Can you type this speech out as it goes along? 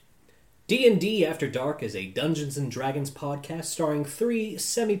D&D After Dark is a Dungeons & Dragons podcast starring 3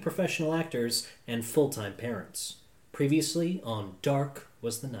 semi-professional actors and full-time parents. Previously on Dark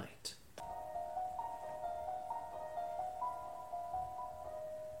Was the Night.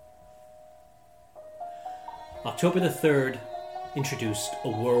 October the 3rd introduced a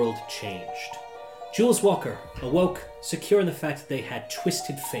world changed. Jules Walker awoke, secure in the fact that they had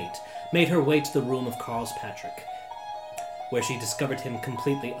twisted fate, made her way to the room of Carl's Patrick, where she discovered him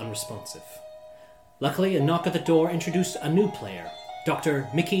completely unresponsive. Luckily, a knock at the door introduced a new player, Dr.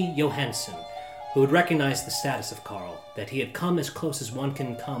 Mickey Johansson, who had recognized the status of Carl, that he had come as close as one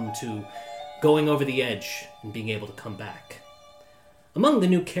can come to going over the edge and being able to come back. Among the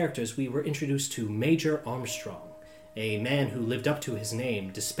new characters, we were introduced to Major Armstrong, a man who lived up to his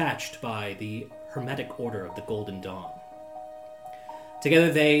name, dispatched by the Hermetic Order of the Golden Dawn.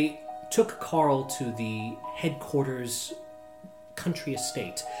 Together they took Carl to the headquarters country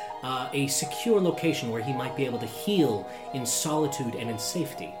estate, a secure location where he might be able to heal in solitude and in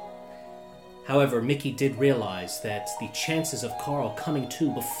safety. However, Mickey did realize that the chances of Carl coming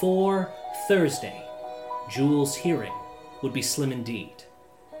to before Thursday, Jules' hearing, would be slim indeed.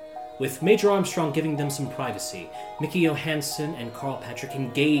 With Major Armstrong giving them some privacy, Mickey Johansson and Carl Patrick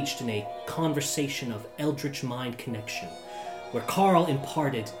engaged in a conversation of eldritch mind connection, where Carl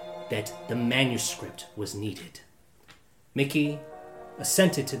imparted that the manuscript was needed. Mickey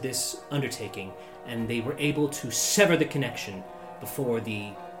assented to this undertaking, and they were able to sever the connection before the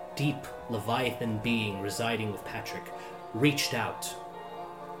deep Leviathan being residing with Patrick reached out.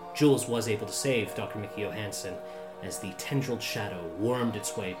 Jules was able to save Dr. Mickey Johansson as the tendrilled shadow wormed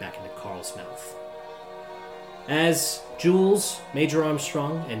its way back into Carl's mouth. As Jules, Major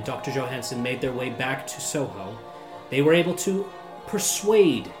Armstrong, and Dr. Johansson made their way back to Soho, they were able to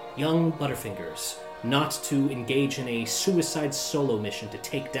persuade young Butterfingers not to engage in a suicide solo mission to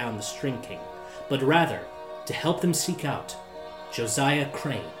take down the String King, but rather to help them seek out Josiah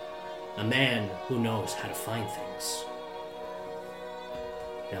Crane, a man who knows how to find things.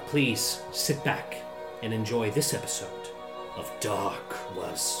 Now please sit back and enjoy this episode of Dark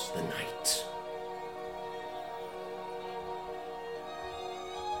Was the Night.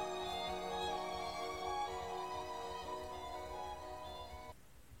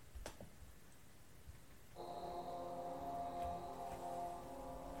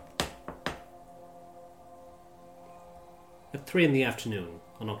 At 3 p.m.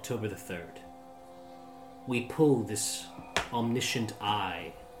 on October the 3rd, we pull this omniscient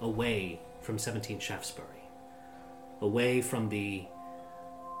eye away from 17 Shaftesbury, away from the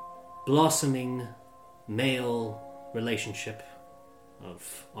blossoming male relationship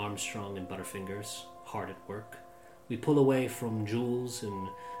of Armstrong and Butterfingers, hard at work. We pull away from Jules and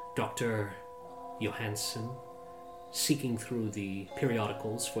Dr. Johansson, seeking through the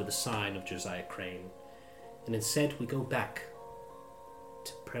periodicals for the sign of Josiah Crane, and instead we go back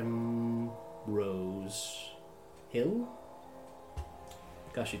to Primrose Hill?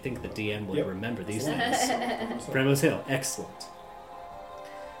 Gosh, you'd think the DM would remember these things. Primrose Hill, excellent.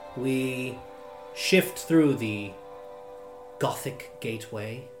 We shift through the Gothic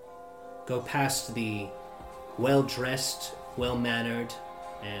gateway, go past the well-dressed, well-mannered,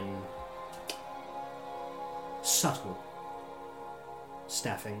 and subtle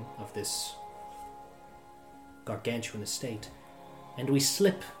staffing of this gargantuan estate, and we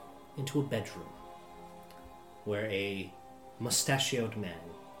slip into a bedroom where a mustachioed man,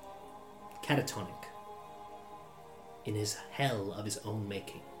 catatonic, in his hell of his own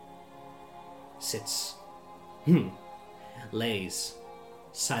making, sits, lays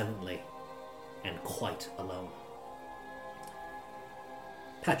silently and quite alone.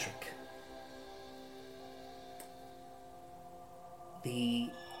 Patrick. The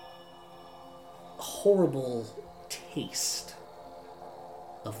horrible taste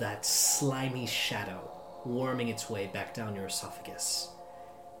of that slimy shadow worming its way back down your esophagus.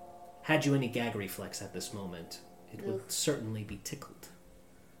 Had you any gag reflex at this moment, it would certainly be tickled.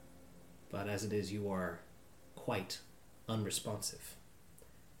 But as it is, you are quite unresponsive.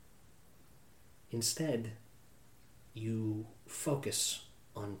 Instead, you focus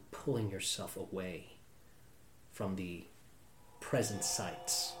on pulling yourself away from the present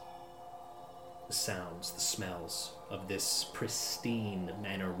sights, the sounds, the smells of this pristine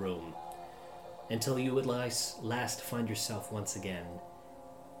manor room, until you at last find yourself once again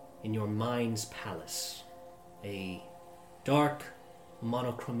in your mind's palace, a dark,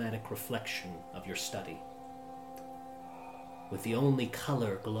 monochromatic reflection of your study, with the only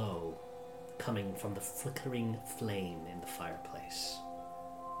color glow coming from the flickering flame in the fireplace.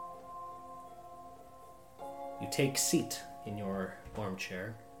 You take seat in your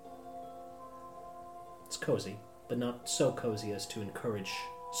armchair, It's cozy, but not so cozy as to encourage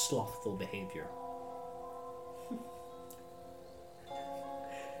slothful behavior.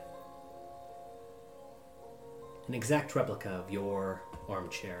 An exact replica of your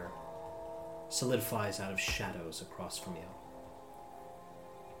armchair solidifies out of shadows across from you.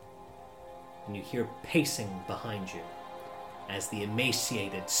 And you hear pacing behind you as the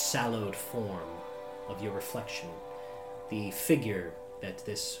emaciated, sallowed form of your reflection, the figure that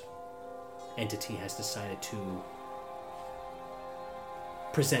this entity has decided to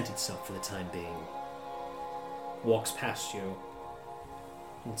present itself for the time being, walks past you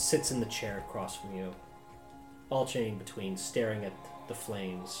and sits in the chair across from you, alternating between staring at the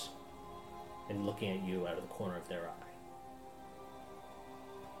flames and looking at you out of the corner of their eye.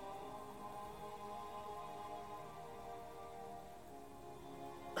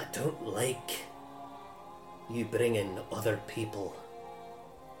 I don't like you bringing other people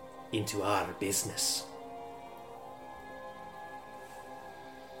into our business.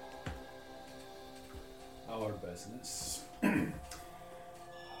 Our business.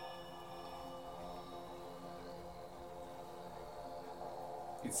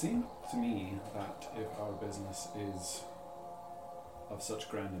 It seemed to me that if our business is of such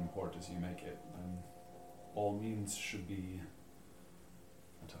grand import as you make it, then all means should be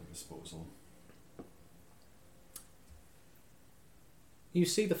at our disposal. You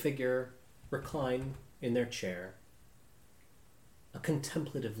see the figure recline in their chair, a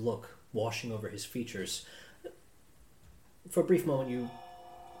contemplative look washing over his features. For a brief moment, you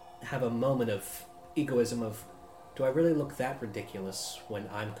have a moment of egoism of, do I really look that ridiculous when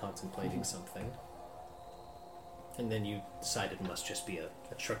I'm contemplating something? And then you decide it must just be a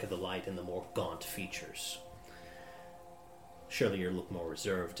trick of the light and the more gaunt features. Surely you look more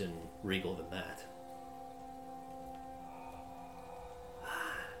reserved and regal than that.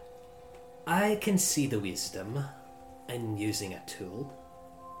 I can see the wisdom in using a tool.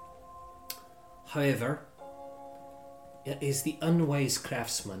 However, it is the unwise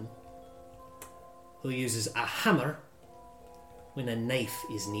craftsman who uses a hammer when a knife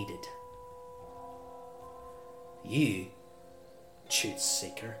is needed. You, truth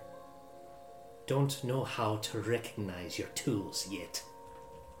seeker, don't know how to recognize your tools yet.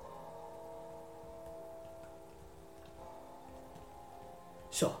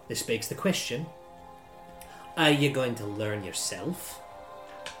 So, this begs the question, are you going to learn yourself?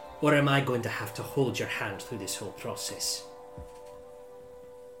 Or am I going to have to hold your hand through this whole process?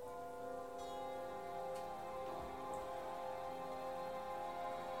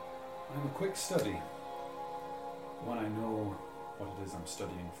 I'm a quick study when I know what it is I'm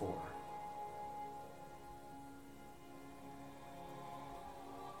studying for.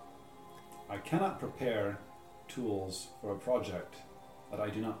 I cannot prepare tools for a project that I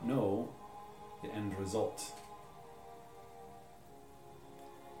do not know the end result.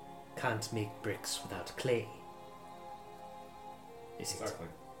 Can't make bricks without clay. Is it? Exactly.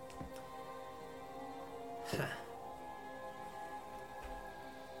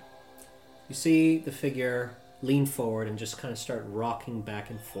 You see the figure lean forward and just kind of start rocking back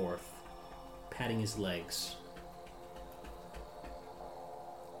and forth, patting his legs.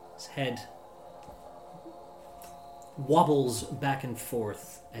 His head wobbles back and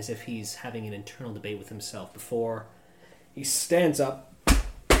forth as if he's having an internal debate with himself before he stands up,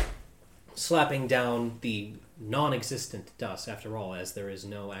 slapping down the non-existent dust. After all, as there is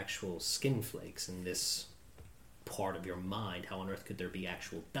no actual skin flakes in this part of your mind, how on earth could there be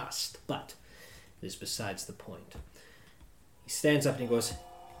actual dust? But it is besides the point. He stands up and he goes,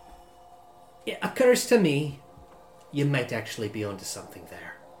 "It occurs to me you might actually be onto something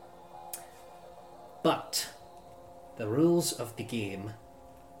there. But the rules of the game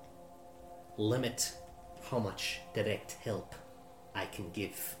limit how much direct help I can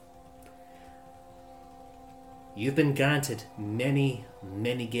give. You've been granted many,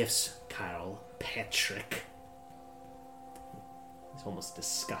 many gifts, Carl Patrick." There's almost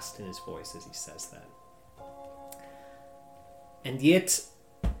disgust in his voice as he says that. "And yet,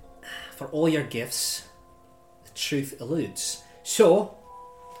 for all your gifts, the truth eludes. So,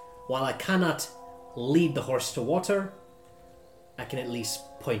 while I cannot lead the horse to water, I can at least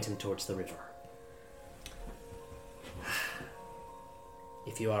point him towards the river.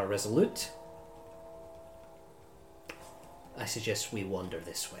 If you are resolute, I suggest we wander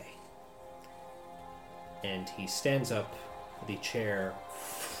this way." And he stands up, the chair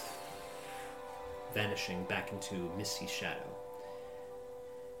vanishing back into misty shadow.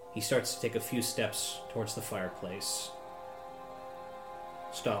 He starts to take a few steps towards the fireplace,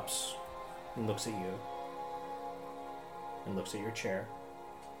 stops and looks at you, and looks at your chair,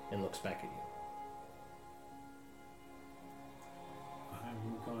 and looks back at you.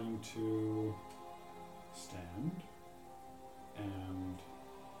 I'm going to stand and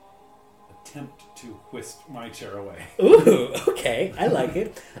attempt to whisk my chair away. Ooh, okay, I like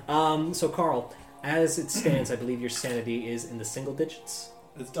it. So Carl, as it stands, I believe your sanity is in the single digits.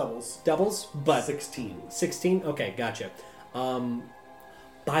 It's doubles. Doubles, but 16. 16? Okay, gotcha.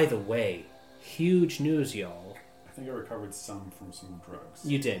 By the way, huge news, y'all. I think I recovered some from some drugs.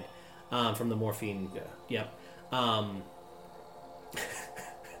 You did. From the morphine. Yeah. Yep.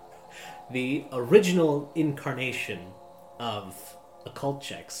 The original incarnation of occult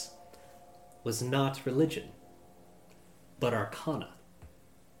checks was not religion, but arcana.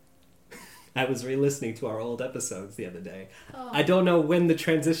 I was re-listening to our old episodes the other day. Oh. I don't know when the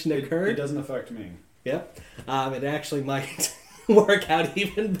transition occurred. It doesn't affect me. Yep. It actually might work out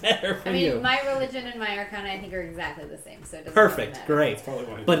even better for I mean, you. my religion and my arcana, I think, are exactly the same, so it doesn't Perfect. really matter. Great. That's probably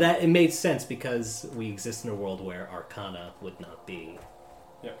why. But that it made sense because we exist in a world where arcana would not be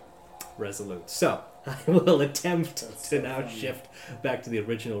resolute. So I will attempt That's to so now funny. shift back to the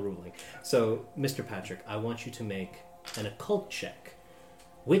original ruling. So, Mr. Patrick, I want you to make an occult check,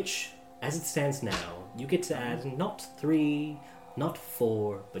 which, as it stands now, you get to add not 3, not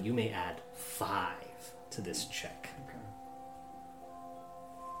 4, but you may add 5 to this check.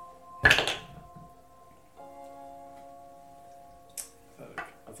 Okay. Pathetic.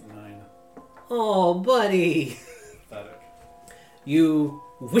 That's a 9. Oh, buddy! Pathetic. You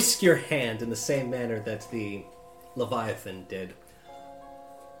whisk your hand in the same manner that the Leviathan did,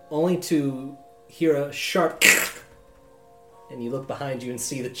 only to hear a sharp and you look behind you and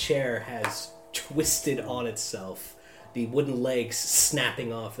see the chair has twisted on itself, the wooden legs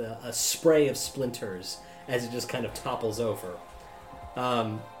snapping off, a spray of splinters as it just kind of topples over.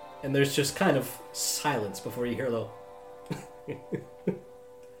 And there's just kind of silence before you hear a little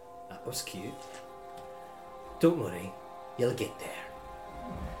that was cute. Don't worry, you'll get there.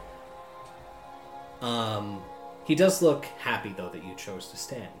 He does look happy, though, that you chose to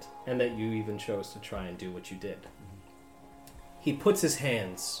stand, and that you even chose to try and do what you did. He puts his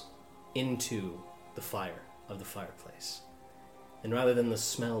hands into the fire of the fireplace, and rather than the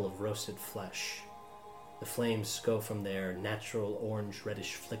smell of roasted flesh, the flames go from their natural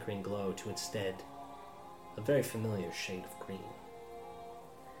orange-reddish flickering glow to instead a very familiar shade of green.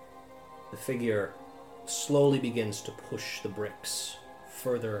 The figure slowly begins to push the bricks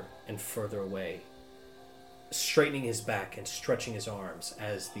further and further away, straightening his back and stretching his arms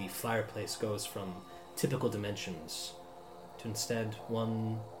as the fireplace goes from typical dimensions to instead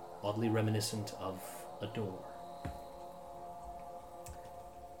one oddly reminiscent of a door.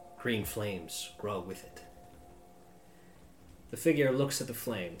 Green flames grow with it. The figure looks at the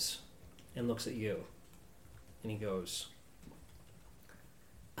flames and looks at you, and he goes,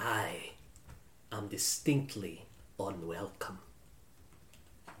 I am distinctly unwelcome.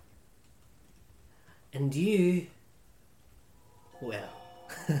 And you, well,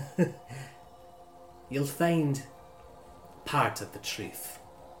 you'll find part of the truth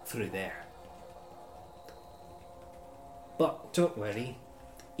through there. But don't worry,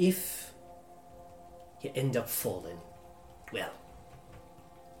 if you end up falling, well,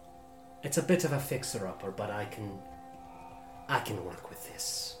 it's a bit of a fixer-upper, but I can work with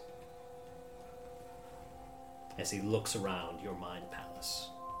this. As he looks around your mind palace.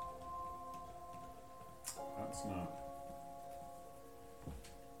 That's not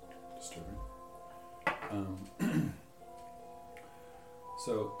disturbing.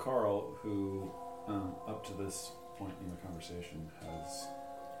 So Carl, who up to this point in the conversation has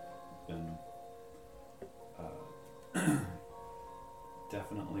been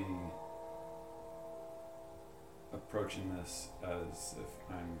definitely approaching this as if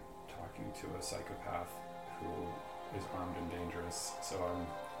I'm talking to a psychopath who is armed and dangerous. So I'm,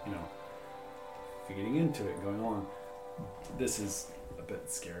 feeding into it, going along. This is a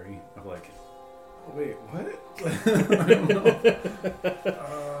bit scary. Of like, oh, wait, what? I don't know.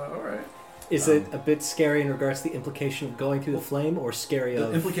 All right. Is it a bit scary in regards to the implication of going through the flame, or scary The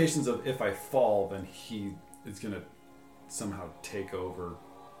of... implications of if I fall, then he is going to somehow take over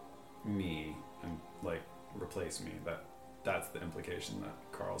me and, like, replace me. That's the implication that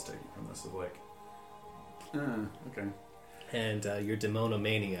Carl's taking from this. Of like, okay. And your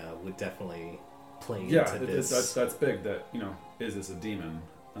demonomania would definitely play Yeah, into this. that's big. That, is this a demon?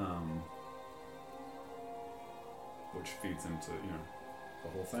 Which feeds into, the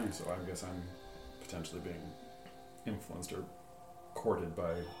whole thing. So I guess I'm potentially being influenced or courted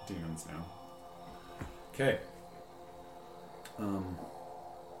by demons now. Okay. I'm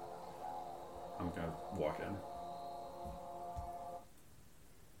gonna walk in.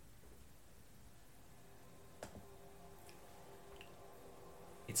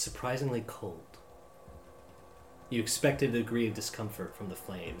 It's surprisingly cold. You expected a degree of discomfort from the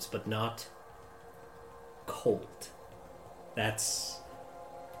flames, but not cold. That's,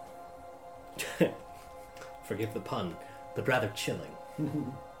 forgive the pun, but rather chilling.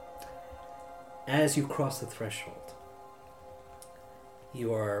 As you cross the threshold,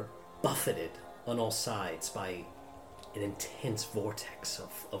 you are buffeted on all sides by an intense vortex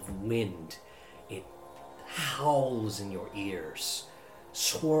of wind. It howls in your ears.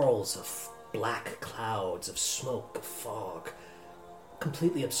 Swirls of black clouds, of smoke, of fog,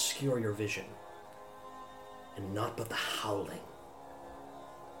 completely obscure your vision. And not but the howling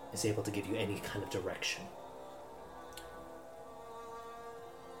is able to give you any kind of direction.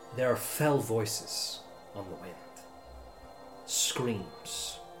 There are fell voices on the wind.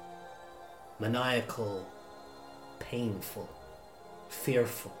 Screams. Maniacal, painful,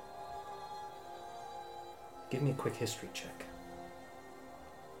 fearful. Give me a quick history check.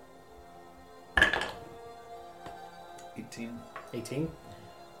 18?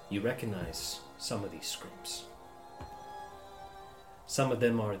 You recognize some of these screams. Some of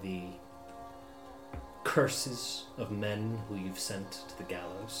them are the curses of men who you've sent to the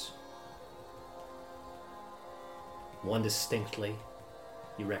gallows. One distinctly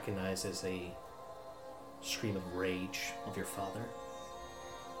you recognize as a scream of rage of your father.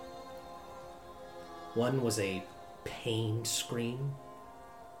 One was a pained scream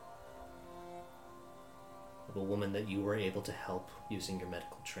of a woman that you were able to help using your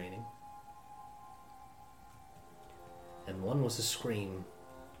medical training. And one was a scream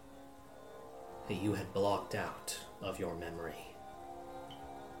that you had blocked out of your memory,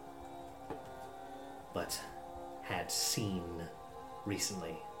 but had seen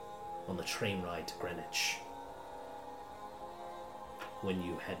recently on the train ride to Greenwich, when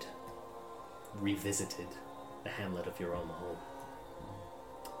you had revisited the hamlet of your own home,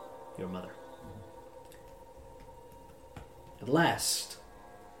 your mother. At last,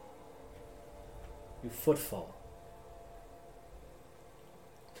 your footfall.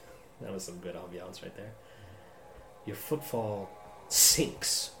 That was some good ambiance right there. Your footfall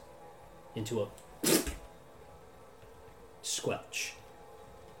sinks into a squelch.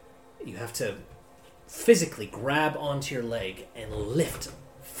 You have to physically grab onto your leg and lift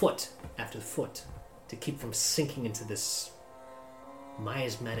foot after foot to keep from sinking into this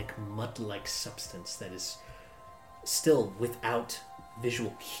miasmatic mud-like substance that is still without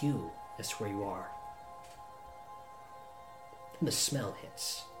visual cue as to where you are. And the smell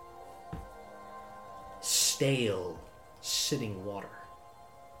hits. Stale, sitting water.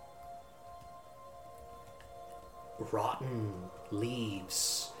 Rotten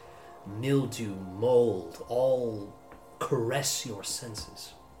leaves, mildew, mold, all caress your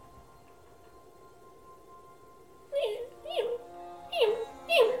senses.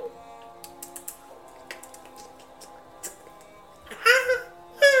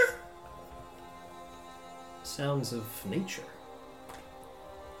 Sounds of nature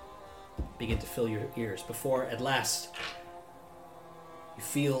begin to fill your ears before at last you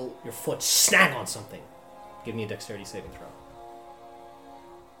feel your foot snag on something. Give me a dexterity saving throw.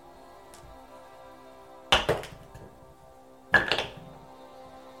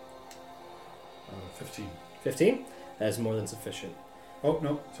 15? That is more than sufficient. Oh,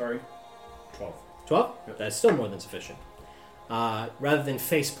 no, sorry. 12. 12? Yep. That is still more than sufficient. Rather than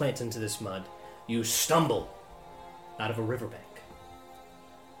face plant into this mud, you stumble out of a riverbank.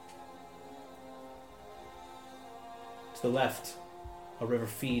 To the left, a river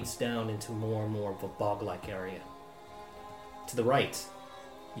feeds down into more and more of a bog-like area. To the right,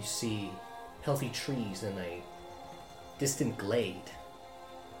 you see healthy trees in a distant glade.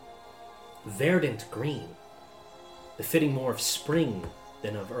 Verdant green, befitting more of spring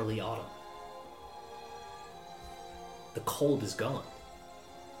than of early autumn. The cold is gone.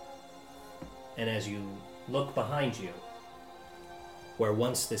 And as you look behind you, where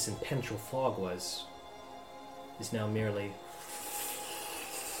once this impenetrable fog was, is now merely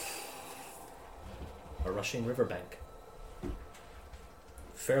a rushing riverbank.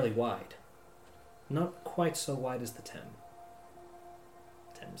 Fairly wide. Not quite so wide as the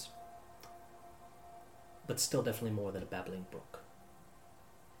Thames. But still definitely more than a babbling brook.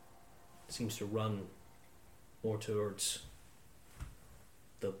 It seems to run more towards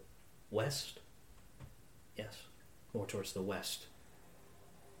the west. Yes, more towards the west.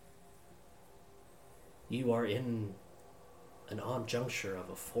 You are in an odd juncture of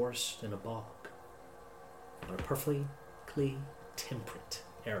a forest and a bog, on a perfectly temperate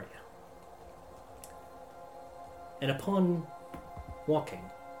area. And upon walking,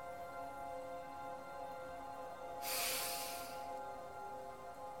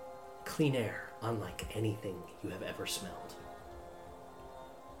 clean air unlike anything you have ever smelled.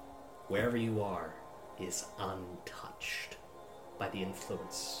 Wherever you are is untouched by the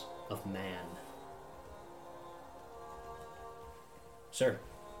influence of man. Sir,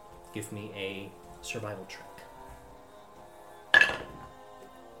 give me a survival check.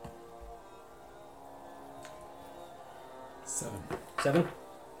 7. 7?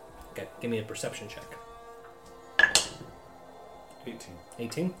 Okay, give me a perception check. 18.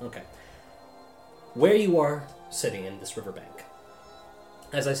 18? Okay. Where you are sitting in this riverbank,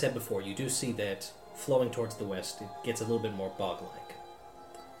 as I said before, you do see that flowing towards the west, it gets a little bit more bog-like.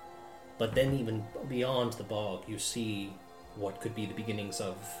 But then even beyond the bog, you see what could be the beginnings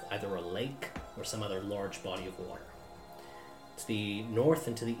of either a lake or some other large body of water. To the north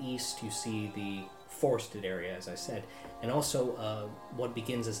and to the east, you see the forested area, as I said, and also what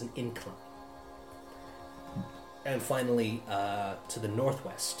begins as an incline. And finally, to the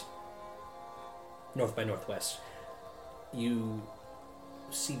northwest, north by northwest, you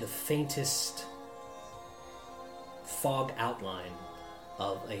see the faintest fog outline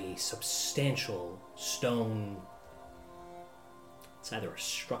of a substantial stone. It's either a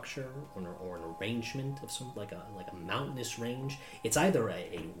structure or an arrangement of some like a mountainous range. It's either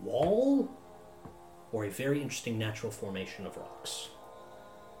a wall or a very interesting natural formation of rocks.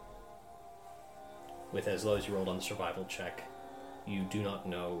 With as low as you rolled on the survival check, you do not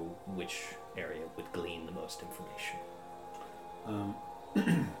know which area would glean the most information. I'm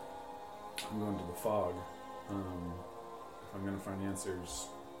going to the fog. If I'm going to find answers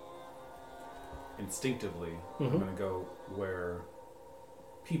instinctively, I'm going to go where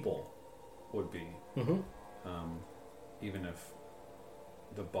people would be. Even if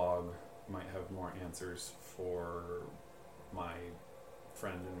the bog might have more answers for my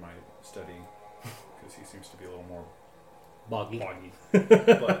friend in my study, because he seems to be a little more Boggy.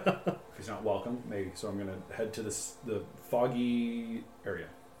 But if he's not welcome, maybe. So I'm going to head to the foggy area.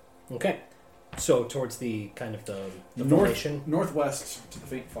 Okay. So towards the kind of the formation? Northwest to the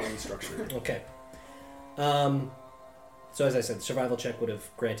faint foggy structure. Okay. So as I said, the survival check would have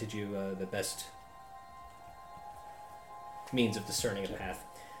granted you the best means of discerning a path.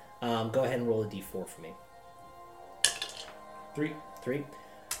 Go ahead and roll a d4 for me. 3.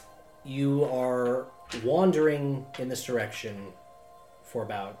 You are wandering in this direction for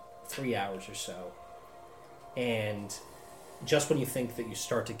about 3 hours or so. And just when you think that you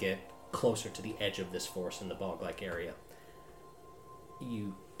start to get closer to the edge of this forest in the bog-like area,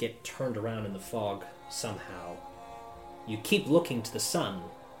 you get turned around in the fog somehow. You keep looking to the sun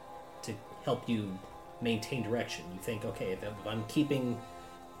to help you maintain direction. You think, okay, if I'm keeping...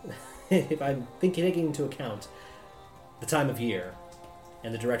 if I'm taking into account the time of year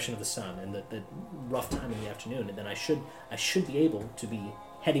and the direction of the sun and the rough time in the afternoon, and then I should be able to be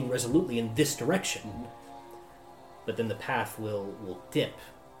heading resolutely in this direction. But then the path will dip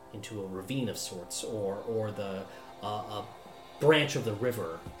into a ravine of sorts, or the a branch of the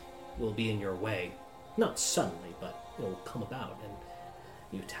river will be in your way. Not suddenly, but it will come about, and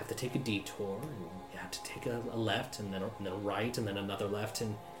you have to take a detour, and you have to take a left, and then a right, and then another left,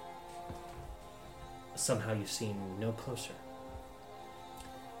 and somehow you seem no closer.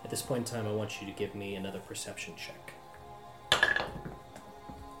 At this point in time, I want you to give me another perception check.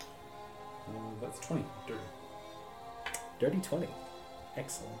 That's 20. Dirty. Dirty 20.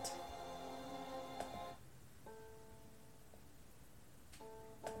 Excellent.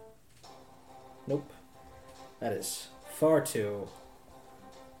 Nope. That is far too...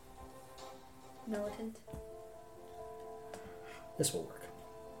 militant. This will work.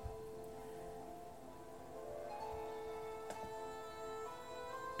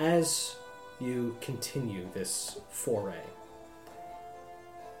 As you continue this foray,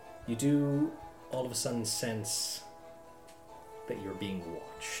 you do all of a sudden sense that you're being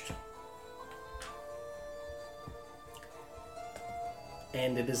watched.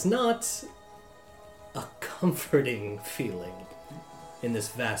 And it is not a comforting feeling in this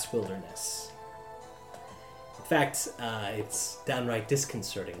vast wilderness. In fact, it's downright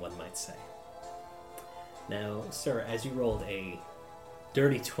disconcerting, one might say. Now, sir, as you rolled a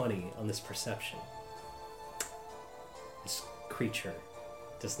dirty 20 on this perception, this creature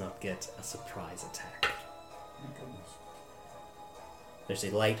does not get a surprise attack. Oh my goodness. There's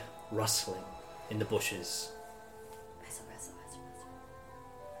a light rustling in the bushes. Rustle.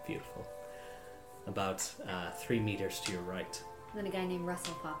 Beautiful. About 3 meters to your right. Then a guy named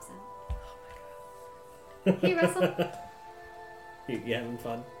Russell pops in. Hey, Russell. You having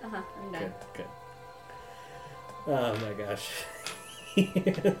fun? Uh-huh, I'm done. Good. Oh my gosh.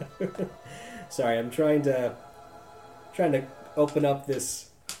 Sorry, I'm trying to open up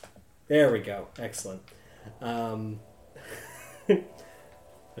this There we go. Excellent. I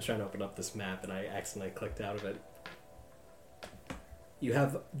was trying to open up this map and I accidentally clicked out of it. You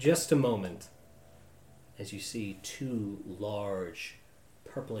have just a moment as you see two large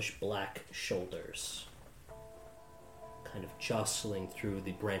purplish black shoulders kind of jostling through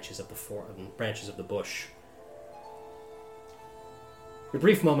the branches of the bush. Your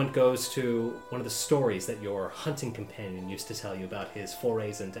brief moment goes to one of the stories that your hunting companion used to tell you about his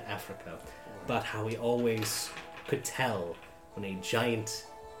forays into Africa, about how he always could tell when a giant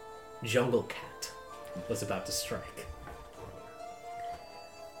jungle cat was about to strike.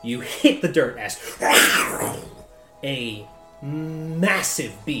 You hit the dirt as a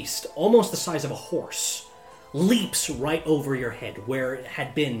massive beast, almost the size of a horse, leaps right over your head where it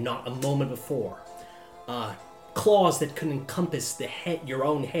had been not a moment before. Claws that could encompass your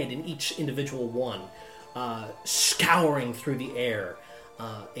own head in each individual one, scouring through the air,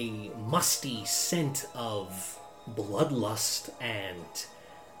 a musty scent of bloodlust and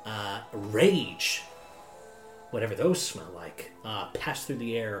rage, whatever those smell like, pass through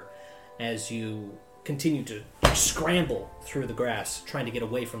the air as you continue to scramble through the grass, trying to get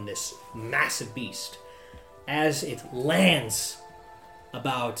away from this massive beast. As it lands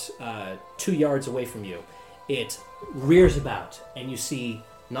about 2 yards away from you, it rears about, and you see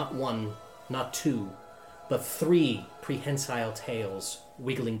not one, not two, but three prehensile tails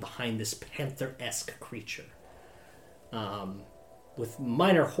wiggling behind this panther-esque creature. With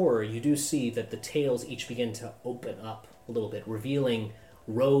minor horror, you do see that the tails each begin to open up a little bit, revealing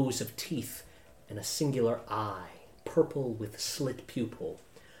rows of teeth and a singular eye, purple with slit pupil,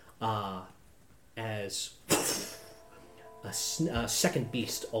 as a second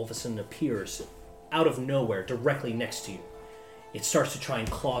beast all of a sudden appears out of nowhere, directly next to you. It starts to try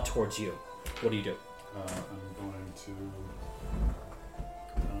and claw towards you. What do you do? I'm going to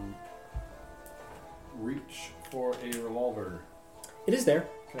reach for a revolver. It is there.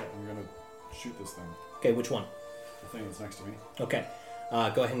 Okay, I'm going to shoot this thing. Okay, which one? The thing that's next to me. Okay.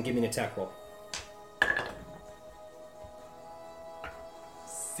 Go ahead and give me an attack roll.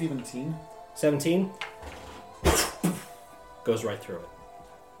 17. 17? Goes right through it.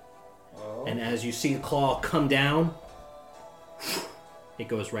 Oh. And as you see the claw come down, it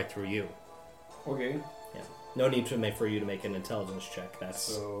goes right through you. Okay. Yeah. No need for you to make an intelligence check. That's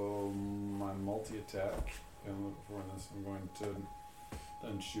So my multi-attack, and before this, I'm going to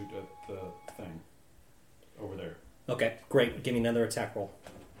then shoot at the thing over there. okay. Great. Give me another attack roll.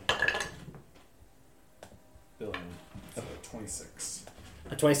 Billion. So 26.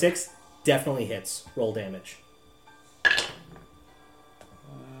 A 26 definitely hits. Roll damage.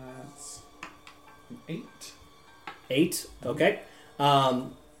 That's an 8. 8. Okay.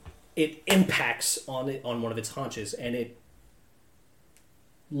 It impacts on one of its haunches, and it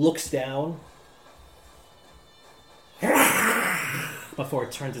looks down before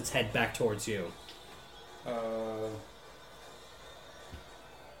it turns its head back towards you.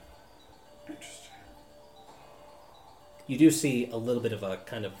 Interesting. You do see a little bit of a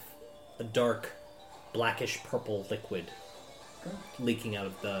kind of a dark, blackish purple liquid Okay. leaking out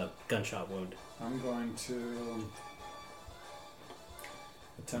of the gunshot wound. I'm going to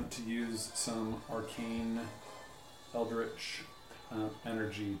attempt to use some arcane eldritch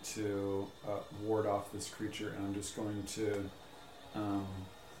energy to ward off this creature, and I'm just going to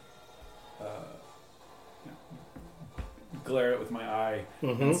glare at it with my eye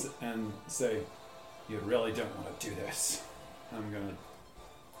and say, "You really don't want to do this." I'm going to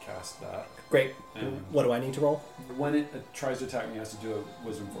cast that. Great. And What do I need to roll? when it tries to attack me, it has to do a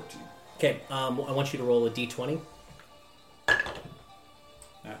wisdom 14. Okay, I want you to roll a d20.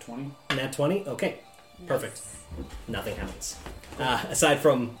 Nat 20. Nat 20? Okay, Nice. perfect. Nothing happens. Aside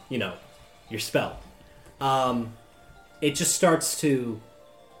from, your spell. It just starts to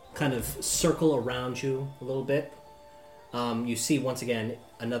kind of circle around you a little bit. You see, once again,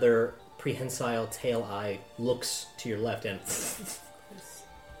 another prehensile tail eye looks to your left and...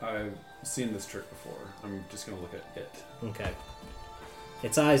 I've seen this trick before. I'm just going to look at it. Okay.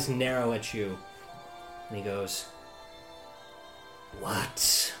 Its eyes narrow at you, and he goes,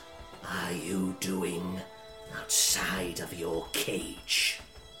 "What are you doing outside of your cage?"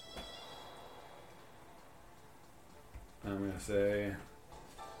 I'm going to say,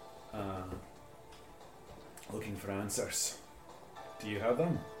 looking for answers. Do you have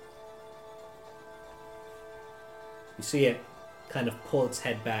them? You see it kind of pull its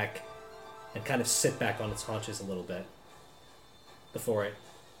head back and kind of sit back on its haunches a little bit before it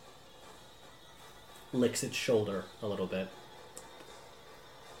licks its shoulder a little bit.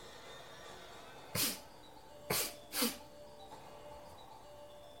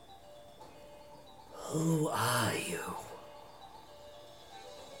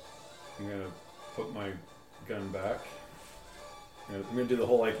 gonna put my gun back. I'm gonna do the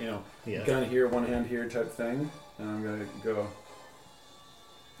whole gun here, one hand here type thing, and I'm gonna go.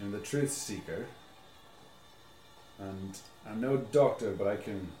 I'm the truth seeker, and I'm no doctor, but I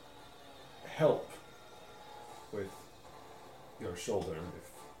can help with your shoulder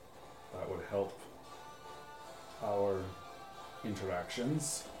if that would help our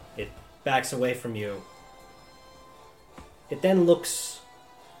interactions. It backs away from you. It then looks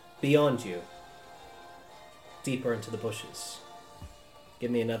beyond you, deeper into the bushes.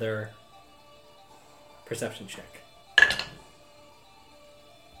 Give me another perception check.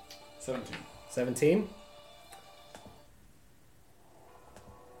 17. 17?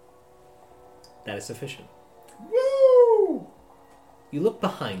 That is sufficient. Woo! You look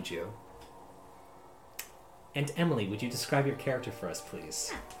behind you. And Emily, would you describe your character for us,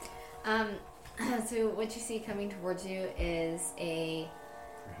 please? So what you see coming towards you is a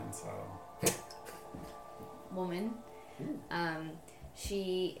Prehensile. woman.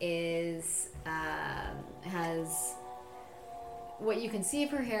 She is has what you can see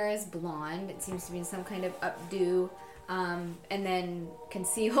of her hair is blonde. It seems to be in some kind of updo, and then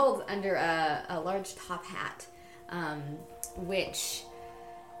concealed under a large top hat, which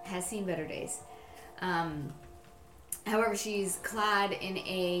has seen better days. However, she's clad in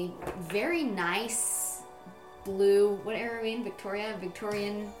a very nice blue, what era are we in?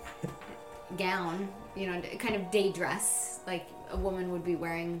 Victorian gown, kind of day dress, like a woman would be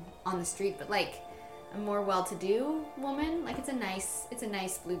wearing on the street, but like a more well-to-do woman. Like it's a nice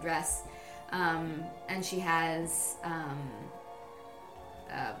blue dress, and she has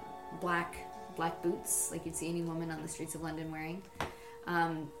black boots, like you'd see any woman on the streets of London wearing.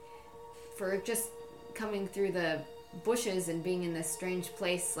 For just coming through the bushes and being in this strange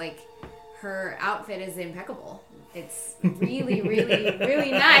place, like her outfit is impeccable. It's really, really,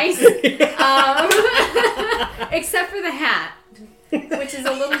 really nice, except for the hat, which is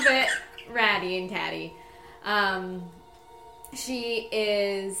a little bit ratty and tatty. She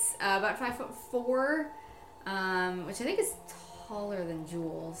is about 5'4", which I think is taller than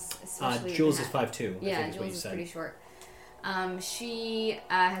Jules. Jules is 5'2". Yeah, Jules is pretty short. She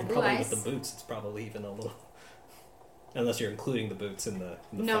has blue probably eyes. with the boots, it's probably even a little. Unless you're including the boots in the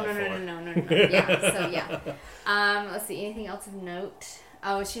No. 5'4". Yeah, so yeah. Let's see, anything else of note?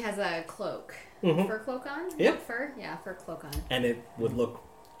 Oh, she has a cloak. Fur cloak on? Yep. Fur? Yeah, fur cloak on. And it would look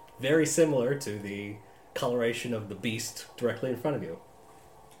very similar to the coloration of the beast directly in front of you.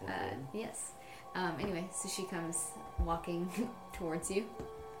 Yes. Anyway, so she comes walking towards you.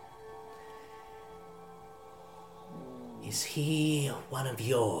 Is he one of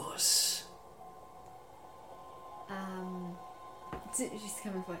yours? So she's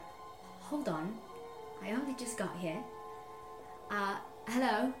coming forward. Hold on. I only just got here.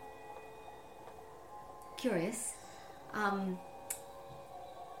 Hello. Curious.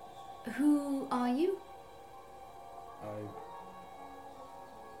 Who are you?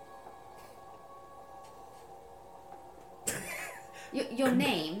 Your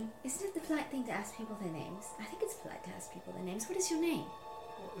name? Isn't it the polite thing to ask people their names? I think it's polite to ask people their names. What is your name?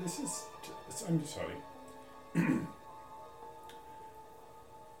 I'm sorry.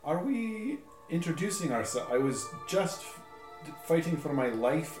 Are we introducing ourselves? I was just fighting for my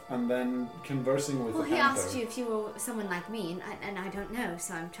life and then conversing with Well, the he panther. asked you if you were someone like me, and I don't know,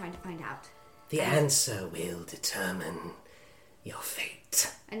 so I'm trying to find out. The answer will determine your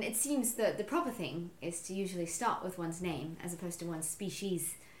fate. And it seems that the proper thing is to usually start with one's name as opposed to one's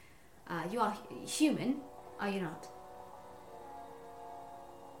species. You are human, are you not?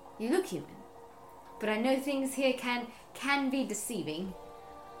 You look human. But I know things here can be deceiving.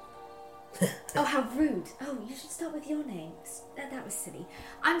 Oh, how rude. Oh, you should start with your name. That was silly.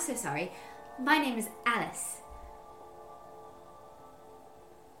 I'm so sorry. My name is Alice.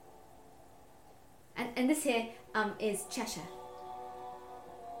 And this here is Cheshire.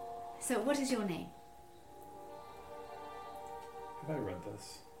 So what is your name? Have I read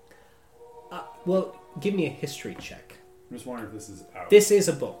this? Well, give me a history check. I'm just wondering if this is out. This is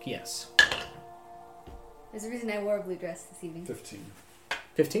a book, yes. There's a reason I wore a blue dress this evening. 15.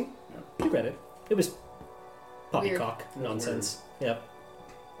 15? Yeah. You read it. It was Weird. poppycock nonsense. Yep.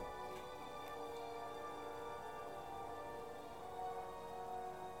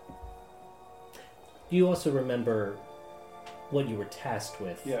 You also remember what you were tasked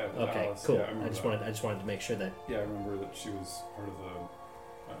with. Yeah, with Okay, Alice. cool. Yeah, I remember that. I just wanted to make sure that Yeah, I remember that she was part of the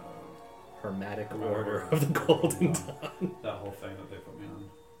Hermetic Hermetic Order Order. of the Golden Yeah. Dawn. that whole thing that they put me on.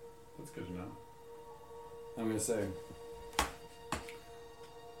 That's good to know. I'm gonna say,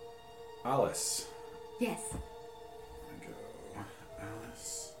 Alice. Yes. I go,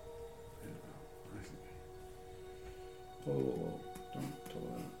 Alice.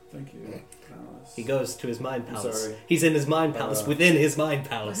 He goes to his mind I'm palace. sorry. He's in his mind palace within his mind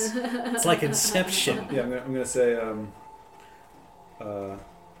palace. It's like Inception. Yeah, I'm gonna say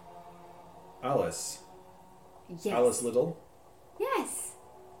Alice. Yes. Alice Little. Yes.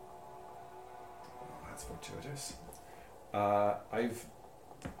 Oh, that's fortuitous. I've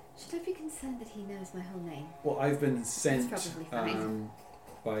Should I be concerned that he knows my whole name? I've been sent probably fine.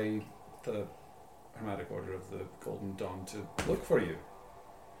 by the Hermetic Order of the Golden Dawn to look for you.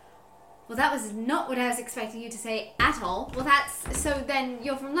 Well, that was not what I was expecting you to say at all. Well, that's... So then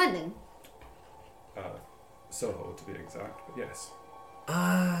you're from London? Soho, to be exact, but yes.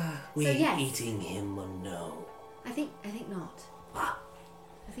 We So, yes. eating him or no? I think not. Ah,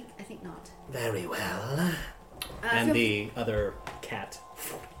 I think not. very well. And if the other cat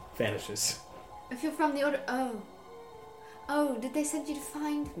vanishes. If you're from the order... Oh, did they send you to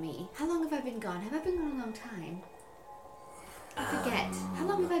find me? How long have I been gone? Have I been gone a long time? I forget. How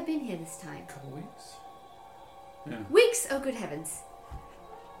long have I been here this time? A couple weeks. Yeah. Weeks? Oh, good heavens.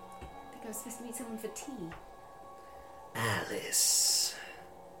 I think I was supposed to meet someone for tea. Alice.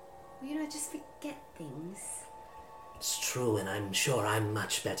 Well, I just forget things. It's true, and I'm sure I'm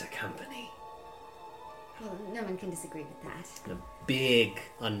much better company. Well, no one can disagree with that. A big,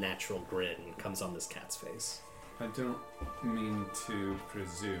 unnatural grin comes on this cat's face. I don't mean to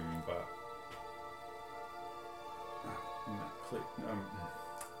presume, but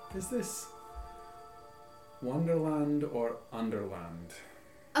is this Wonderland or Underland,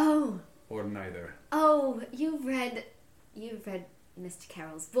 Oh, or neither? you've read Mr.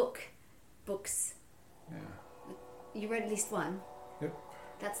 Carroll's books. Yeah. You read at least one. Yep.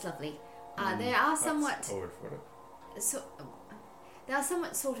 That's lovely. They are somewhat That's a word for it. they are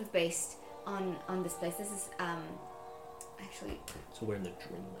somewhat sort of based on this place. This is actually So we're in the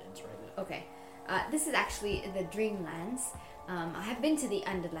Dreamlands right now. okay. This is actually the Dreamlands. I have been to the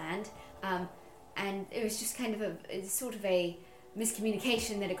Underland, and it was just kind of a sort of a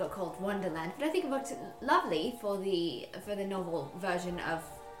miscommunication that it got called Wonderland. But I think it worked lovely for the novel version of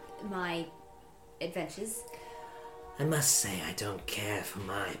my adventures. I must say I don't care for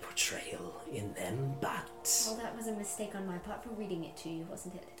my portrayal in them, but Well, that was a mistake on my part for reading it to you,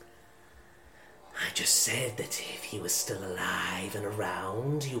 wasn't it? I just said that if he was still alive and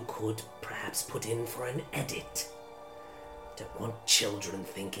around, you could perhaps put in for an edit. Don't want children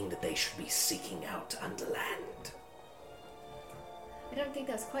thinking that they should be seeking out Underland. I don't think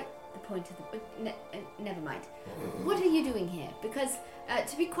that's quite the point of the... never mind. What are you doing here? Because,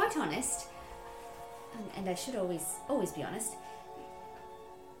 to be quite honest, and I should always be honest,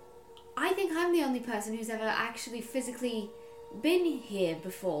 I think I'm the only person who's ever actually physically been here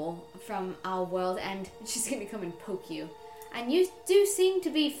before from our world, and she's going to come and poke you. And you do seem to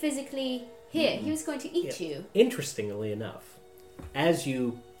be physically here. He was going to eat you. Interestingly enough, as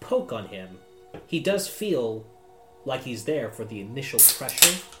you poke on him, he does feel like he's there for the initial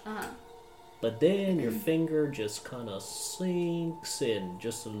pressure. But then your finger just kind of sinks in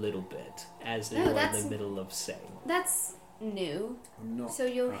just a little bit as you're in the middle of saying. That's new. I'm not. So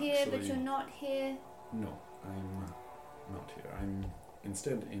you're here, but actually- you're not here. No, I'm not here. I'm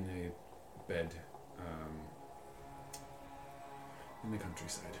instead in a bed in the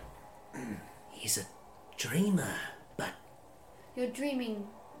countryside. He's a dreamer, but You're dreaming,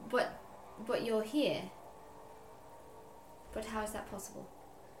 but you're here. But how is that possible?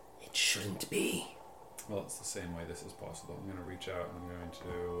 it shouldn't be. Well, it's the same way this is possible. I'm going to reach out and I'm going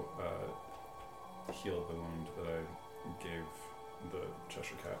to heal the wound that I gave the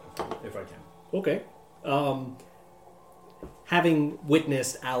Cheshire Cat, if I can. Okay. Having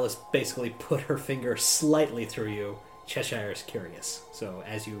witnessed Alice basically put her finger slightly through you, Cheshire is curious. So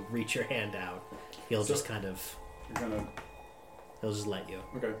as you reach your hand out, he'll just kind of... You're going to... He'll just let you.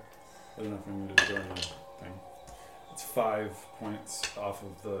 Okay. I don't know if I'm going to do anything. It's 5 points off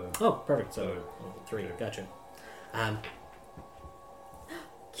of the... Oh, perfect. So, So, 3. okay. Gotcha.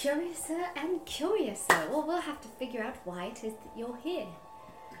 Curiouser and curiouser. Well, we'll have to figure out why it is that you're here.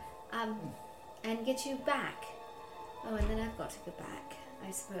 And get you back. Oh, and then I've got to go back,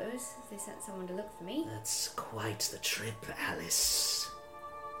 I suppose, if they sent someone to look for me. That's quite the trip, Alice.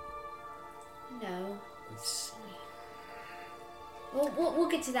 No. Let's see. Well, we'll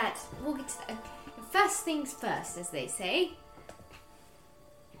get to that. We'll get to that. First things first, as they say.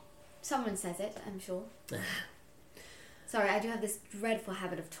 Someone says it, I'm sure. Sorry, I do have this dreadful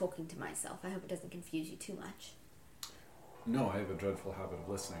habit of talking to myself. I hope it doesn't confuse you too much. No, I have a dreadful habit of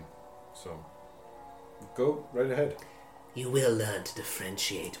listening. So, go right ahead. You will learn to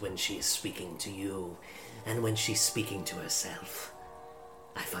differentiate when she is speaking to you and when she's speaking to herself.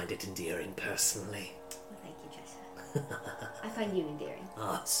 I find it endearing personally. Well, thank you, Jessica. I find you endearing.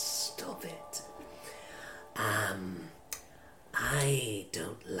 Oh, stop it. I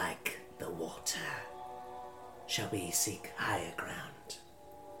don't like the water. Shall we seek higher ground?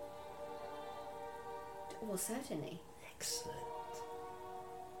 Well, certainly. Excellent.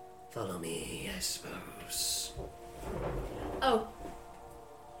 Follow me, I suppose. Oh.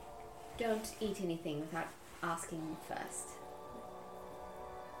 Don't eat anything without asking first.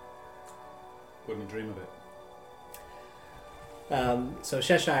 Wouldn't dream of it. So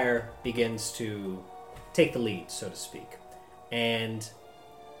Cheshire begins to take the lead, so to speak. And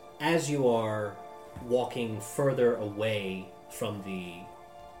as you are walking further away from the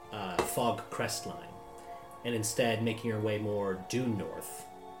fog crest line, and instead making your way more due north,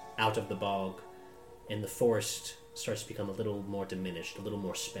 out of the bog, and the forest starts to become a little more diminished, a little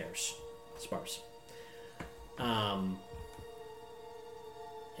more sparse.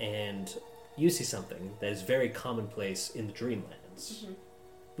 And you see something that is very commonplace in the Dreamlands. Mm-hmm.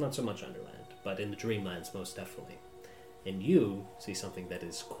 Not so much Underland, but in the Dreamlands most definitely. And you see something that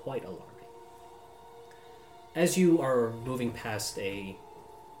is quite alarming. As you are moving past a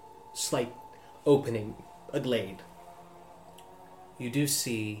slight opening, a glade, you do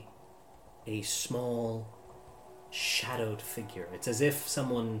see a small, shadowed figure. It's as if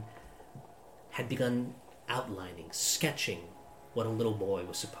someone had begun outlining, sketching what a little boy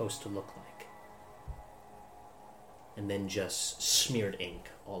was supposed to look like, and then just smeared ink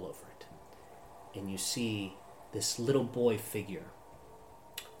all over it. And you see this little boy figure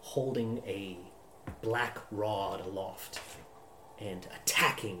holding a black rod aloft and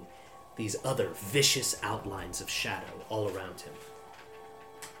attacking these other vicious outlines of shadow all around him.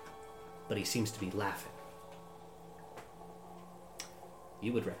 But he seems to be laughing.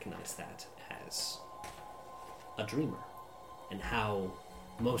 You would recognize that as a dreamer, and how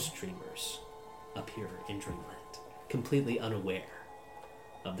most dreamers appear in Dreamland, completely unaware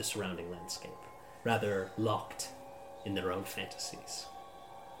of the surrounding landscape, rather locked in their own fantasies.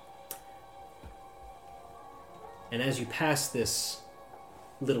 And as you pass this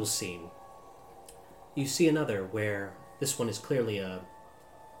little scene, you see another where this one is clearly an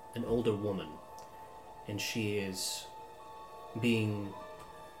older woman, and she is being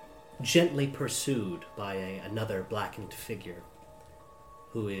gently pursued by another blackened figure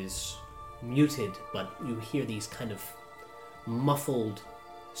who is muted, but you hear these kind of muffled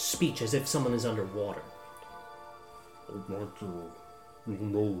speech as if someone is underwater. I'd like to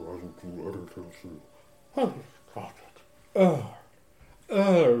know how to editation. Oh, got it.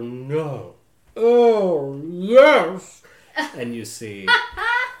 Oh no. Oh, yes! And you see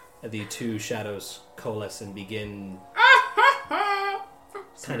the two shadows coalesce and begin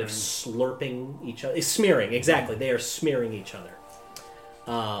kind of slurping each other. Smearing, exactly. They are smearing each other.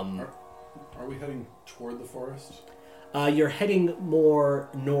 Are we heading toward the forest? You're heading more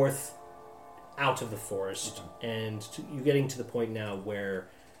north out of the forest, and you're getting to the point now where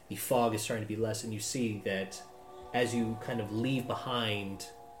the fog is starting to be less, and you see that as you kind of leave behind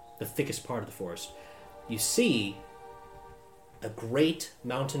the thickest part of the forest, you see a great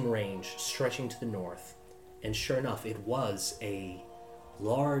mountain range stretching to the north, and sure enough, it was a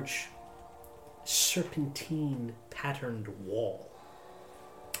large serpentine patterned wall.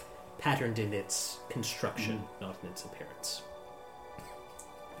 Patterned in its construction, not in its appearance.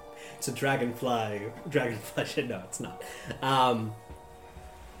 It's a dragonfly. No, it's not.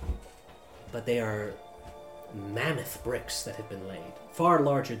 But they are mammoth bricks that have been laid, far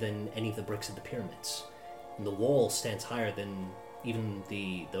larger than any of the bricks of the pyramids. And the wall stands higher than even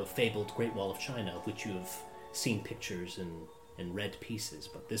the fabled Great Wall of China, of which you have seen pictures and read pieces.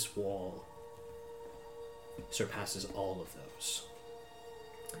 But this wall surpasses all of those.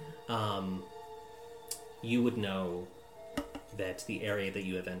 You would know that the area that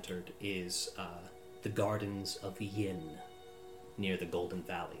you have entered is the Gardens of Yin, near the Golden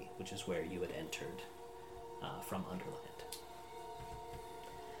Valley, which is where you had entered from Underland.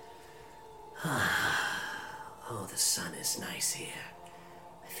 Oh, the sun is nice here.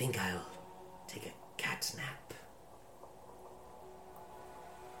 I think I'll take a cat's nap.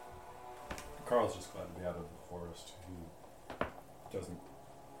 Carl's just glad to be out of the forest. He doesn't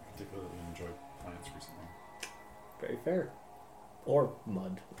particularly enjoy plants recently. Very fair. Or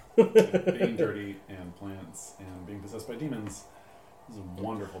mud. Being dirty and plants and being possessed by demons is a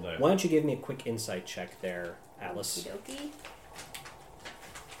wonderful day. Why don't you give me a quick insight check there, Alice? Okie dokie.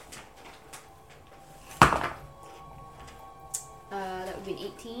 That would be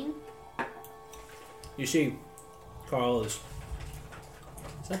an 18. You see, Carl is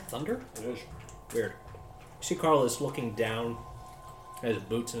that thunder? It is. Weird. You see Carl is looking down at his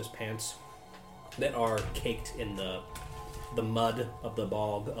boots and his pants that are caked in the mud of the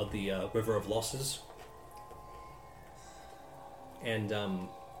bog of the River of Losses. and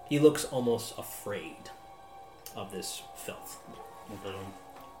he looks almost afraid of this filth. Okay.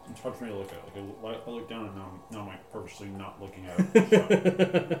 It's hard for me to look at it. Like, I look down and now I'm like purposely not looking at it.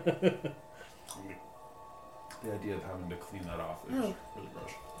 The idea of having to clean that off is really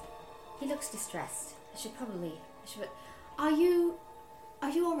gross. He looks distressed. I should. Are you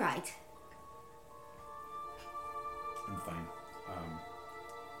all right? I'm fine.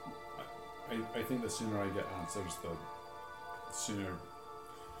 I think the sooner I get answers, the sooner.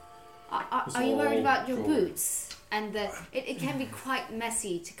 Are you worried about your Go. boots? And it can be quite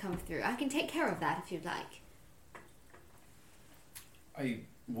messy to come through. I can take care of that if you'd like. I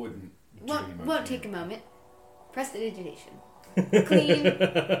wouldn't. Won't take a moment. Prestidigitation. Clean.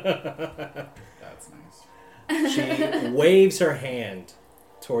 That's nice. She waves her hand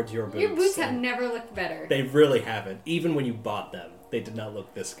towards your boots. Your boots have and never looked better. They really haven't. Even when you bought them, they did not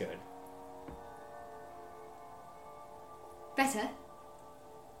look this good. Better?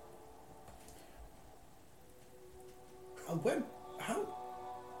 When? How?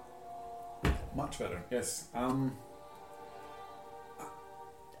 Much better. Yes. Oh,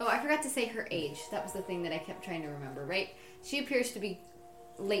 I forgot to say her age. That was the thing that I kept trying to remember, right? She appears to be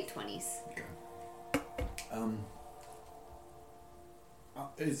late 20s. Okay.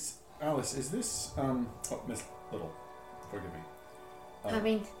 Is Alice? Is this? Oh, Miss Little. Forgive me. I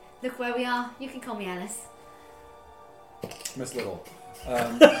mean, look where we are. You can call me Alice. Miss Little.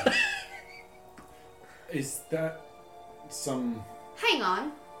 Is that some? Hang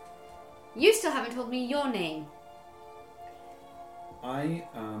on. You still haven't told me your name. I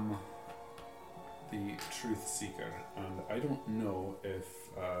am the Truth Seeker, and I don't know if.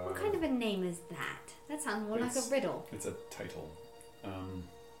 What kind of a name is that? That sounds more like a riddle. It's a title.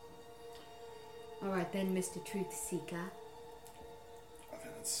 Alright then, Mr. Truth Seeker. I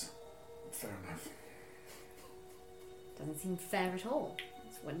think that's fair enough. Doesn't seem fair at all.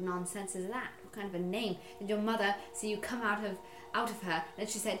 What nonsense is that? What kind of a name? Did your mother see you come out of her and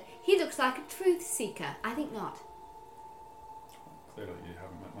she said, he looks like a truth seeker? I think not. Clearly you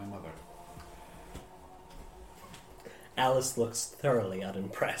haven't met my mother. Alice looks thoroughly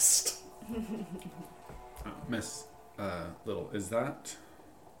unimpressed. Miss Little, is that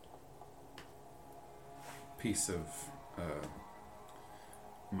piece of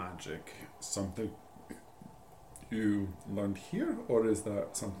magic something you learned here, or is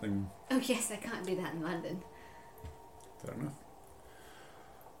that something... Oh yes, I can't do that in London. Fair enough.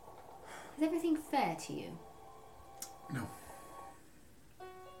 Is everything fair to you? No.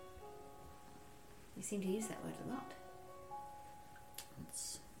 You seem to use that word a lot.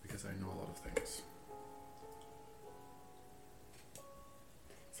 It's because I know a lot of things.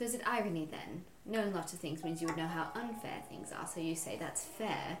 So is it irony then? Knowing lots of things means you would know how unfair things are, so you say that's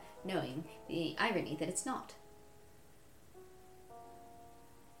fair, knowing the irony that it's not.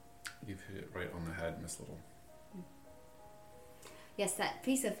 You've hit it right on the head, Miss Little. Yes, that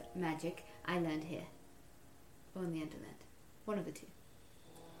piece of magic I learned here. Or in the Underland. One of the two.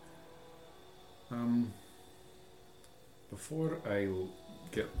 Before I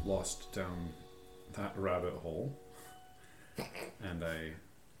get lost down that rabbit hole, and I...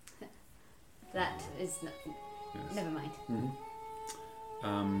 That is... Yes. Never mind.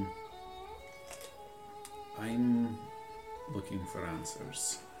 Mm-hmm. I'm looking for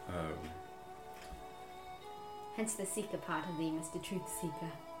answers. Hence the seeker part of the Mr. Truth Seeker.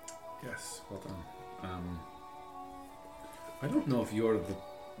 Yes, well done. I don't know if you're the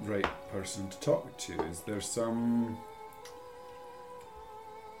right person to talk to. Is there some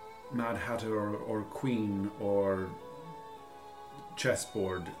Mad Hatter or Queen or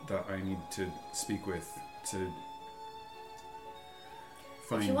chessboard that I need to speak with to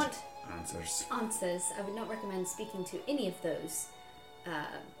find If you want answers? answers, I would not recommend speaking to any of those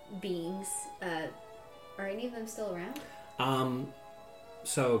beings. Are any of them still around?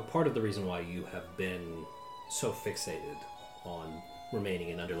 So part of the reason why you have been so fixated on remaining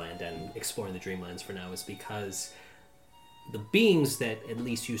in Underland and exploring the Dreamlands for now is because the beings that at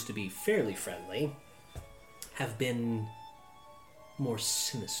least used to be fairly friendly have been more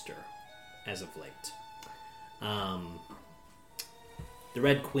sinister as of late. The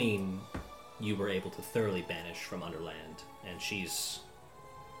Red Queen you were able to thoroughly banish from Underland, and she's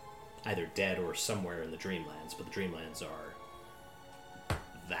either dead or somewhere in the Dreamlands, but the Dreamlands are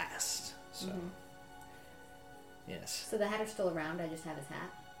vast, so... Yes. So the Hatter's still around, I just have his hat.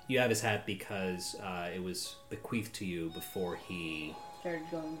 You have his hat because it was bequeathed to you before he... Started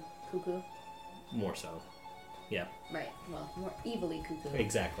going cuckoo. More so. Yeah. Right, well, more evilly cuckoo.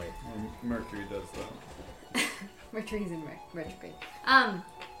 Exactly. Mercury does that. Mercury's in retrograde.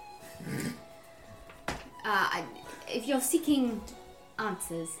 if you're seeking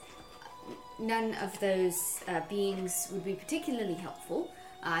answers, none of those beings would be particularly helpful.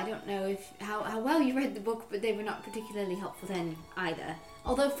 I don't know how well you read the book, but they were not particularly helpful then either.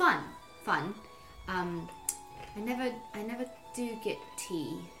 Although fun. I never do get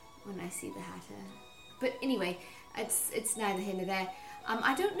tea when I see the Hatter. But anyway, it's neither here nor there.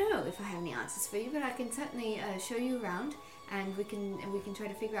 I don't know if I have any answers for you, but I can certainly show you around, and we can try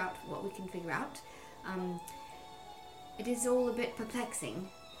to figure out what we can figure out. It is all a bit perplexing,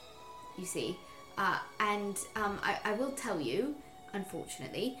 you see, and I will tell you,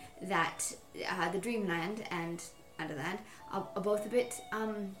 unfortunately, that the Dreamland and Underland are both a bit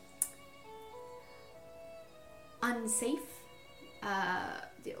unsafe,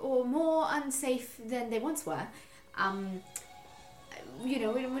 or more unsafe than they once were.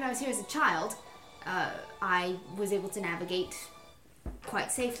 When I was here as a child, I was able to navigate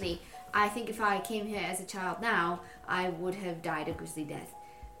quite safely. I think if I came here as a child now, I would have died a grisly death.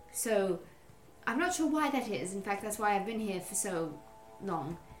 So, I'm not sure why that is. In fact, that's why I've been here for so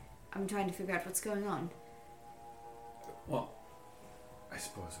long. I'm trying to figure out what's going on. Well, I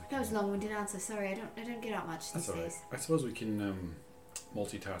suppose we can... That was a long-winded answer. Sorry, I don't get out much these That's all right. days. I suppose we can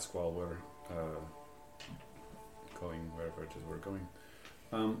multitask while we're going wherever it is we're going.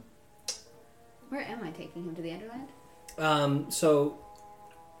 Where am I taking him, to the Underland? So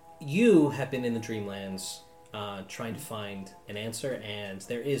you have been in the Dreamlands trying to find an answer, and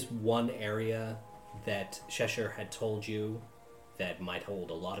there is one area that Cheshire had told you that might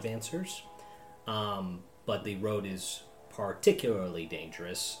hold a lot of answers, but the road is particularly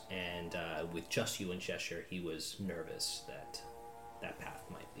dangerous, and with just you and Cheshire, he was nervous that that path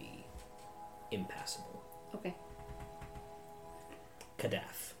might be impassable. Okay.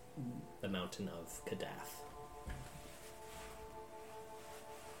 Kadath. The mountain of Kadath.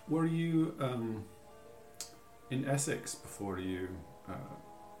 Were you in Essex before you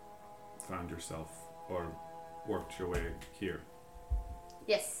found yourself or worked your way here?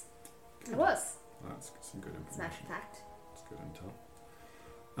 Yes, I was. That's some good information. Smash fact. That's good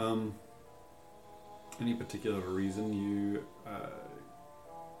intel. Any particular reason you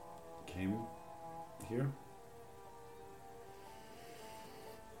came here?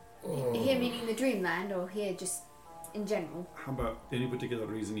 Here meaning the Dreamland, or here just in general? How about any particular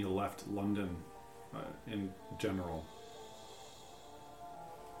reason you left London in general?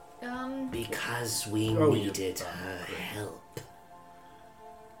 Because we Oh, needed her help.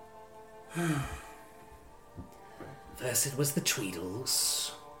 First it was the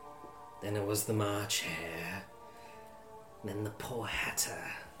Tweedles, then it was the March Hare, then the poor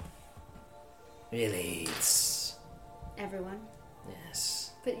Hatter. Really, it's... Everyone.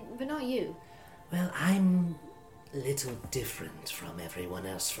 yes. But not you. Well, I'm a little different from everyone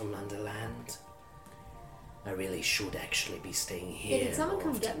else from Underland. I really should actually be staying here. Yeah, did someone more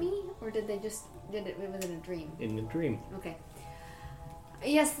come often. get me, or did they just did it within a dream? In the dream. Okay.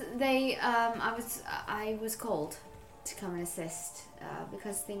 Yes, they. I was called to come and assist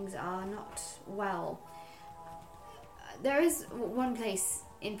because things are not well. There is one place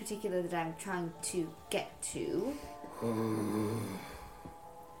in particular that I'm trying to get to.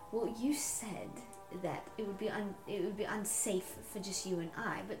 Well, you said that it would be unsafe for just you and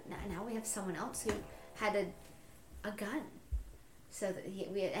I, but now we have someone else who had a gun, so that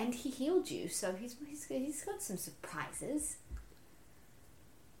he healed you. So he's got some surprises.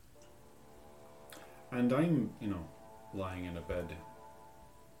 And I'm, lying in a bed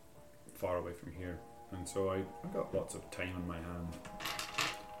far away from here, and so I got lots of time on my hand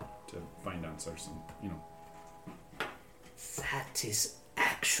to find answers, and That is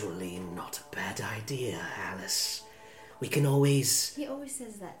actually not a bad idea, Alice. We can always... He always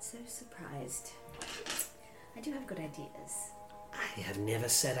says that, so surprised. I do have good ideas. I have never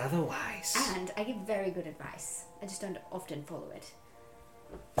said otherwise. And I give very good advice. I just don't often follow it.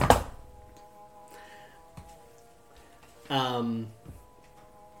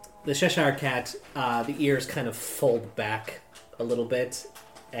 The Cheshire Cat, the ears kind of fold back a little bit,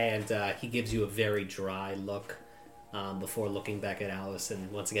 and he gives you a very dry look before looking back at Alice,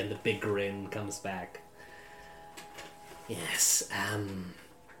 and once again the big grin comes back. Yes,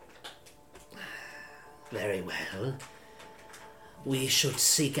 very well. We should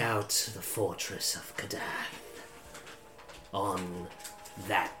seek out the fortress of Kadath on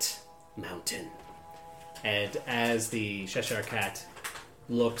that mountain. And as the Cheshire Cat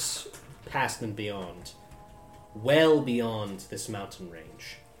looks past and beyond, well beyond this mountain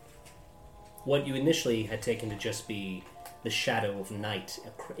range, what you initially had taken to just be the shadow of night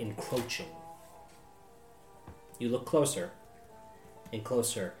encroaching, you look closer and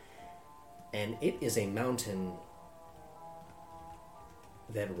closer, and it is a mountain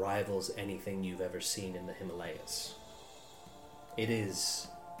that rivals anything you've ever seen in the Himalayas. It is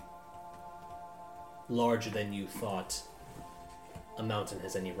larger than you thought a mountain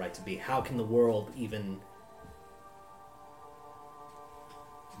has any right to be. How can the world even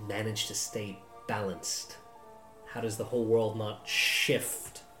manage to stay balanced? How does the whole world not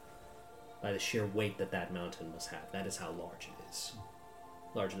shift by the sheer weight that that mountain must have? That is how large it is.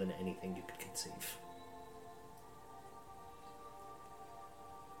 Larger than anything you could conceive.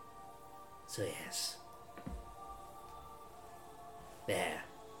 So yes. There.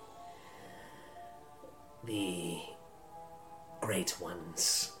 The great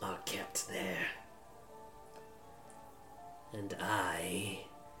ones are kept there. And I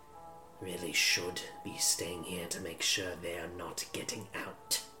really should be staying here to make sure they are not getting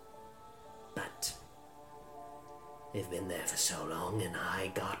out. But they've been there for so long and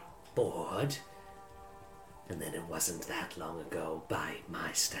I got bored. And then it wasn't that long ago, by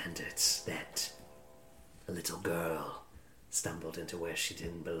my standards, that a little girl stumbled into where she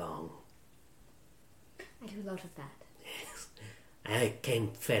didn't belong. I do a lot of that. Yes. I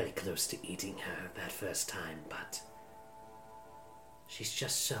came fairly close to eating her that first time, but she's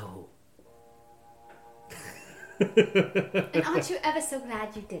just so... And aren't you ever so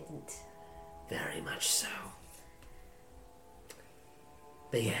glad you didn't? Very much so.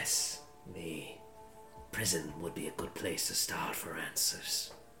 But yes, the prison would be a good place to start for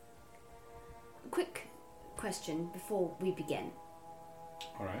answers. Quick question before we begin.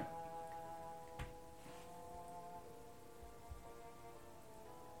 All right.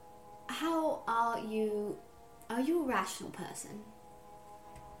 How are you? Are you a rational person?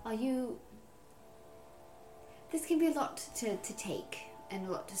 Are you? This can be a lot to take and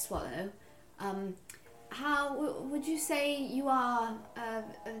a lot to swallow. How would you say you are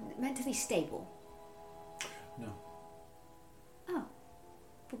mentally stable? No. Oh,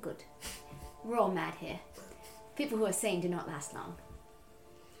 well, good. We're all mad here. People who are sane do not last long.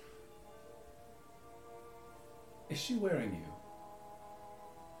 Is she wearing you?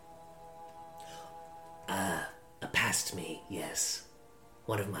 Past me, yes.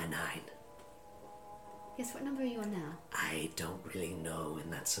 One of my 9. Yes, what number are you on now? I don't really know,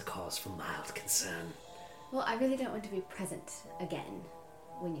 and that's a cause for mild concern. Well, I really don't want to be present again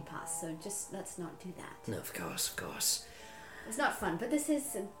when you pass, so just let's not do that. No, of course. It's not fun, but this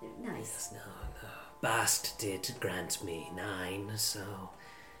is nice. Yes, no. Bast did grant me 9, so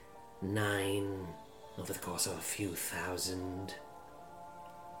 9 over the course of a few thousand.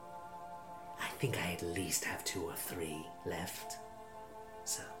 I think I at least have 2 or 3 left,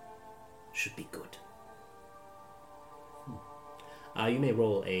 so should be good. You may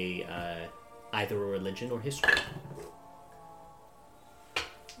roll a either a religion or history.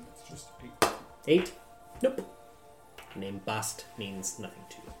 It's just 8. 8? Nope. The name Bast means nothing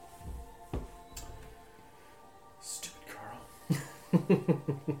to you. Stupid Carl.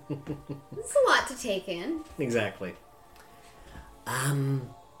 It's a lot to take in. Exactly.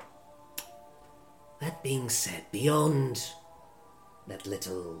 That being said, beyond that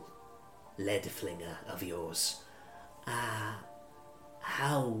little lead flinger of yours, how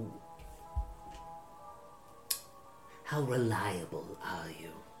reliable are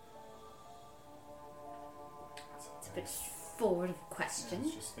you? It's a bit forward of I question.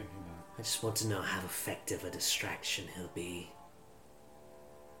 was just thinking that. I just want to know how effective a distraction he'll be.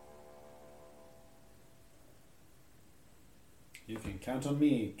 You can count on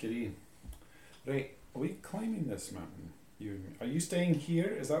me, kitty. Right, are we climbing this mountain? Are you staying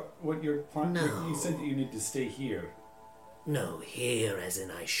here? Is that what you're planning? No. You said that you need to stay here. No, here as in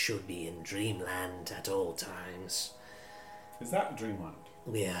I should be in dreamland at all times. Is that Dreamland?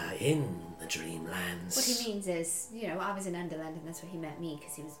 We are in the dreamlands. What he means is, I was in Underland and that's where he met me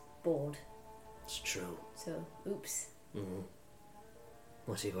because he was bored. It's true. So, oops. Mm-hmm.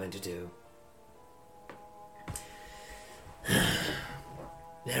 What are you going to do?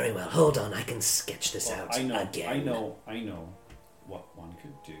 Very well, hold on, I can sketch this out I know again. what one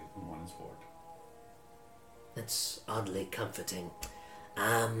could do when one is bored. That's oddly comforting.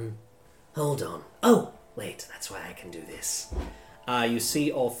 Hold on. Oh, wait, that's why I can do this. You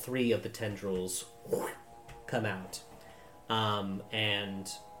see all 3 of the tendrils come out. And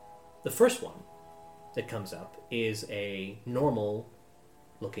the first one that comes up is a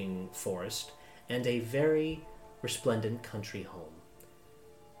normal-looking forest and a very resplendent country home.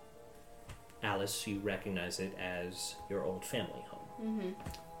 Alice, you recognize it as your old family home,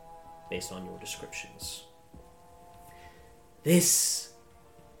 based on your descriptions. This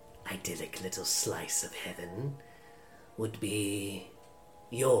idyllic little slice of heaven would be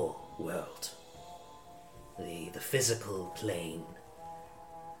your world. The physical plane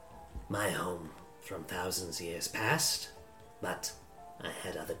my home from thousands of years past, but I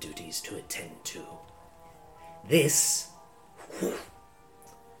had other duties to attend to. This...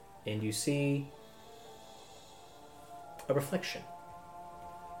 And you see a reflection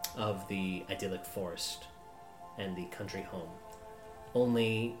of the idyllic forest and the country home.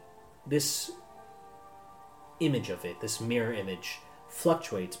 Only this image of it, this mirror image,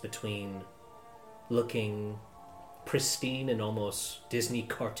 fluctuates between looking pristine and almost Disney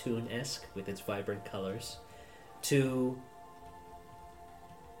cartoon-esque with its vibrant colors to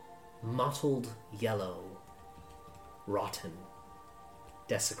mottled yellow, rotten,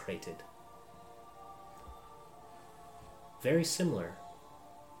 desecrated. Very similar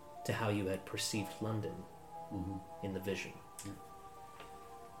to how you had perceived London in the vision.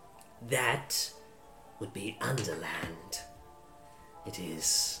 That would be Underland. It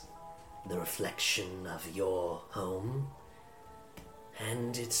is the reflection of your home,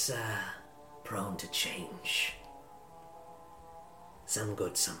 and it's prone to change. Some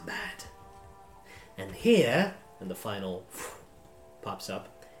good, some bad. And here, And the final pops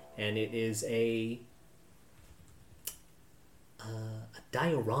up, and it is a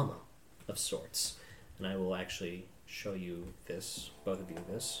diorama of sorts. And I will actually show you this, both of you,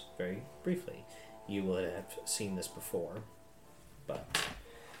 this very briefly. You will have seen this before, but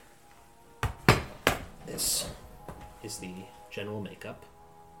this is the general makeup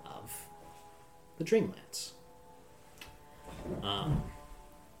of the Dreamlands.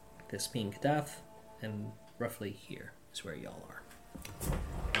 This being Kadath, and roughly here is where y'all are.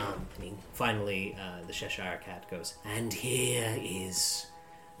 Finally, the Cheshire Cat goes, and here is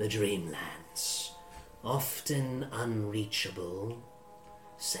the Dreamlands, often unreachable,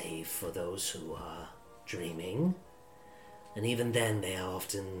 save for those who are dreaming. And even then, they are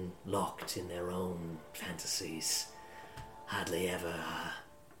often locked in their own fantasies, hardly ever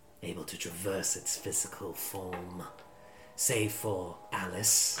able to traverse its physical form, save for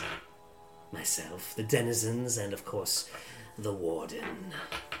Alice, myself, the denizens, and of course, the Warden.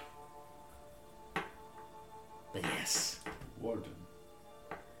 But yes. Warden.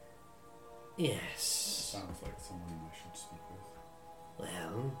 Yes. Sounds like someone I should speak with.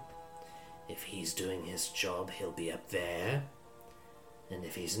 Well, if he's doing his job, he'll be up there. And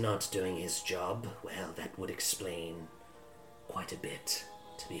if he's not doing his job, well, that would explain quite a bit,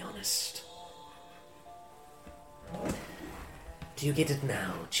 to be honest. Do you get it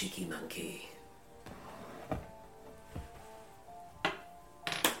now, cheeky monkey?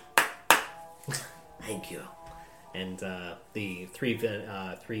 Thank you. and the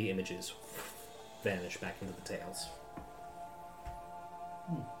three images vanish back into the tails.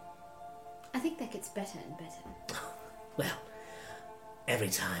 I think that gets better and better. Well, every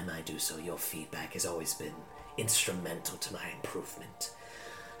time I do so, your feedback has always been instrumental to my improvement.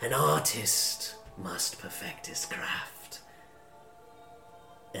 An artist must perfect his craft.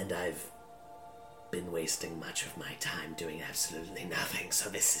 And I've been wasting much of my time doing absolutely nothing, so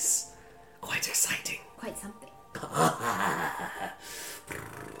this is quite exciting. Quite something.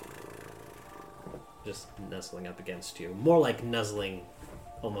 Just nuzzling up against you. More like nuzzling,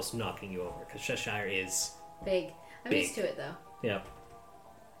 almost knocking you over, because Cheshire is... Big. I'm Big. used to it, though. Yep.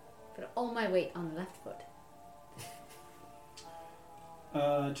 Put all my weight on the left foot.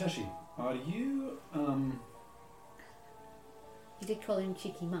 Cheshi, are you, You did call him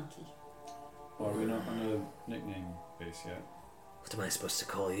Cheeky Monkey. are we not on a nickname base yet? What am I supposed to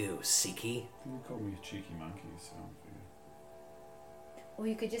call you, Siki? You call me Cheeky Monkey, so I figure. Or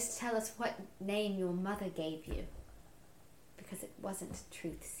you could just tell us what name your mother gave you. Because it wasn't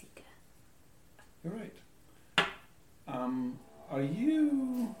Truth Seeker. You're right. Are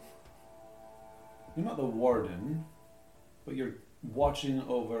you... You're not the warden, but you're watching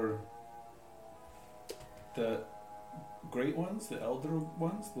over the great ones, the elder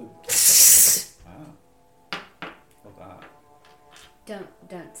ones, the... Well, that.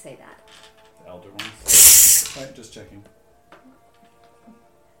 Don't say that. The elder ones. Right, just checking.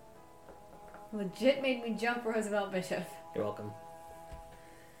 Legit made me jump Roosevelt Bishop. You're welcome.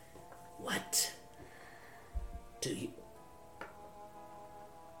 What do you...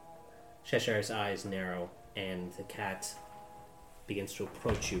 Cheshire's eyes narrow, and the cat begins to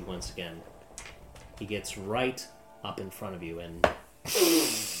approach you once again. He gets right up in front of you and...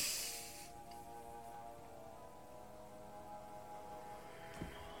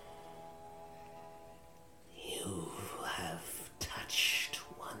 You have touched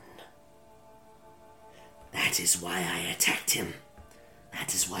one. That is why I attacked him.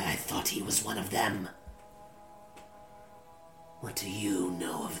 That is why I thought he was one of them. What do you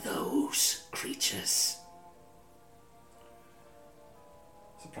know of those creatures?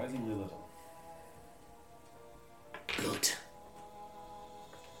 Surprisingly little. Good.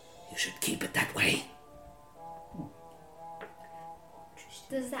 You should keep it that way.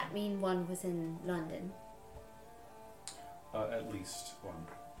 Interesting. Does that mean one was in London? At least one.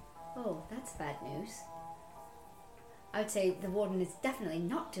 Oh, that's bad news. I would say the warden is definitely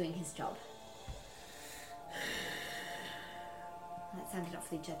not doing his job. That sounded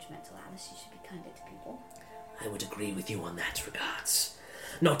awfully judgmental, Alice. You should be kinder to people. I would agree with you on that regards.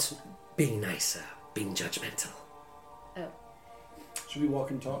 Not being nicer, being judgmental. Oh. Should we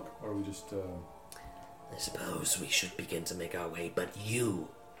walk and talk, or are we just? I suppose we should begin to make our way, but you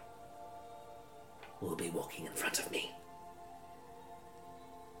will be walking in front of me.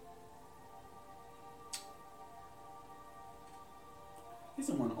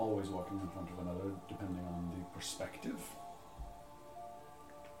 Isn't one always walking in front of another, depending on the perspective?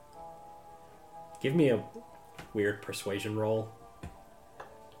 Give me a weird persuasion roll.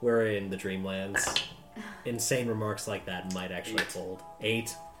 We're in the Dreamlands. Insane remarks like that might actually hold.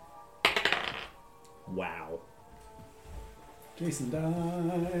 8. Wow. Jason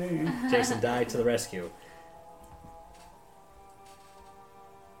died. Jason died to the rescue.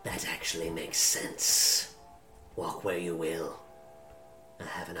 That actually makes sense. Walk where you will. I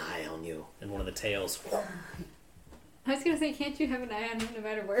have an eye on you. And one of the tails. I was gonna say, can't you have an eye on him no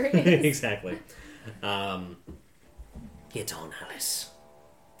matter where it is? Exactly. Get on, Alice.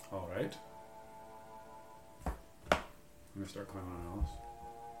 All right. I'm gonna start climbing on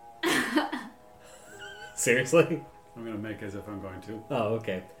Alice. Seriously? I'm gonna make as if I'm going to. Oh,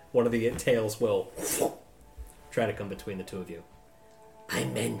 okay. One of the tails will try to come between the two of you. I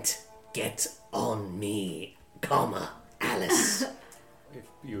meant get on me, comma, Alice. If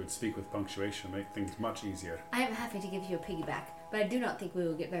you would speak with punctuation, make things much easier. I am happy to give you a piggyback, but I do not think we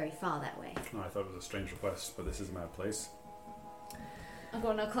will get very far that way. Oh, I thought it was a strange request, but this is my place. I'm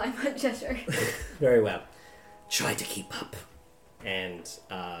going to climb on Cheshire. Very well. Try to keep up. And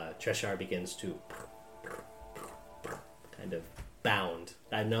Cheshire begins to kind of bound.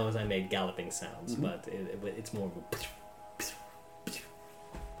 I know as I made galloping sounds, but it's more of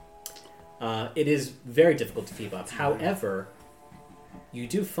a... it is very difficult to keep up. However, you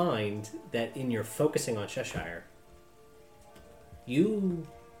do find that in your focusing on Cheshire, you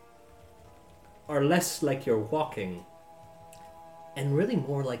are less like you're walking and really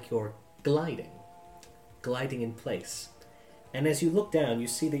more like you're gliding in place. And as you look down, you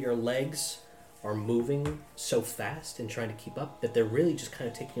see that your legs are moving so fast and trying to keep up that they're really just kind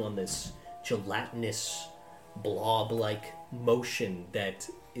of taking on this gelatinous, blob-like motion that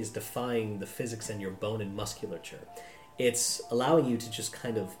is defying the physics and your bone and musculature. It's allowing you to just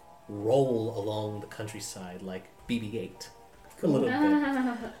kind of roll along the countryside like BB-8 a little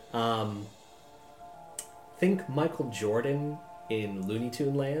bit. Think Michael Jordan in Looney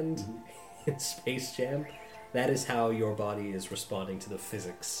Tune Land in Space Jam. That is how your body is responding to the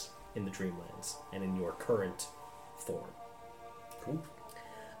physics in the Dreamlands and in your current form. Cool.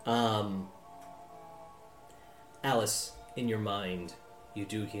 Alice, in your mind, you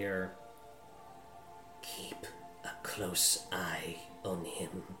do hear, Keep a close eye on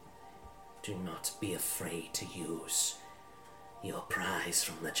him. Do not be afraid to use your prize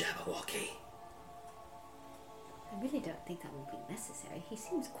from the Jabberwocky. I really don't think that would be necessary. He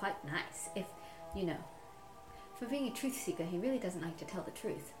seems quite nice. If, for being a truth seeker, he really doesn't like to tell the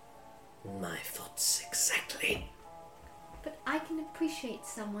truth. My thoughts exactly. But I can appreciate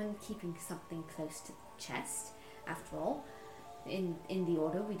someone keeping something close to the chest. After all, in the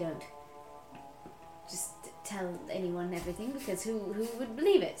Order, we don't just tell anyone everything, because who would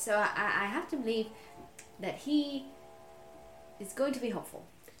believe it? So I have to believe that he is going to be helpful.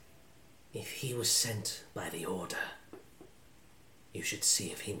 If he was sent by the Order, you should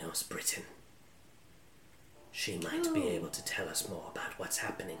see if he knows Britain. She might be able to tell us more about what's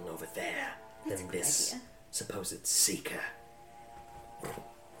happening over there That's than a good this idea. supposed seeker.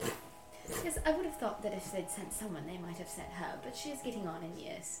 Yes, I would have thought that if they'd sent someone, they might have sent her, but she is getting on in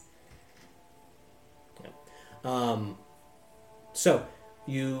years. So,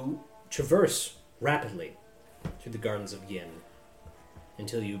 you traverse rapidly through the gardens of Yin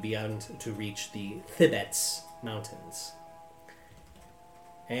until you begin to reach the Thibets Mountains.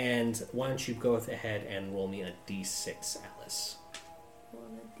 And why don't you go ahead and roll me a d6, Alice. Roll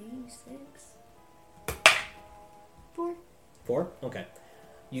a d6. 4. 4? Okay.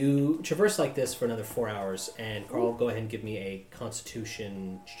 You traverse like this for another 4 hours, and Carl, go ahead and give me a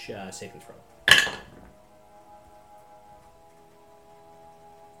Constitution saving throw.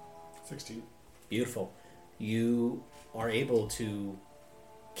 16. Beautiful. You are able to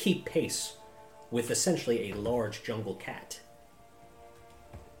keep pace with essentially a large jungle cat.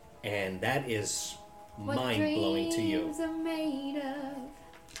 And that is What mind-blowing to you. dreams are made of.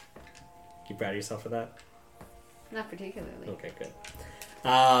 You proud of yourself for that? Not particularly. Okay, good.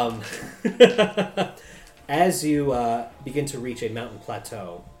 As you begin to reach a mountain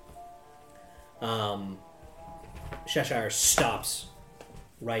plateau, Cheshire stops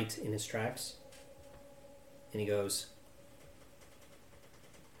right in his tracks. And he goes,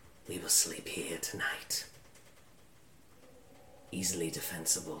 We will sleep here tonight. Easily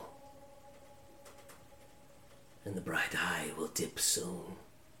defensible. And the bright eye will dip soon.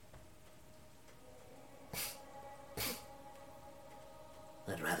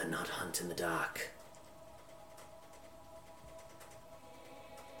 I'd rather not hunt in the dark.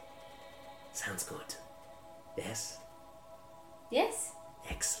 Sounds good. Yes? Yes?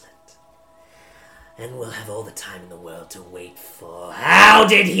 Excellent. And we'll have all the time in the world to wait for... How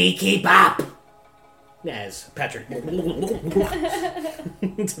did he keep up? as Patrick to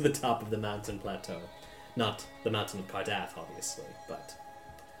the top of the mountain plateau. Not the mountain of Cardath, obviously, but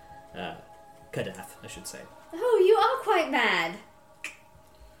Cardath, I should say. Oh, you are quite mad.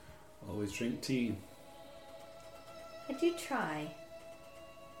 Always drink tea. I do try.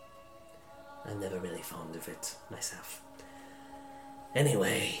 I'm never really fond of it myself.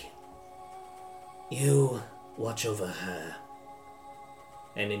 Anyway, you watch over her.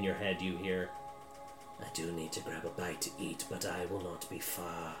 And in your head you hear, I do need to grab a bite to eat, but I will not be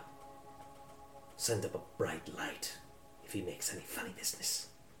far. Send up a bright light if he makes any funny business.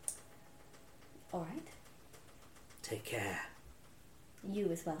 All right. Take care. You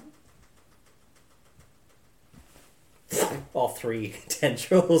as well. all three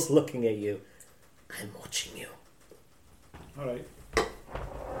tendrils looking at you. I'm watching you. Alright.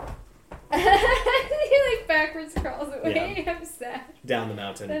 He like backwards crawls away. Yeah. I'm sad. Down the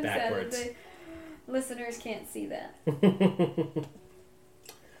mountain, I'm backwards. sad. The listeners can't see that.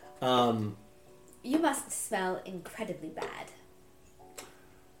 You must smell incredibly bad.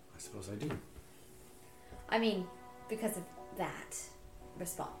 I suppose I do. I mean, because of that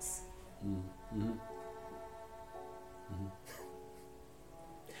response. Mm-hmm.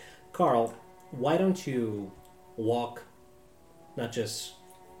 Carl, why don't you walk not just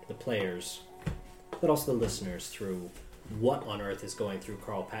the players, but also the listeners through what on earth is going through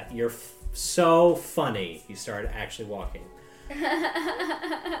Carl Pat. You're so funny. You started actually walking.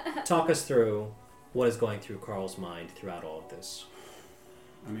 Talk us through what is going through Carl's mind throughout all of this.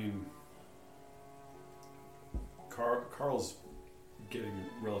 I mean, Carl's getting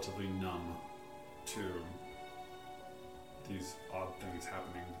relatively numb to these odd things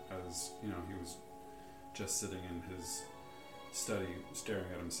happening, as you know, he was just sitting in his study staring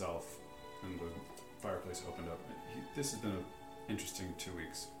at himself and the fireplace opened up. This has been an interesting 2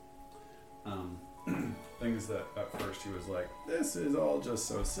 weeks. Things that at first he was like, this is all just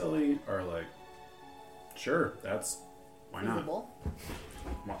so silly, are like, sure, that's, why not? Feasible.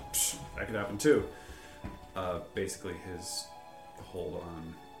 Well, that could happen too. Basically his hold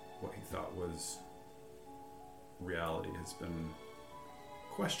on what he thought was reality has been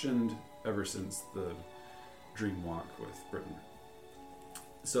questioned ever since the dream walk with Britain.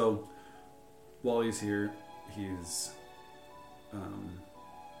 So while he's here, he's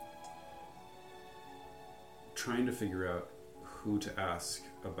trying to figure out who to ask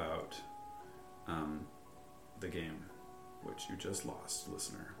about the game, which you just lost,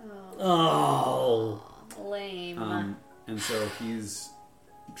 listener. Oh. Lame. And so he's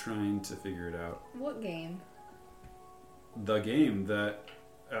trying to figure it out. What game? The game that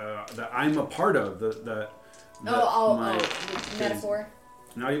I'm a part of. The metaphor.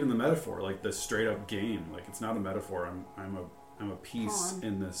 Not even the metaphor, like the straight up game. Like it's not a metaphor. I'm a piece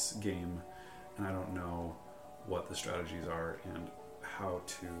in this game, and I don't know what the strategies are and how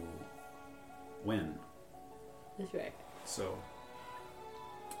to win. That's right. So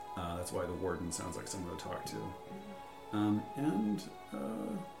that's why the warden sounds like someone to talk to.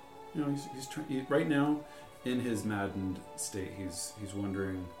 You know, he's trying right now. In his maddened state, he's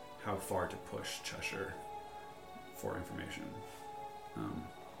wondering how far to push Cheshire for information.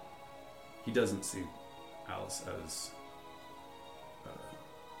 He doesn't see Alice as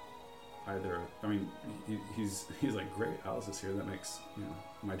either. I mean, he's like, great, Alice is here. That makes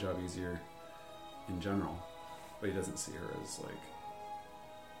my job easier in general. But he doesn't see her as like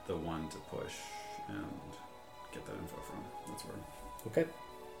the one to push and get that info from. That's where Okay.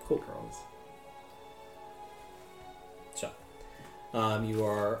 Cool. Carl's. So, you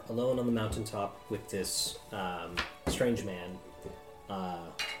are alone on the mountaintop with this strange man.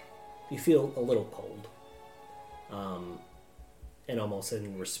 You feel a little cold, and almost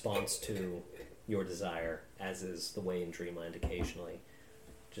in response to your desire, as is the way in Dreamland occasionally,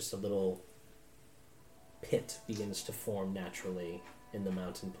 just a little pit begins to form naturally in the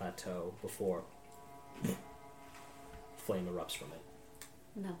mountain plateau before flame erupts from it.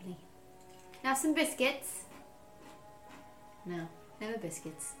 Lovely. Now some biscuits. No, never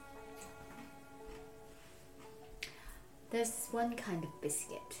biscuits. There's this one kind of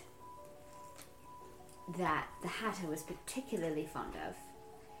biscuit that the Hatter was particularly fond of,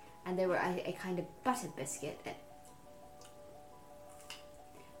 and they were a kind of butter biscuit.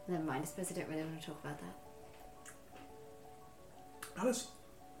 Never mind, I suppose I don't really want to talk about that. Alice,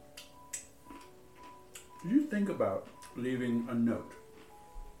 did you think about leaving a note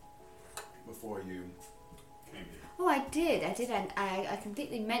before you came here? Oh, I did, and I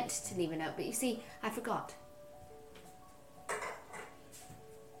completely meant to leave a note, but you see, I forgot.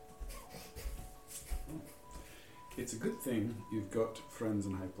 It's a good thing you've got friends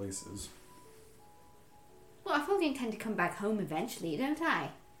in high places. Well, I fully intend to come back home eventually, don't I?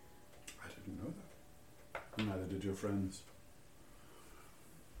 I didn't know that. And neither did your friends.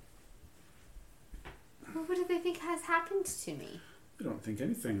 Well, what do they think has happened to me? They don't think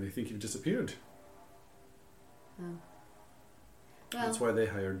anything. They think you've disappeared. Oh. Well, That's why they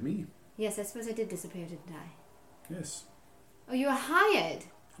hired me. yes, I suppose I did disappear, didn't I? Yes. Oh, you were hired?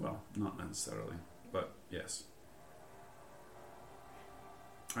 Well, not necessarily, but yes.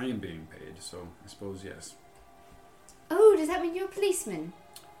 I am being paid, so I suppose yes. Oh, does that mean you're a policeman?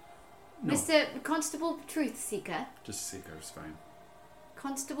 No, Mr. Constable Truth Seeker? just Seeker is fine.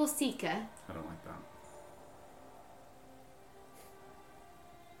 Constable Seeker? I don't like that.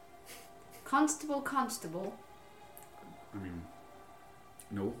 Constable? I mean,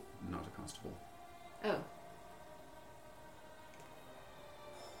 no, not a constable. Oh.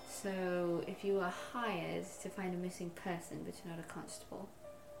 So, if you were hired to find a missing person, but you're not a constable,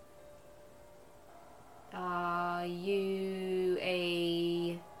 are you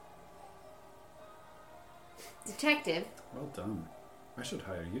a detective? Well done. I should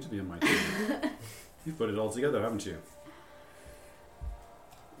hire you to be on my team. You've put it all together, haven't you?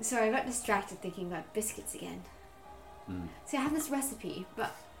 Sorry, I got distracted thinking about biscuits again. See, I have this recipe,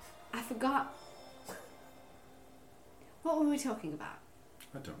 but I forgot. What were we talking about?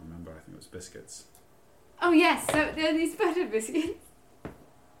 I don't remember. I think it was biscuits. Oh yes, so there are these butter biscuits.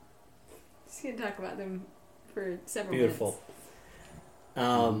 Just gonna talk about them for several Beautiful.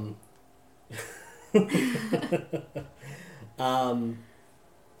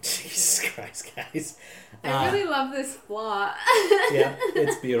 Jesus Christ, guys. minutes. I really love this plot. Yeah,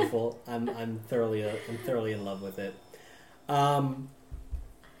 it's beautiful. I'm thoroughly in love with it.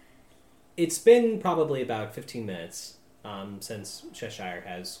 It's been probably about 15 minutes since Cheshire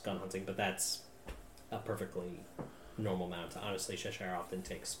has gone hunting, but that's a perfectly normal amount. Honestly, Cheshire often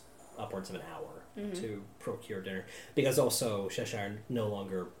takes upwards of an hour to procure dinner, because also Cheshire no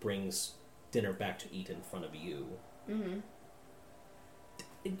longer brings dinner back to eat in front of you.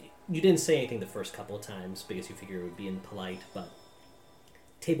 You didn't say anything the first couple of times because you figured it would be impolite, but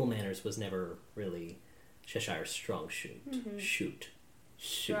table manners was never really Cheshire's strong suit.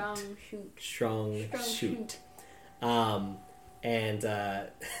 Strong shoot. Strong Strong suit. And the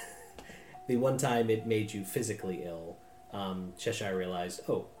one time it made you physically ill, Cheshire realized,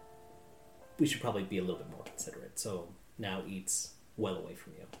 oh, we should probably be a little bit more considerate. So now eats well away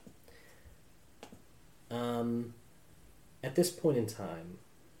from you. At this point in time,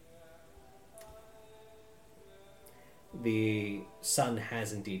 the sun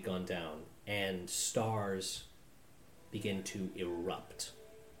has indeed gone down, and stars begin to erupt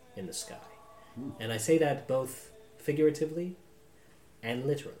in the sky. And I say that both figuratively and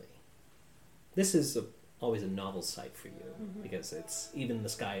literally. This is always a novel sight for you, because it's even the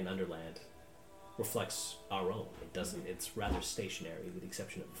sky in Underland reflects our own. It doesn't. It's rather stationary, with the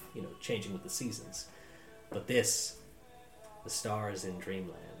exception of changing with the seasons. But this, the stars in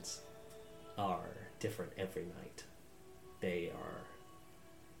Dreamlands, are different every night. They are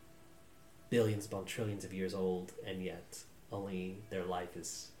billions upon trillions of years old, and yet only their life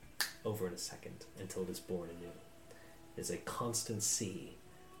is over in a second until it is born anew. There's a constant sea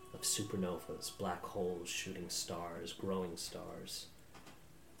of supernovas, black holes, shooting stars, growing stars.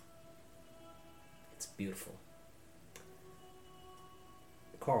 It's beautiful.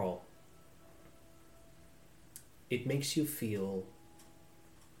 Carl, it makes you feel,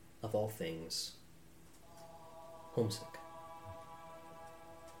 of all things, homesick.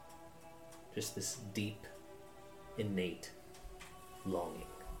 Just this deep, innate longing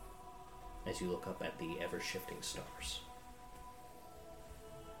as you look up at the ever-shifting stars.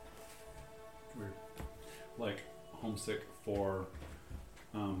 Weird. Like, homesick for,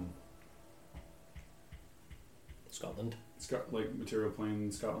 Scotland? like material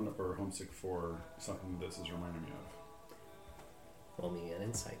plane Scotland, or homesick for something this is reminding me of? Roll me an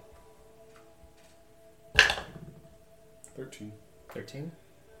insight. 13. 13?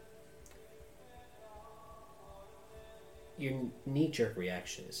 Your knee-jerk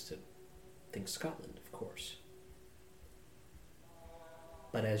reaction is to think Scotland, of course.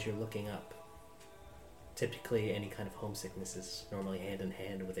 But as you're looking up, typically any kind of homesickness is normally hand in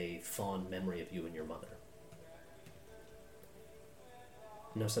hand with a fond memory of you and your mother.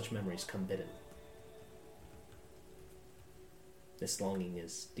 No such memories come bidden. This longing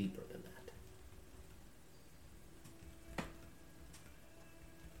is deeper than that.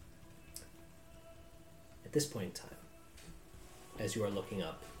 At this point in time, as you are looking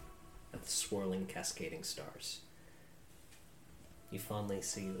up at the swirling, cascading stars, you fondly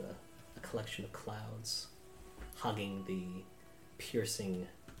see a collection of clouds hugging the piercing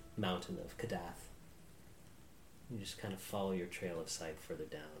mountain of Kadath. You just kind of follow your trail of sight further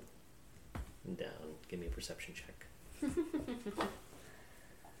down and down. Give me a perception check.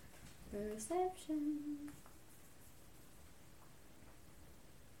 Perception.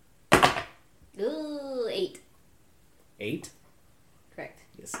 Ooh, 8. 8? Correct.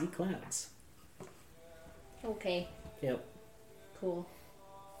 You see clouds. Okay. Yep. Cool.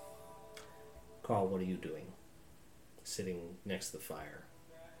 Carl, what are you doing? Sitting next to the fire,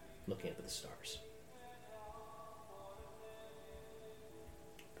 looking up at the stars.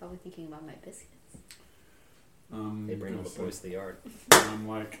 Probably thinking about my biscuits. They bring all the boys to the yard. I'm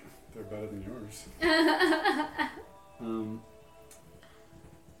like, they're better than yours.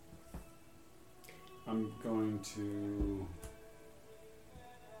 I'm going to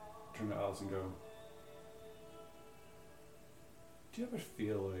turn to Alice and go, do you ever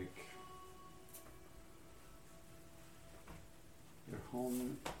feel like your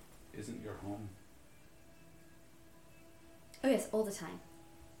home isn't your home? Oh yes, all the time.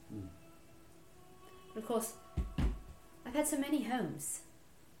 Hmm. But of course, I've had so many homes.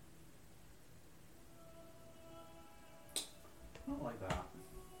 Not like that.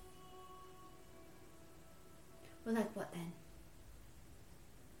 Well, like what then?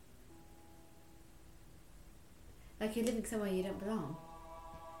 Like you're living somewhere you don't belong?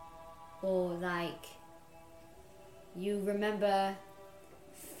 Or like you remember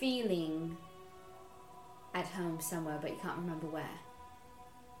feeling at home somewhere but you can't remember where?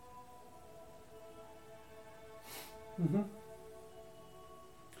 Mm-hmm.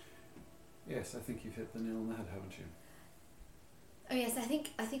 Yes, I think you've hit the nail on the head, haven't you? Oh yes, I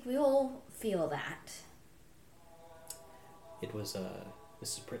think we all feel that. It was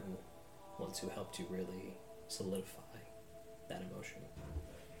Mrs. Britton once who helped you really solidify that emotion.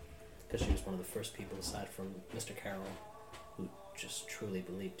 Because she was one of the first people, aside from Mr. Carroll, who just truly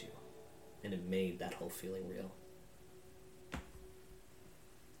believed you. And it made that whole feeling real.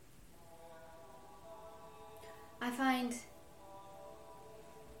 I find,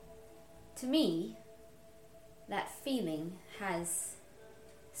 to me, that feeling has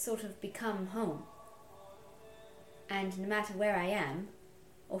sort of become home. And no matter where I am,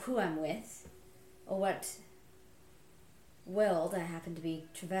 or who I'm with, or what world I happen to be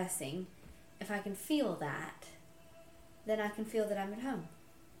traversing, if I can feel that, then I can feel that I'm at home.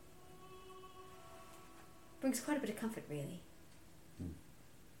 Brings quite a bit of comfort, really.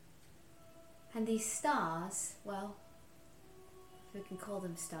 And these stars, well, if we can call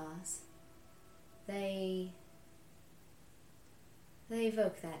them stars, they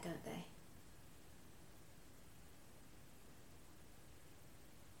evoke that, don't they?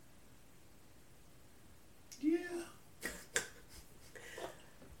 Yeah.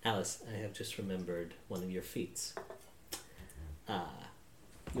 Alice, I have just remembered one of your feats.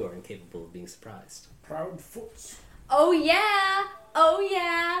 You are incapable of being surprised. Proud foots. Oh yeah,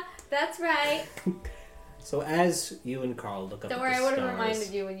 that's right. So as you and Carl look up Don't at worry, the I would stars... have reminded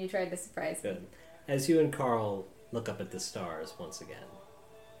you when you tried to surprise me. Good. As you and Carl look up at the stars once again,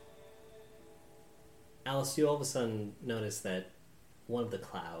 Alice, you all of a sudden notice that one of the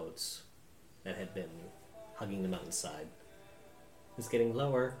clouds that had been hugging the mountainside is getting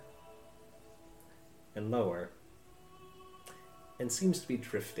lower and lower and seems to be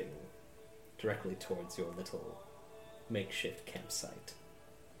drifting directly towards your little makeshift campsite.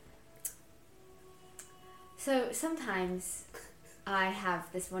 So sometimes I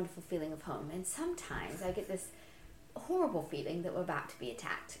have this wonderful feeling of home, and sometimes I get this horrible feeling that we're about to be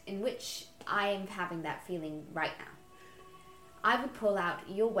attacked, in which I am having that feeling right now. I would pull out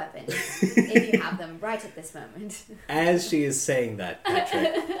your weapons if you have them right at this moment. As she is saying that,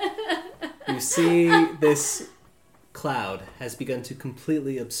 Patrick, you see this cloud has begun to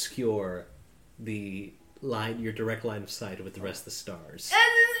completely obscure the your direct line of sight with the rest of the stars.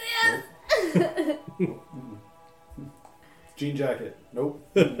 Jean jacket. Nope.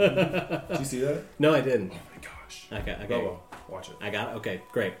 Did you see that? No, I didn't. Oh my gosh. Okay. Bubba, watch it. I got it. Okay,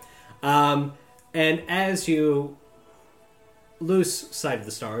 great. And as you lose sight of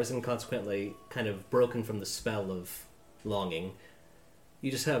the stars and consequently kind of broken from the spell of longing,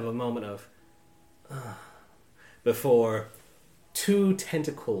 you just have a moment of before two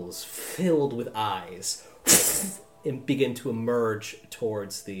tentacles filled with eyes and begin to emerge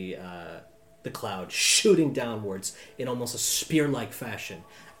towards the cloud, shooting downwards in almost a spear-like fashion.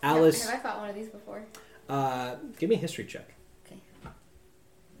 Alice, Have I fought one of these before? give me a history check.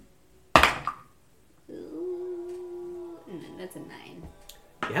 Ooh, that's a 9.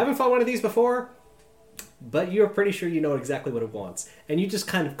 You haven't fought one of these before, but you're pretty sure you know exactly what it wants. And you just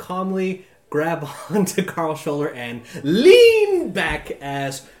kind of calmly grab onto Carl's shoulder and lean back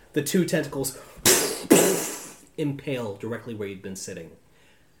as the two tentacles impale directly where you'd been sitting.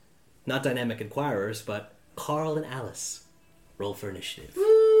 Not dynamic inquirers, but Carl and Alice. Roll for initiative.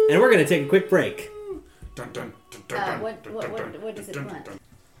 And we're going to take a quick break. Dun, dun, dun, dun, dun, What dun, dun, what does it dun, want? dun, dun.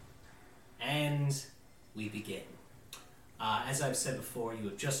 And we begin. As I've said before, you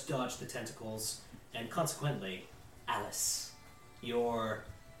have just dodged the tentacles, and consequently, Alice, your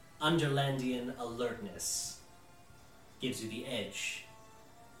Underlandian alertness gives you the edge,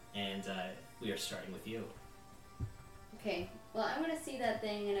 and we are starting with you. Okay, well, I'm gonna see that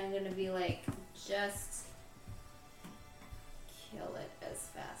thing and I'm gonna be like, just kill it as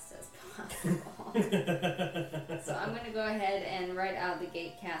fast as possible. So I'm gonna go ahead and right out the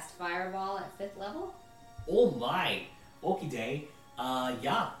gate cast Fireball at 5th level. Oh my! Okie day.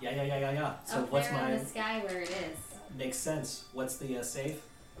 Yeah. So Up what's there my... in the sky where it is. Makes sense. What's the save?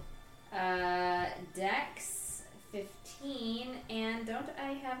 Dex 15, and don't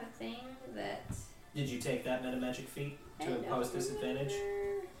I have a thing that... Did you take that metamagic feat I to don't impose disadvantage?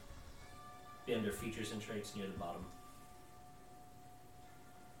 remember. Be under features and traits near the bottom.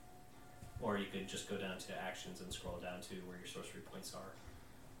 Or you could just go down to actions and scroll down to where your sorcery points are.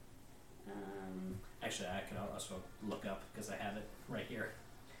 Actually, I can also look up because I have it right here.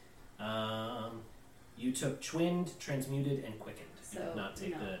 You took Twinned, Transmuted, and Quickened. You So, did not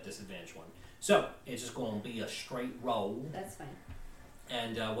take no. the disadvantage one. So, it's just going to be a straight roll. That's fine.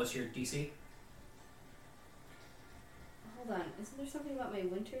 And what's your DC? Hold on, isn't there something about my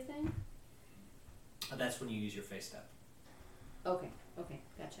winter thing? That's when you use your face step. Okay,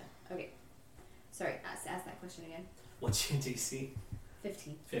 gotcha. Okay. Sorry, ask that question again. What's your DC?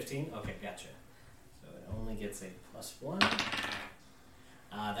 15. 15? Okay, gotcha. So it only gets a +1.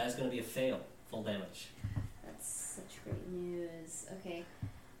 That is going to be a fail. Full damage. That's such great news. Okay.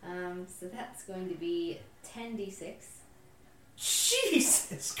 So that's going to be 10d6.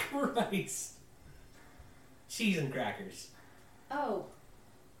 Jesus Christ! Cheese and crackers. Oh,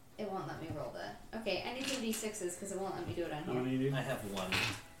 it won't let me roll that. Okay, I need some d6s because it won't let me do it on How here. many do you need? I have one.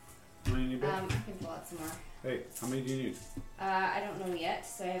 How many do you need? I can pull out some more. Hey, how many do you need? I don't know yet,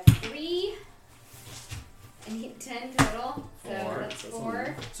 so I have 3. I need 10 total, so Four. that's That's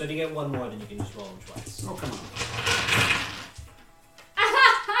 4. So if you get one more, then you can just roll them twice. Oh, come on.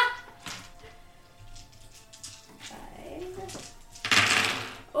 5.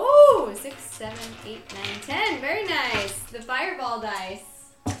 Oh, 6, 7, 8, 9, 10. Very nice. The fireball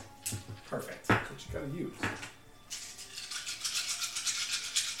dice. Perfect. That's what you gotta use.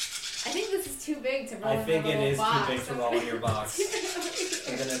 I think this is too big to roll I in think a it little is box. too big to roll in your box.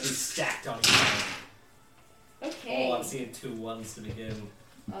 They're going to be stacked on each other. Okay. Oh, I'm seeing 2 1s to begin.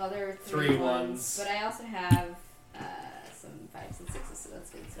 Oh, there are 3 3 ones. ones. But I also have some 5s and 6s, so that's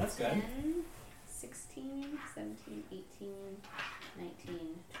good. So That's good. 10, 16, 17, 18,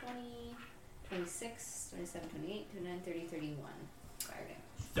 19, 20, 26, 27, 28, 29, 30, 31. Fire damage.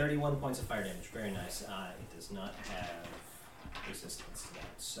 31 points of fire damage. Very nice. It does not have resistance to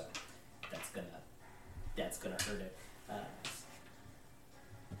that, so that's gonna hurt it.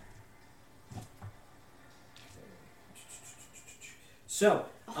 So,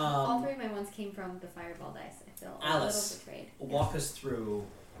 All 3 of my ones came from the fireball dice. I feel a Alice, little betrayed. walk us through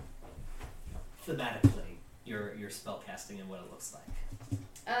thematically your spell casting and what it looks like.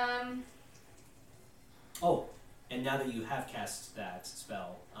 Oh, and now that you have cast that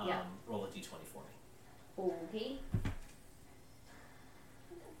spell, Yeah. roll a d20 for me. Okay.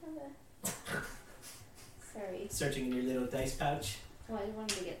 Sorry. Searching in your little dice pouch. Oh, I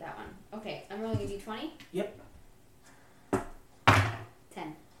wanted to get that one. Okay, I'm rolling a d20. Yep.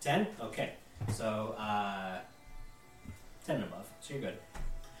 10. 10? Okay. So, 10 and above. So you're good.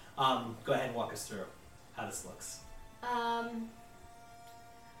 Go ahead and walk us through how this looks.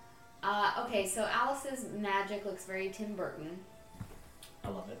 Okay, okay, so Alice's magic looks very Tim Burton. I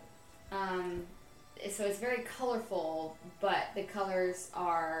love it. So it's very colorful, but the colors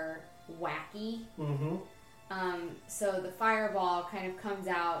are wacky. Mm-hmm. So the fireball kind of comes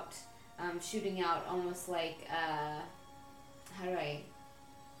out, shooting out almost like, how do I...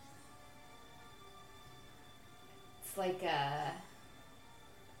 It's like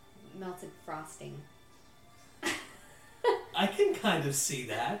melted frosting. I can kind of see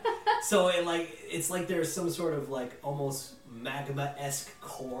that. So it's like there's some sort of like almost magma-esque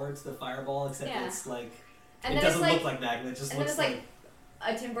core to the fireball, except Yeah. it's like And it then doesn't it's look like, like magma. It just and then looks it's like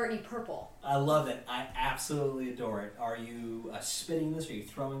a Tim Burton purple. I love it. I absolutely adore it. Are you spitting this? Are you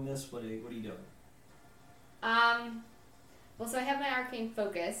throwing this? What are you doing? Well, so I have my arcane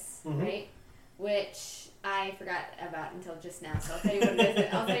focus, Mhm. right? Which I forgot about until just now. So I'll tell you what it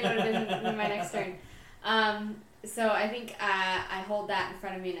is. I'll tell you what it is in my next turn. So I think I hold that in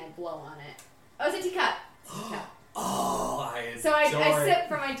front of me and I blow on it. Oh, it's a teacup. It's a teacup. Oh, I adore So I it. sip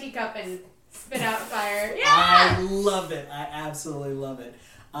from my teacup and spit out fire. Yeah! I love it. I absolutely love it.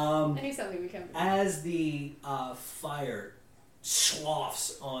 I knew something would come. As the fire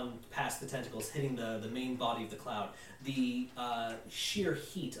sloughs on past the tentacles, hitting the main body of the cloud, the sheer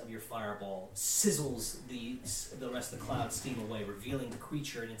heat of your fireball sizzles the rest of the cloud steam away, revealing the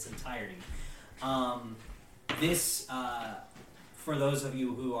creature in its entirety. This, for those of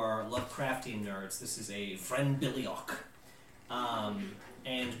you who are Lovecraftian nerds, this is a Vrenbiliok.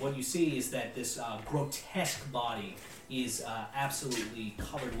 And what you see is that this grotesque body is absolutely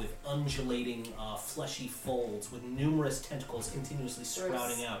covered with undulating, fleshy folds with numerous tentacles continuously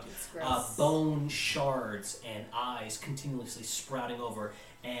sprouting out. It's gross. Bone shards and eyes continuously sprouting over,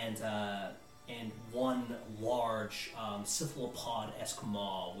 and one large cephalopod-esque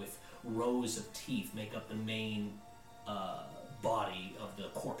maw with rows of teeth make up the main body of the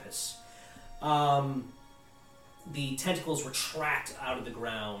corpus. The tentacles retract out of the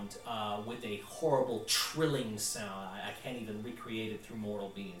ground with a horrible trilling sound. I can't even recreate it through mortal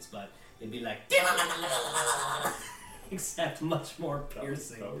beings, but it'd be like except much more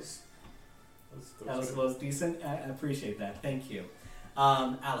piercing. That was That was the most decent. I appreciate that. Thank you.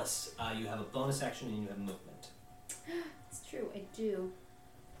 Alice, you have a bonus action and you have movement. It's true, I do.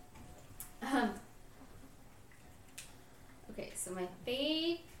 Okay, so my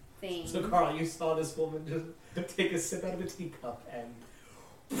fave thing. So, Carl, you saw this woman just take a sip out of a teacup and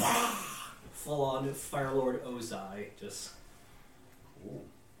full on Firelord Ozai just. Ooh.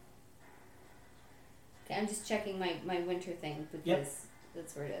 Okay, I'm just checking my winter thing because Yep.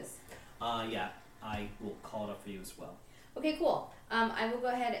 that's where it is. Yeah, I will call it up for you as well. Okay, cool. I will go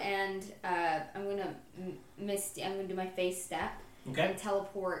ahead and I'm gonna I'm gonna do my face step Okay. and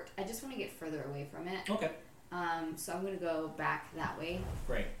teleport. I just want to get further away from it. Okay. So I'm gonna go back that way,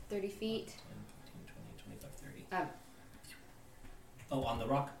 Great. 30 feet. 10, 15, 20, 25, 30. Um, Oh, on the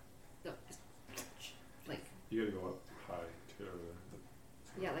rock? no, like You gotta go up high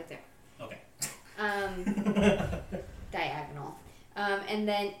to yeah, like there. Okay. Diagonal. And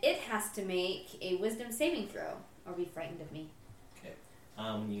then it has to make a wisdom saving throw or be frightened of me. Okay.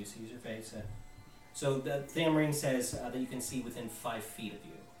 When you use your face. So the Thamring says that you can see within 5 feet of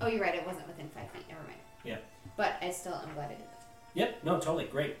you. Oh, you're right. It wasn't within 5 feet. Never mind. Yeah. But I still am glad I did that. Yep. No, totally.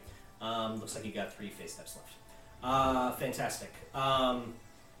 Great. Looks like you got 3 face steps left. Fantastic.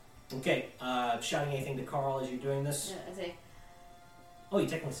 Okay. Shouting anything to Carl as you're doing this? I say, Oh, you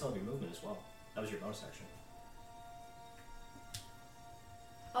technically still have your movement as well. That was your bonus action.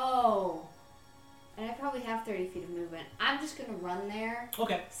 oh, and I probably have 30 feet of movement. I'm just gonna run there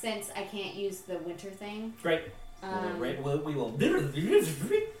Okay. since I can't use the winter thing. Great. We will.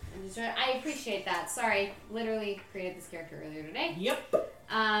 I'm just trying, I appreciate that. Sorry, literally created this character earlier today. Yep.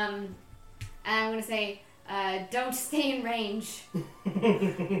 And I'm gonna say, don't stay in range.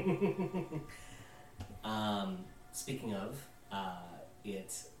 Speaking of,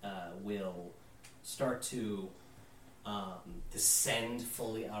 it will start to descend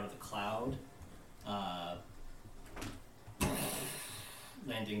fully out of the cloud,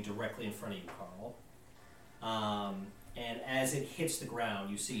 landing directly in front of you, Carl. And as it hits the ground,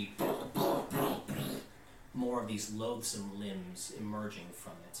 you see more of these loathsome limbs emerging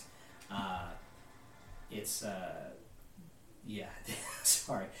from it. Yeah,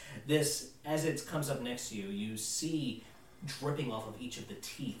 sorry. This, as it comes up next to you, you see dripping off of each of the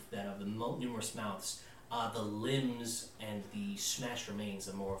teeth that of the numerous mouths, the limbs and the smashed remains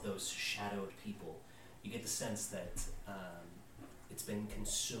of more of those shadowed people. You get the sense that it's been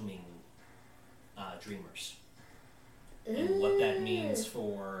consuming dreamers. And what that means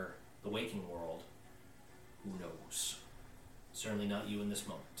for the waking world, who knows? Certainly not you in this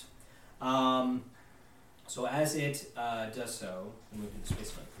moment. So as it does so, move into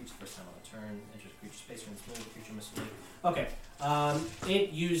space by the creature first time on a turn, enters creature space during its move, creature must move. Okay.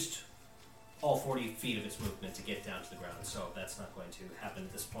 It used all 40 feet of its movement to get down to the ground, so that's not going to happen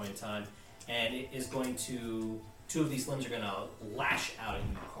at this point in time. And it is going to... Two of these limbs are going to lash out at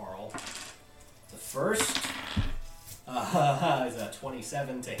you, Carl. The first is a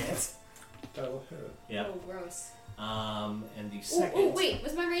 27 to hit. That'll hit. Yep. Oh, gross. And the second... Oh, wait.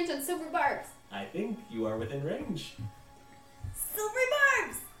 What's my range on silver barbs? I think you are within range. Silver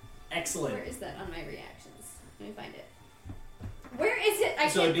barbs! Excellent. Where is that on my reactions? Let me find it. Where is it? I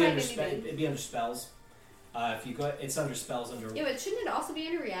So can't find anything. it'd be under spells. If you go, it's under spells under. Yeah, but shouldn't it also be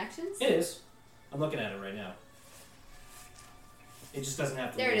under reactions? It is. I'm looking at it right now. It just doesn't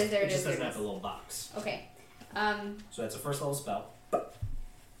have the. There it little, is, there it just is, there doesn't it have is. the little box. Okay. So that's a first level spell.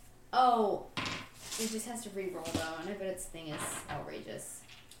 Oh. It just has to re-roll though, and I bet its thing is outrageous.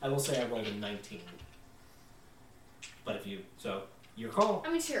 I will say I rolled a 19. But if you your call.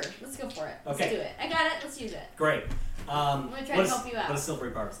 I mean, sure. Let's go for it. Let's Okay. do it. I got it. Let's use it. Great. I'm gonna try to help you out. What does silvery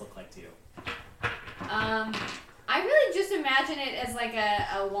barbs look like to you? I really just imagine it as like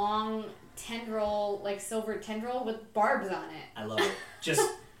a long tendril, like silver tendril with barbs on it. I love it. Just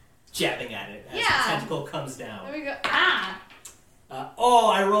jabbing at it as Yeah. the tentacle comes down. There we go. Ah!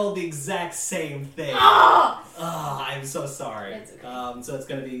 I rolled the exact same thing. Oh! Oh, I'm so sorry. It's okay. So it's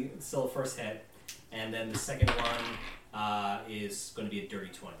going to be still a first hit, and then the second one is going to be a dirty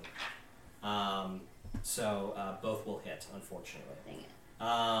 20. So both will hit, unfortunately. Dang it.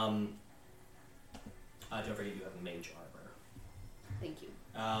 Don't forget you have mage armor. Thank you.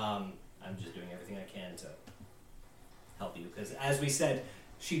 I'm just doing everything I can to help you, because as we said,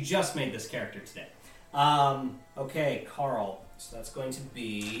 she just made this character today. Okay, Carl. So that's going to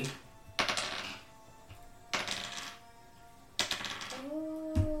be...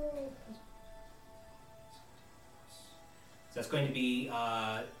 So that's going to be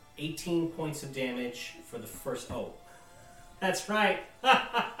 18 points of damage for the first... Oh, that's right.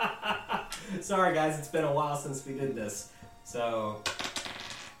 Sorry, guys. It's been a while since we did this. So...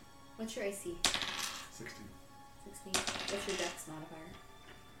 What's your AC? 16. 16. What's your dex modifier?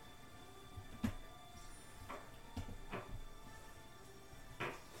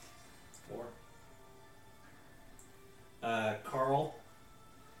 Carl,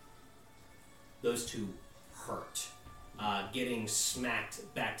 those two hurt. Getting smacked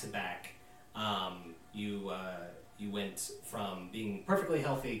back to back, you went from being perfectly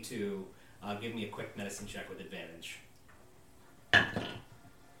healthy to give me a quick medicine check with advantage.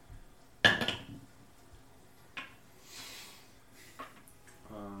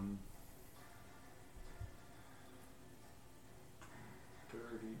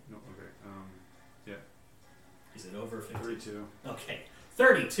 Is it over 50? 32. Okay.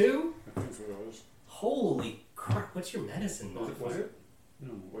 32? I think that's what it was. Holy crap, what's your medicine Was modifier? it?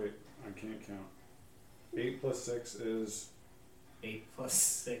 No, wait. I can't count. 8 plus 6 is... 8 plus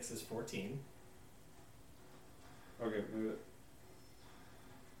 6 is 14. Okay, move it.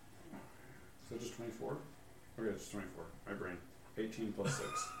 Is it just 24? Okay, it's 24. My brain. 18 plus 6.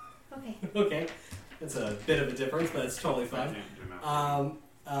 Okay. Okay. That's a bit of a difference, but it's totally I fine. can't do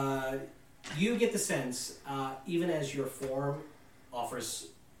math. You get the sense, even as your form offers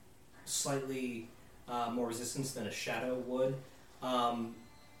slightly more resistance than a shadow would,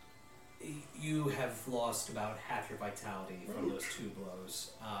 you have lost about half your vitality from those two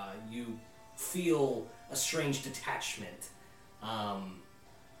blows. You feel a strange detachment,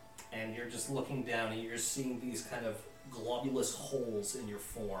 and you're just looking down and you're seeing these kind of globulous holes in your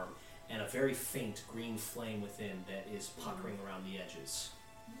form and a very faint green flame within that is puckering around the edges.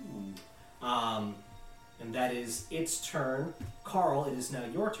 And that is its turn. Carl, it is now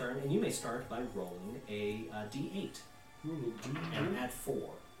your turn, and you may start by rolling a d8 and add 4.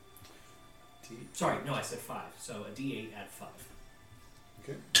 Sorry, no, I said 5. So a d8, add 5.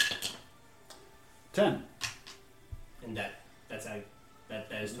 Okay. 10. And that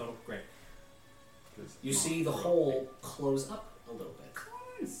is total. Great. 'Cause You I'm see the not hole close up a little bit.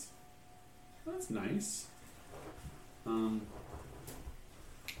 Nice. That's nice.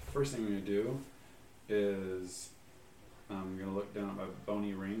 First thing I'm gonna do is I'm gonna look down at my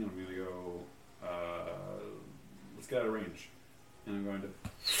bony ring and I'm gonna go, let's get out of range. And I'm going to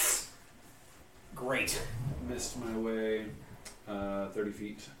Great. mist my way 30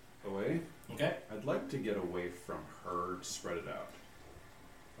 feet away. Okay. I'd like to get away from her, spread it out.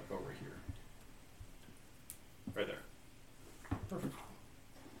 Like over here. Right there. Perfect.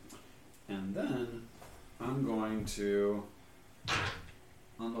 And then I'm going to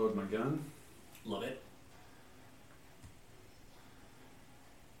unload my gun. Love it.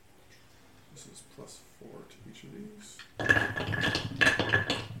 this is +4 to each of these.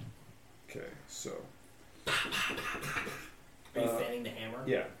 Okay, so. Are you fanning the hammer?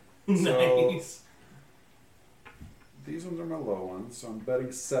 Yeah. Nice. These ones are my low ones, so I'm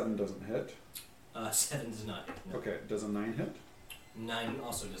betting 7 doesn't hit. 7 does not hit. No. Okay, does a 9 hit? 9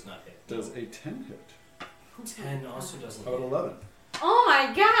 also does not hit. Does a 10 hit? 10 also doesn't How about hit. 11? Oh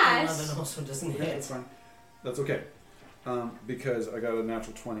my gosh! 11 also doesn't Okay, hit. that's fine. That's okay. Because I got a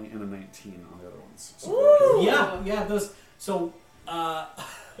natural 20 and a 19 on the other ones. So Ooh. Yeah, those. So, I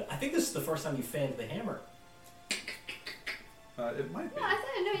think this is the first time you fanned the hammer. it might be. No, I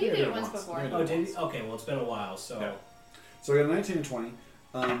thought no, I you think I did it once before. I did Oh, it did once. you? Okay, well, it's been a while, so. Yeah. So I got a 19 and 20.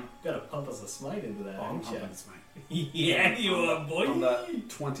 Gotta pump us a smite into that, on, haven't you? that's fine. Yeah, you are, boy. On that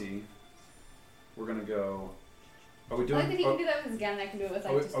 20, we're gonna go. Are we I doing? like that he can do that with his gun and I can do it with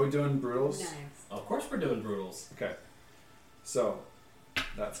like just are we doing brutals? knives. Of course, we're doing brutals. Okay. So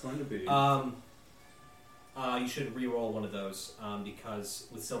that's going to be. You should re-roll one of those because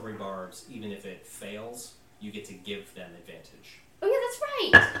with silvery barbs, even if it fails, you get to give them advantage. Oh yeah, that's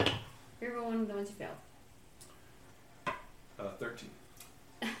right. Remember one of the ones you failed. 13.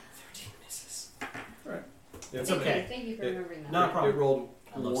 13 misses. All right. It's Thank okay. You. Thank you for It- remembering that. No It problem. rolled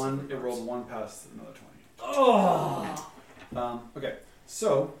I love one. silvery It rolled barbs. one past another 20. Oh! Okay,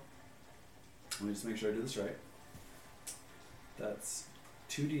 so let me just make sure I do this right. That's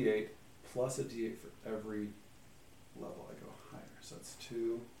 2d8 plus a d8 for every level I go higher. So that's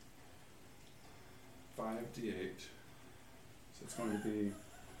 2, 5d8. So it's going to be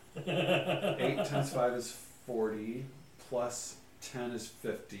 8 times 5 is 40, plus 10 is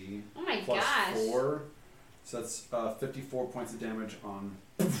 50, Oh my plus gosh. 4. So that's 54 points of damage on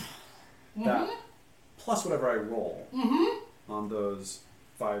Mm-hmm. that, plus whatever I roll on those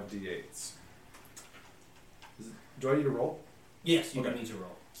 5d8s. Do I need to roll? Yes, you Okay. don't need to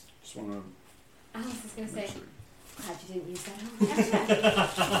roll. Just want to I was just gonna make say, sure. glad you didn't use that.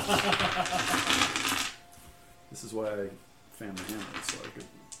 This is why I fan the hammer, so I could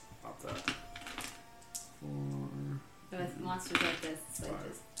pop that. 4, With monsters like this, it's like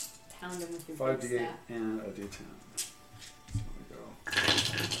 5. just pound them with your 5d8 big staff. and a d10. So there we go.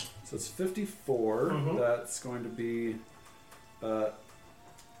 So it's 54. Mhm. That's going to be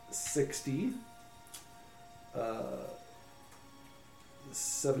 60.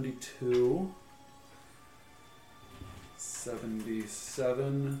 72.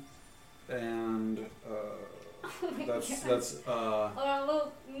 77. And Oh my that's God. that's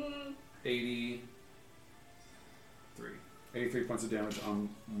Oh, 83. 83 points of damage on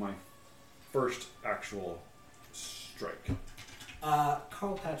my first actual strike.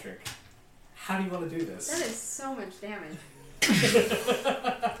 Carl Patrick, how do you want to do this? that is so much damage. Isn't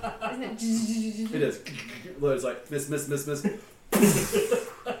it? It is. It's like miss.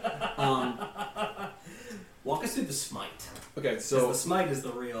 Walk us through the smite. Okay, 'Cause so the smite is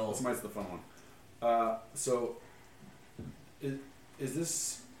the real. Smite's the fun one. So is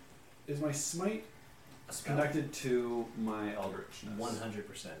my smite a spell. connected to my eldritchness?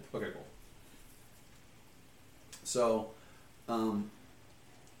 100%. Okay, cool. So,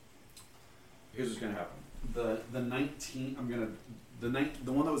 here's what's gonna happen. The 19.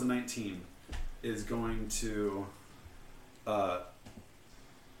 The one that was a 19 is going to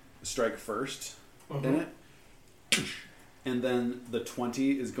strike first in it, and then the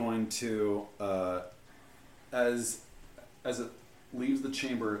 20 is going to as it leaves the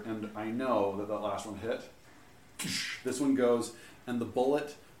chamber, and I know that last one hit. This one goes, and the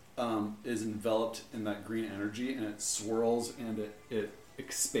bullet is enveloped in that green energy, and it swirls and it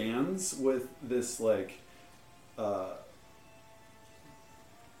expands with this like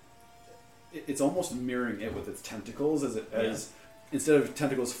it's almost mirroring it with its tentacles as instead of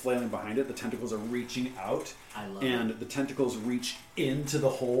tentacles flailing behind it, the tentacles are reaching out, I love and it. the tentacles reach into the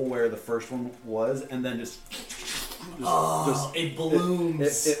hole where the first one was, and then just It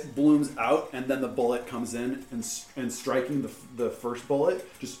blooms. it blooms out, and then the bullet comes in, and striking the first bullet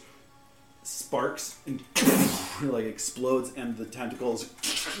just sparks and like explodes, and the tentacles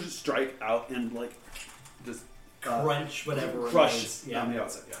strike out and like just Crunch, whatever. it crush is. Yeah. on the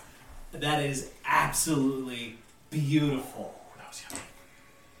outside. Yeah, That is absolutely beautiful. that was yummy.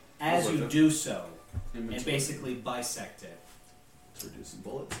 As Worth you it. do so, Inventory. and basically bisect it. It's reducing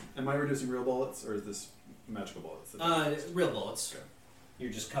bullets. Am I reducing real bullets, or is this magical bullets? Real bullets. Okay.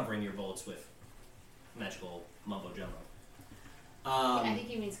 You're just covering your bullets with magical mumbo jumbo. I think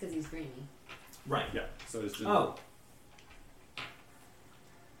he means because he's dreamy. Right. Yeah. So it's just Oh.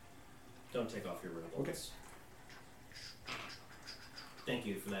 Don't take off your real bullets. Thank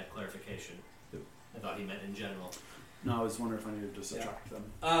you for that clarification. Yep. I thought he meant in general. No, I was wondering if I needed to subtract them.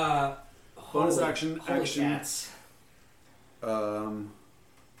 Bonus Holy- action, holy action. cats.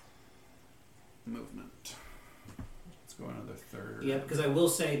 Movement. Let's go another third. Yeah, because I will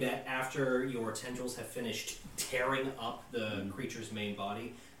say that after your tendrils have finished tearing up the creature's main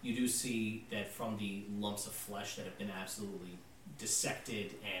body, you do see that from the lumps of flesh that have been absolutely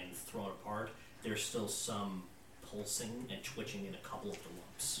dissected and thrown apart, there's still some pulsing and twitching in a couple of the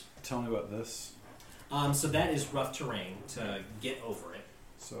lumps. Tell me about this. So that is rough terrain to get over it.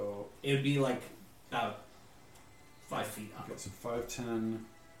 So, It would be like about 5 feet up. okay, so 5, 10,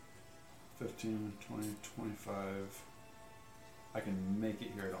 15, 20, 25. I can make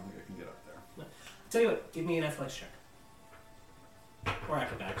it here. I don't think I can get up there. Tell you what, give me an athletics check. Or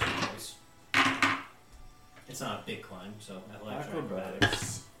acrobatics, of course. It's not a big climb, so athletics or acrobatics.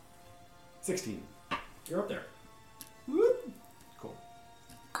 Acrobatics. 16. You're up there. Cool.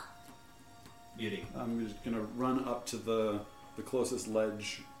 Beauty. I'm just going to run up to the closest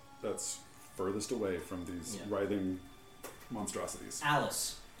ledge that's furthest away from these Yeah. writhing monstrosities.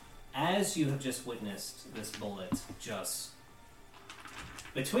 Alice, as you have just witnessed this bullet just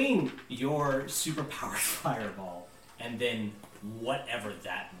between your superpowered fireball and then whatever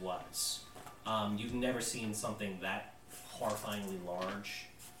that was, you've never seen something that horrifyingly large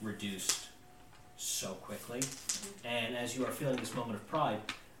reduced so quickly. And as you are feeling this moment of pride,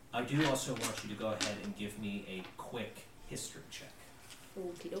 I do also want you to go ahead and give me a quick history check.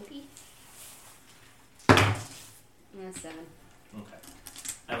 Okie dokie. 7. Okay.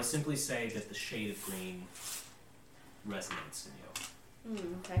 I will simply say that the shade of green resonates in you.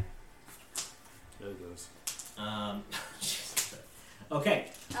 Okay. There it goes. Jesus.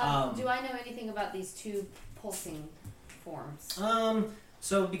 Okay. Do I know anything about these two pulsing forms?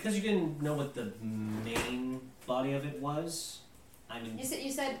 So because you didn't know what the main body of it was, I mean.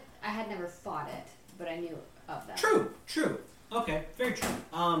 You said I had never fought it, but I knew of them. True. Okay, very true.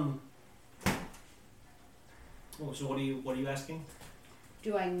 So what are you asking?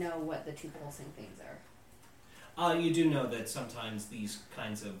 Do I know what the two pulsing things are? You do know that sometimes these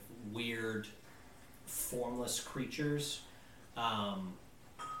kinds of weird, formless creatures,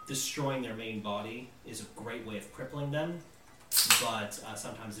 destroying their main body is a great way of crippling them, but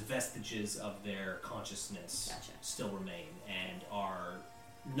sometimes vestiges of their consciousness Gotcha. still remain and are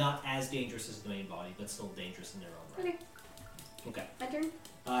not as dangerous as the main body, but still dangerous in their own right. Okay. My turn?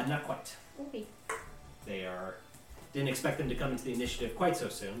 Not quite. Okay. They are. Didn't expect them to come into the initiative quite so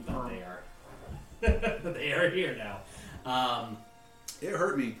soon, but they are. They are here now. It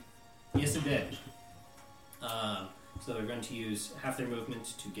hurt me. Yes, it did. So they're going to use half their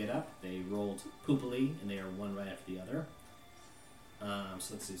movement to get up. They rolled poopily, and they are one right after the other.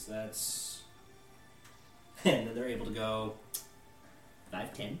 So let's see. So that's. And then they're able to go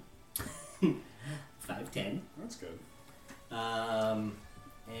 5, 10. 5, 10. That's good. And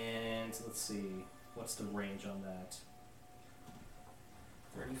let's see, what's the range on that?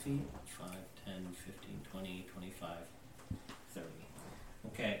 30 feet? 5, 10, 15, 20, 25, 30.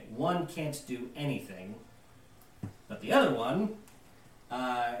 Okay, one can't do anything, but the other one,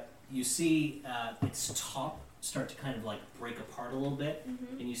 you see its top start to kind of like break apart a little bit,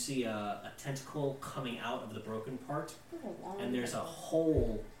 and you see a tentacle coming out of the broken part, and there's a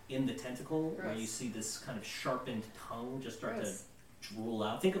hole in the tentacle where you see this kind of sharpened tongue just start to drool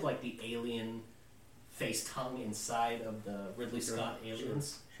out. Think of like the alien face tongue inside of the Ridley Scott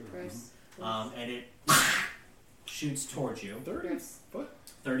aliens. Sure. Gross. And it shoots towards you. 30 foot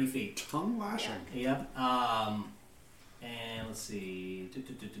 30 feet. tongue lashing. Yep. And let's see.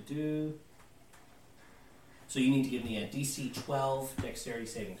 So you need to give me a DC 12 dexterity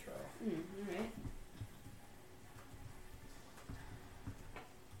saving throw. Alright.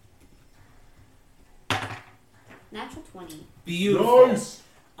 Natural 20. Beautiful. Nice.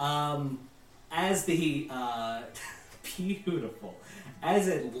 As the beautiful, as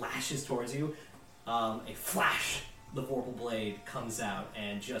it lashes towards you, a flash, the vorpal blade comes out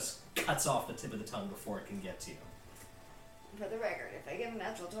and just cuts off the tip of the tongue before it can get to you. For the record, if I get a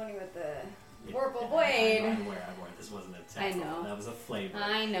natural 20 with the vorpal blade. I'm aware. This wasn't a tech. I know. That was a flavor.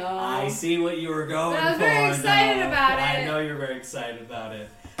 I know. I see what you were going for. I was very excited now. about it. I know you're very excited about it.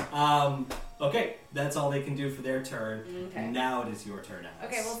 Okay, that's all they can do for their turn. Okay. Now it is your turn, Alice.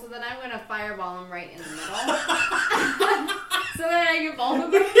 Okay, well, so then I'm going to fireball him right in the middle. So that I get both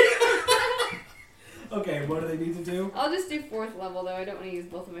of them. Okay, what do they need to do? I'll just do 4th level, though. I don't want to use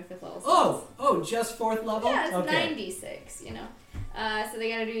both of my 5th level. Oh, just 4th level? Yeah, it's okay. 96, you know. So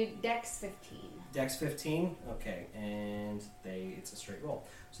they gotta do Dex 15. Dex 15? Okay, and it's a straight roll.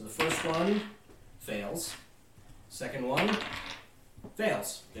 So the first one fails. Second one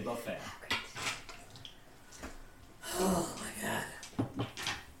fails. They both fail. Great. Oh my god.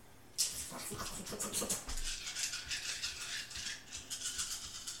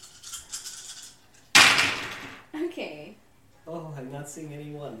 seeing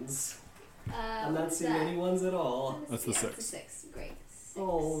any ones. what I'm not is seeing that? any ones at all. That's the Yeah, it's a 6. 6. Great. 6.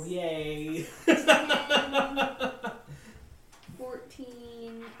 Oh, yay.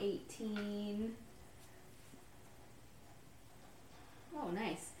 14, 18. Oh,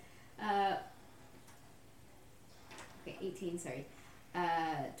 nice. Okay, 18, sorry.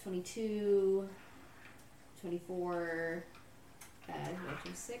 22, 24,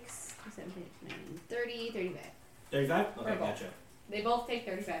 26, 27, 29, 30, 35. 35? Okay, Purple. gotcha. They both take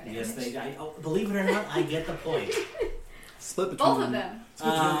 35 damage. Yes, believe it or not, I get the point. Split between Both of them.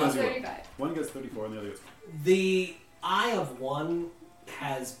 Split between Uh, those two. 35. One gets 34 and the other gets. The eye of one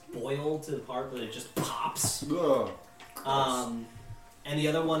has boiled to the part that it just pops. Ugh. And the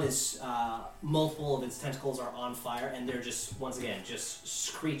other one is multiple of its tentacles are on fire, and they're just, once again, just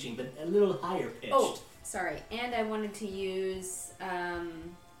screeching, but a little higher pitched. Oh, sorry. And I wanted to use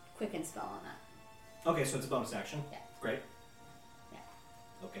Quicken Spell on that. Okay, so it's a bonus action. Yeah. Great. Yeah.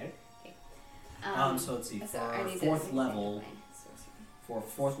 Okay. Okay. So let's see. For So I need to fourth look level, at my sorcery. for a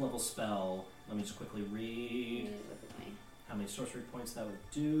fourth level spell, let me just quickly I read need to look at my- how many sorcery points that would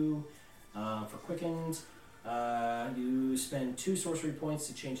do. For quickened, you spend 2 sorcery points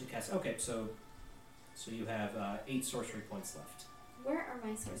to change the cast. Okay, so you have 8 sorcery points left. Where are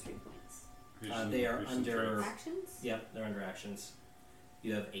my sorcery points? They are under. Actions? Yep, they're under actions.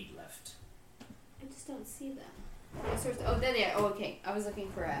 You have 8 left. I just don't see them. My oh, there they are. Oh, okay. I was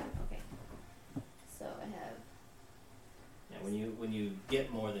looking for a. Okay. So I have. Yeah, when you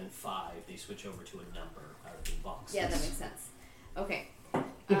get more than 5, they switch over to a number out of the box. Yeah, that makes sense. Okay.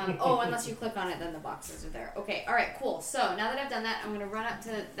 Oh, unless you click on it, then the boxes are there. Okay. All right. Cool. So now that I've done that, I'm gonna run up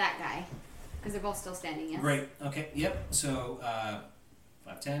to that guy because they're both still standing. Yes. Great. Okay. Yep. So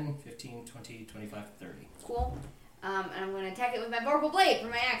 5, 10, 15, 20, 25, 30. Cool. And I'm gonna attack it with my Vorpal Blade for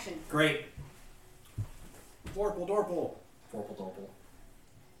my action. Great. Dorple, Dorple. Vorpal Dorpal.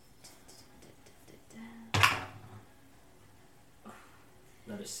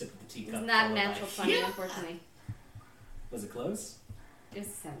 Another sip of the teacup. It's not a followed by- natural 20, unfortunately. Was it close? It was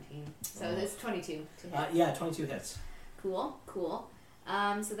 17. So Oh. it's 22 to hit. Yeah, 22 hits. Cool.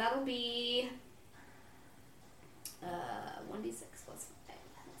 So that'll be 1d6 plus 5.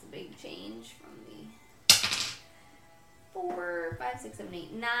 That's a big change from the 4, 5, 6, 7,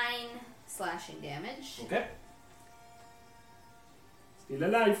 8, 9 slashing damage. Okay. Still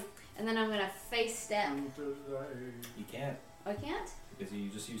alive. And then I'm gonna face step. You can't, Oh, I can't? because you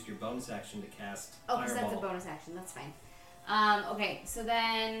just used your bonus action to cast Oh, because Fireball. that's a bonus action. That's fine. Okay, so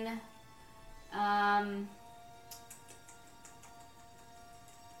then.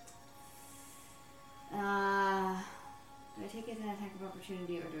 Do I take it as an attack of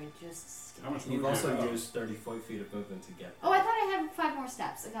opportunity or do I just. How much You've movement also do you have? used 34 feet of movement to get Oh, I thought I had 5 more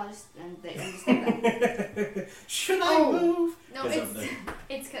steps. Like, I'll just. I'm just that. Should I Oh. move? No, 'Cause it's. of the-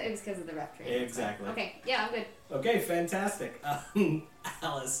 It was because of the rep training. It's fine. Exactly. Okay, yeah, I'm good. Okay, fantastic.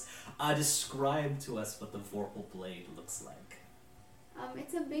 Alice, describe to us what the Vorpal Blade looks like.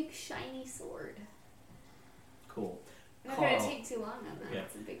 It's a big shiny sword. Cool. I'm not gonna Carl. take too long on that. Yeah.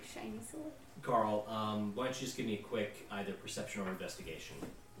 It's a big shiny sword. Carl, why don't you just give me a quick either perception or investigation?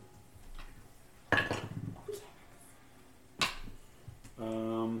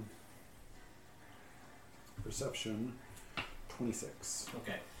 Perception 26.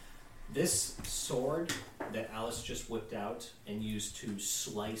 Okay. This sword that Alice just whipped out and used to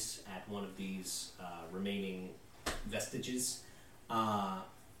slice at one of these remaining vestiges, her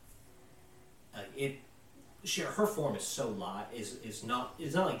form is so light, is not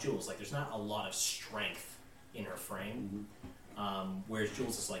like Jules. Like there's not a lot of strength in her frame, whereas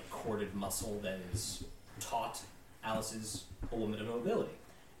Jules is like corded muscle that is taut. Alice is a woman of mobility,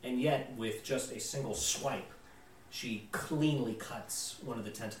 and yet with just a single swipe, she cleanly cuts one of the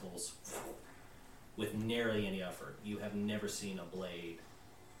tentacles with nearly any effort. You have never seen a blade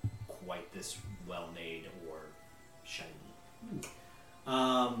quite this well made or shiny.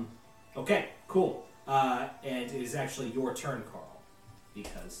 Okay, cool. And it is actually your turn, Carl,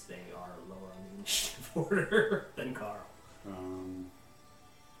 because they are lower on the initiative order than Carl.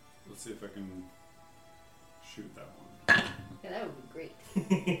 Let's see if I can shoot that one. Yeah, that would be great.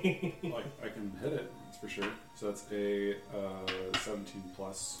 I can hit it, that's for sure. So that's a 17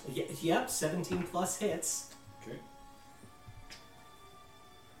 plus. Yep, 17 plus hits. Okay.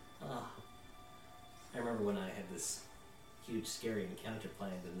 I remember when I had this huge, scary encounter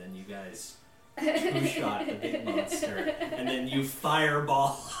planned, and then you guys two-shot the big monster, and then you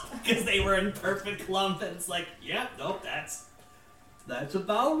fireball because they were in perfect clump, and it's like, yep, nope, that's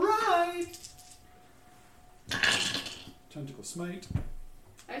about right. Tentacle smite.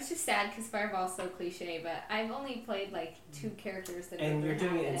 I was just sad because Fireball's so cliche, but I've only played like 2 characters that. And you're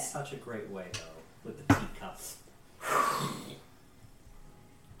doing it in it. such a great way, though, with the teacups.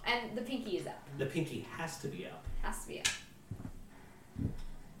 And the pinky is up. The pinky has to be up. Has to be up.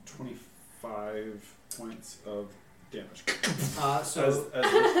 25 points of damage. So as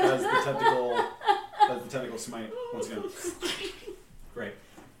the tentacle smite once again. great,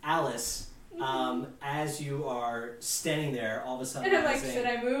 Alice. As you are standing there, all of a sudden, And I'm like, saying, should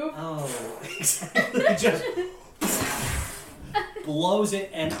I move? Oh, exactly. Just blows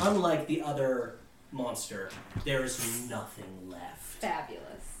it, and unlike the other monster, there is nothing left. Fabulous.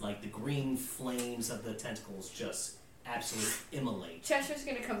 Like the green flames of the tentacles just absolutely immolate. Cheshire's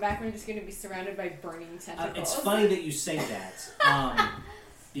gonna come back and we're just gonna be surrounded by burning tentacles. It's funny that you say that,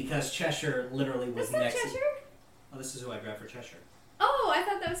 because Cheshire literally was Is that next. Cheshire? Oh, this is who I grabbed for Cheshire. Oh, I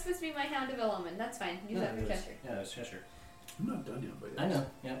thought that was supposed to be my Hound of Element. That's fine. Use that for it was, Cheshire. yeah, that was Cheshire. I'm not done yet, but I know.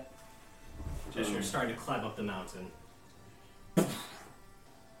 Yep. Cheshire's starting to climb up the mountain. The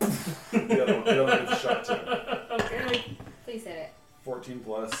other one gets shot too. Okay. Please hit it. 14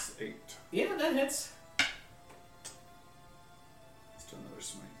 plus 8. Yeah, that hits. Let's do another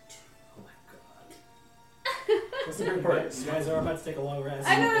smite. Oh my god. What's the great part? You guys are about to take a long rest.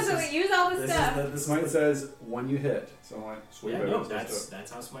 I know, This so is- we use all the This stuff. is the smite says when you hit. So I'm like, sweet. Yeah, baby, no, let's do it.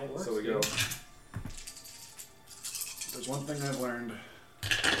 that's how smite works. So we go. There's one thing I've learned.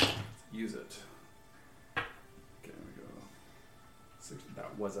 Use it. Okay, we go. 6,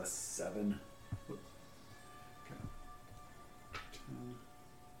 that was a 7. Whoop. Okay. 10.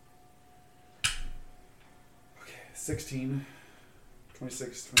 Okay, 16,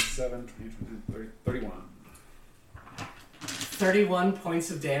 26, 27, 20, 30, 31. 31 points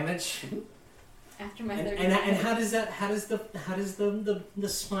of damage. After my And, 30 and how does the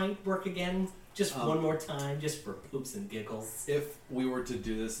smite work again? Just one more time, just for poops and giggles. If we were to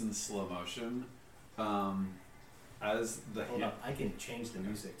do this in slow motion, as the Hold up, I can change the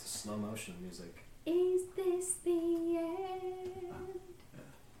music to slow motion music. Is this the end?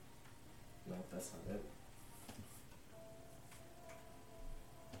 No, that's not it.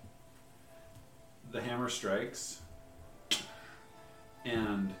 the hammer strikes,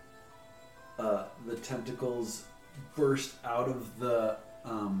 and the tentacles burst out of the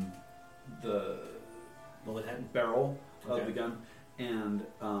Bullet head. barrel Okay. of the gun and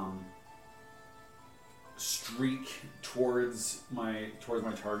streak towards my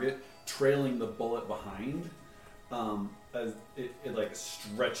target, trailing the bullet behind, as it like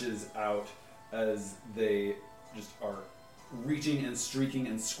stretches out as they just are reaching and streaking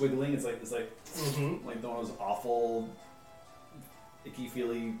and squiggling. It's like Mm-hmm. like one of those awful icky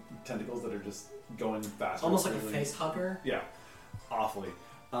feely tentacles that are just going faster. Almost like a squiggling. face hugger. Yeah, awfully.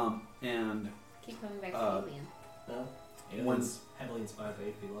 And Keep coming back to Alien. No. Once- Heavily inspired by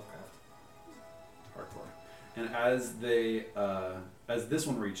H.P. Lovecraft. hardcore. And as they, as this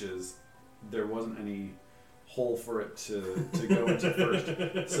one reaches, there wasn't any hole for it to go into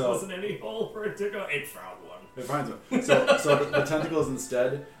first. So wasn't any hole for it to go. It found one. it finds one. So the tentacles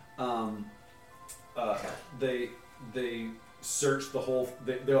instead, they search the whole.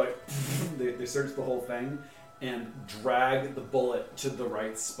 They're like they search the whole thing and drag the bullet to the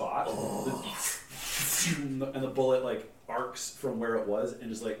right spot. And the bullet like arcs from where it was and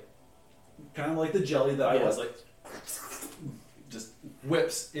just like kind of like the jelly that I was like just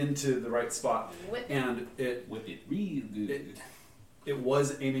whips into the right spot. Whip. And it Whip it real good. it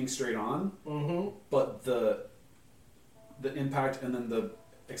was aiming straight on, Mm-hmm. but the impact and then the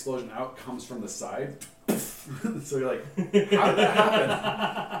explosion out comes from the side. So you're like, how did that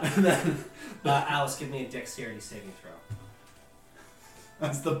happen? And then Alice, give me a dexterity saving throw.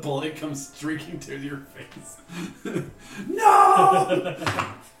 as the bullet comes streaking to your face. No!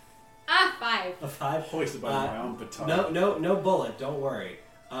 Ah, 5. A 5. Hoisted by my own baton. No bullet. Don't worry.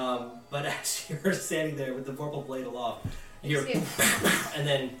 But as you're standing there with the vorpal blade aloft, you're and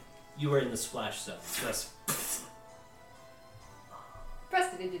then you were in the splash zone. Just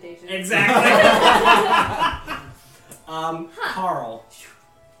Prestidigitation. exactly. Carl.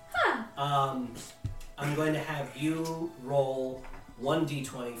 I'm going to have you roll 1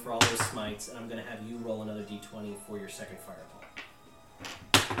 d20 for all those smites, and I'm going to have you roll another d20 for your second fireball.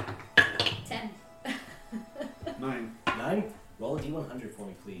 10. 9. 9. Roll a d100 for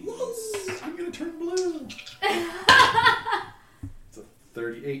me, please. I'm gonna turn blue. It's a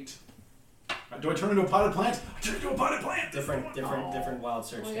 38. Do I turn into a potted plant? I turn into a potted plant. Different wild Oh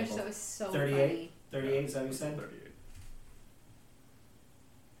search my gosh, table. that was so 38? funny. 38, is that what you said? 38.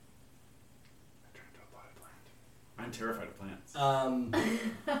 I turned into a potted plant. I'm terrified of plants.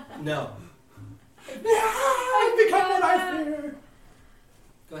 No. I've become what I fear.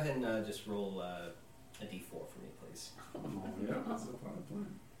 Go ahead and just roll a d4 for me, please. Oh, yeah, that's a fun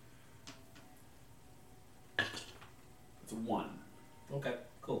plan. It's a 1. Okay,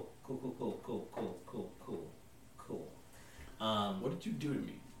 cool. What did you do to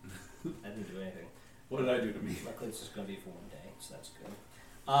me? I didn't do anything. What did I do to me? Luckily, it's just going to be for one day, so that's good.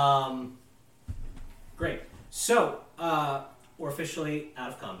 Great. So, we're officially out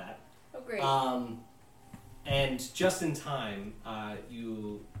of combat. Oh, great. And just in time,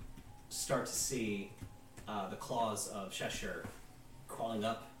 you start to see the claws of Cheshire crawling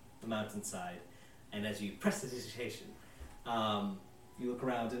up the mountainside. And as you press the digitation, you look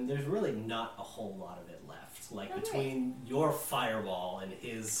around, and there's really not a whole lot of it left. Like, between your fireball and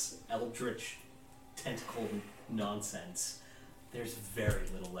his eldritch tentacle nonsense, there's very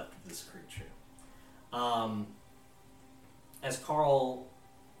little left of this creature. As Carl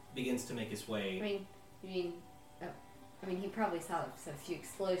begins to make his way... he probably saw a few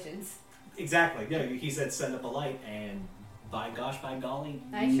explosions. Exactly. Yeah, he said send up a light, and by golly,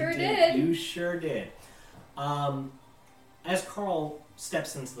 I you sure did. You sure did. As Carl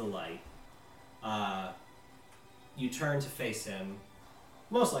steps into the light, you turn to face him,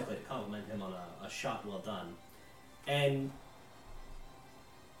 most likely to compliment him on a shot well done. And...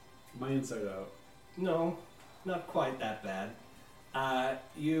 My inside out. No, not quite that bad.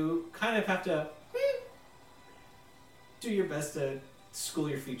 You kind of have to do your best to school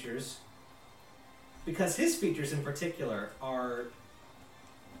your features. Because his features in particular are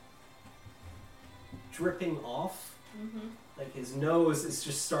dripping off. Mm-hmm. Like his nose is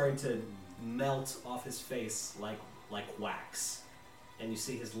just starting to melt off his face like wax. And you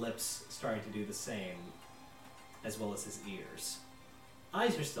see his lips starting to do the same, as well as his ears.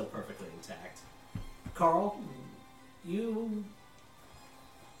 Eyes are still perfectly intact. Carl, you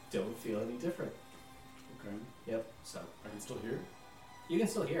don't feel any different. Okay. Yep, so. I can still hear? You can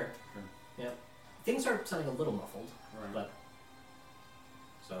still hear. Okay. Yep. Things are sounding a little muffled, Right. but...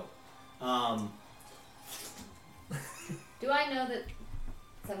 So, Do I know that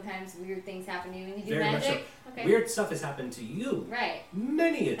sometimes weird things happen to you when you do Very much magic? Okay. weird stuff has happened to you Right.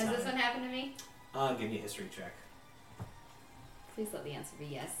 many a Has time. this one happened to me? Give me a history check. Please let the answer be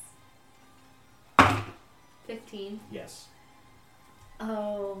yes. 15. Yes.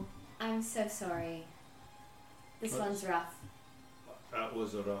 Oh, I'm so sorry. This What? one's rough. That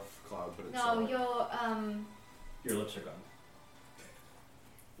was a rough cloud, but it's No, alright. Your lips are gone.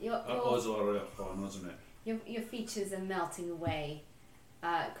 your That was a rough one, wasn't it? your features are melting away.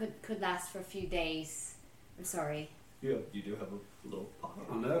 Could last for a few days. I'm sorry. Yeah, you do have a little pocket.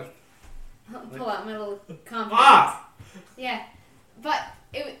 On there? Pull out my little compact. Ah! Yeah, but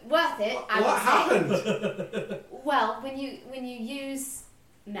worth it. I What would say. happened? Well, when you use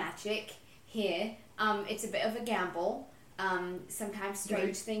magic here, it's a bit of a gamble. Sometimes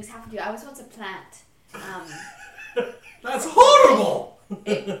strange things happen to you. I was once a plant. That's horrible!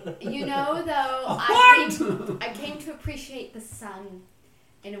 You know, though, What? I came to appreciate the sun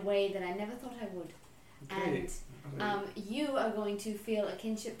in a way that I never thought I would. Okay. And you are going to feel a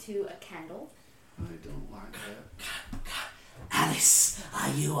kinship to a candle. I don't like that. Alice, are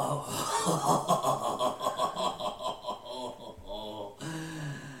you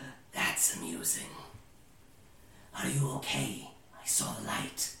That's amusing. Are you okay? I saw the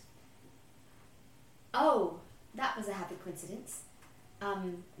light. Oh, that was a happy coincidence.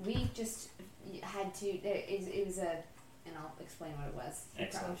 We just had to. It was a, and I'll explain what it was.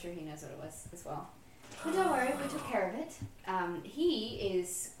 Excellent. I'm sure he knows what it was as well. But don't worry, we took care of it. He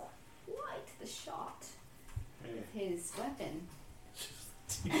is quite the shot with his weapon.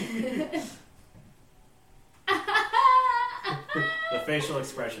 The facial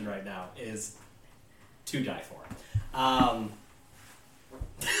expression right now is to die for.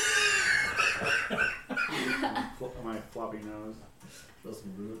 My floppy nose.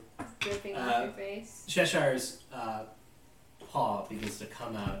 Dripping off your face. Cheshire's paw begins to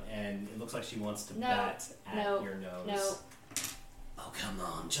come out, and it looks like she wants to No, bat at no, your nose. No. Oh, come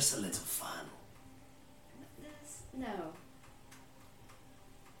on, just a little fun. No.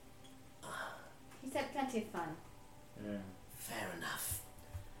 He said plenty of fun. Yeah. Fair enough.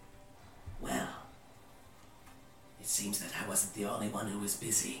 Well, it seems that I wasn't the only one who was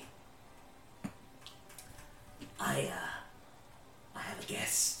busy. I have a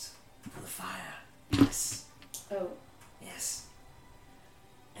guest for the fire. Yes. Oh. Yes.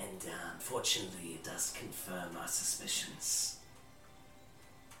 And unfortunately, it does confirm our suspicions.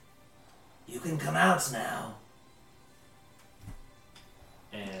 You can come out now.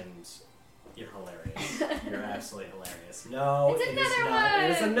 And you're hilarious. You're absolutely hilarious. No, It's it is another not. It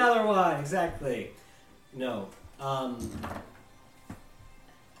is one! another one, exactly. No.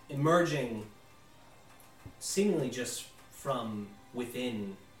 emerging seemingly just from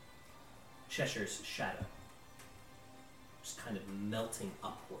within Cheshire's shadow, just kind of melting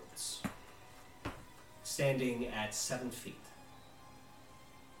upwards, standing at 7 feet,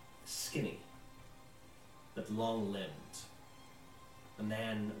 skinny but long-limbed, a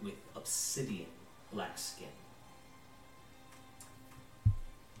man with obsidian black skin,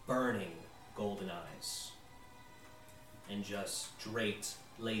 burning golden eyes, and just draped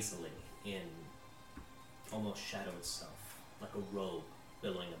lazily in almost shadow itself, like a robe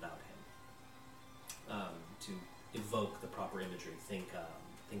billowing about him. To evoke the proper imagery, think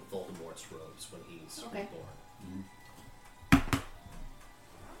Voldemort's robes when he's Okay. reborn.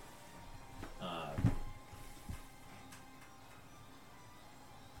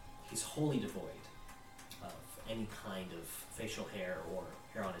 He's wholly devoid of any kind of facial hair or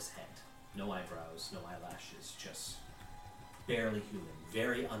hair on his head. No eyebrows, no eyelashes, just barely human.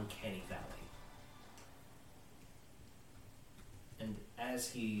 Very uncanny valley. And as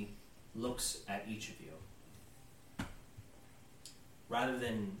he looks at each of you, rather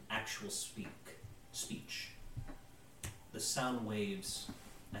than actual speech, the sound waves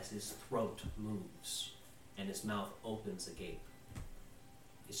as his throat moves and his mouth opens agape.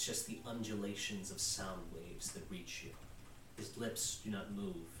 It's just the undulations of sound waves that reach you. His lips do not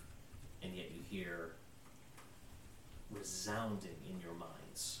move, and yet you hear resounding in your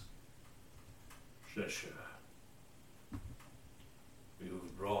minds. Cheshire,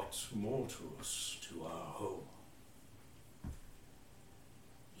 you've brought mortals to our home.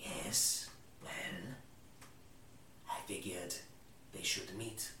 Yes, well, I figured they should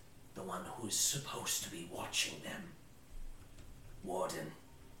meet the one who's supposed to be watching them. Warden.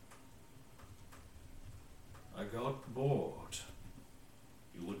 I got bored.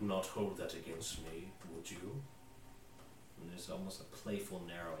 You would not hold that against me, would you? And there's almost a playful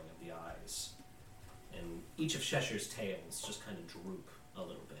narrowing of the eyes. And each of Cheshire's tails just kind of droop a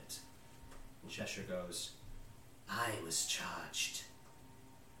little bit. And Cheshire goes, I was charged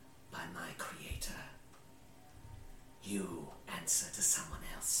by my creator. You answer to someone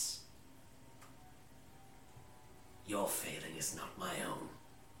else. Your failing is not my own.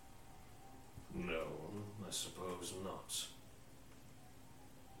 No, I suppose not.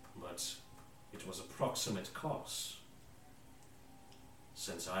 But it was a proximate cause.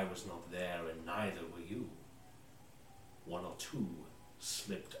 Since I was not there and neither were you, one or two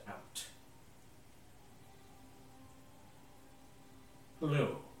slipped out.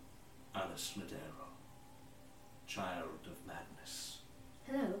 Hello, Alice Ladero, child of madness.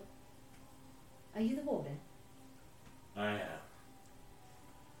 Hello. Are you the warden? I am.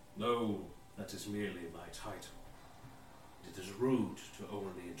 No, that is merely my title. It is rude to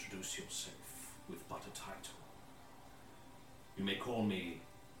only introduce yourself with but a title. You may call me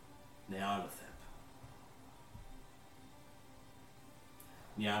Nyarlathotep.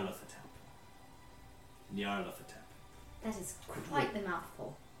 Nyarlathotep. Nyarlathotep. That is quite the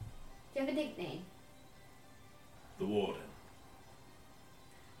mouthful. Do you have a nickname? The Warden.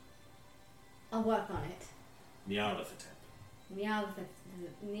 I'll work on it. Nyarlathotep. Nyarlathotep.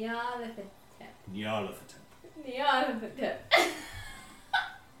 Nyarlathotep. Nyarlathotep.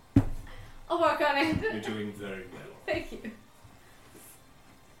 I'll work on it. You're doing very well. Thank you.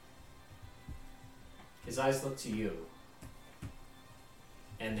 his eyes look to you,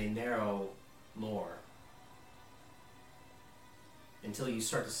 and they narrow more until you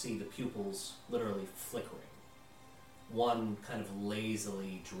start to see the pupils literally flickering. One kind of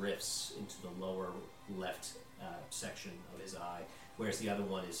lazily drifts into the lower left section of his eye, whereas the other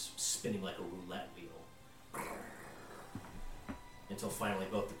one is spinning like a roulette wheel. Until finally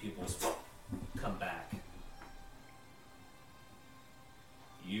both the pupils come back.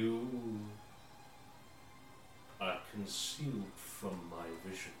 You are concealed from my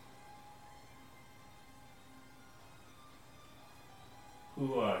vision.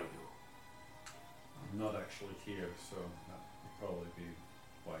 Who are you? I'm not actually here, so that would probably be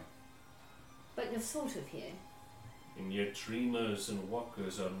why. But you're sort of here. And yet dreamers and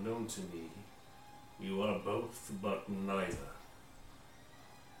walkers are known to me. You are both, but neither.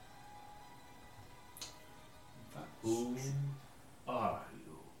 That's Who true. are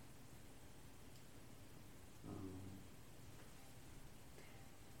you?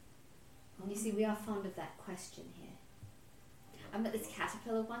 You see, we are fond of that question here. I met this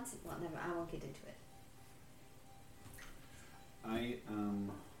caterpillar once. Well, never. I won't get into it. I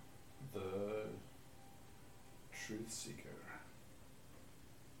am the truth seeker.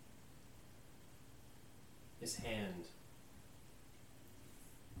 His hand,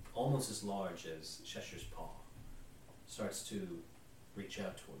 almost as large as Cheshire's paw, starts to reach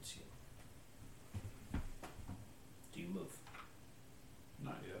out towards you. Do you move?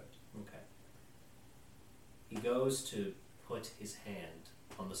 Not yet. Okay. He goes to put his hand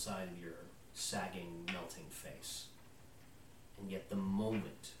on the side of your sagging, melting face. And yet the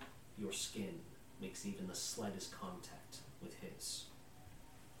moment your skin makes even the slightest contact with his,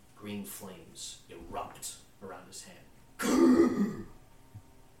 green flames erupt around his hand.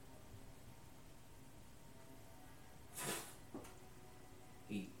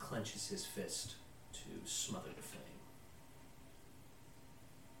 He clenches his fist to smother the flame.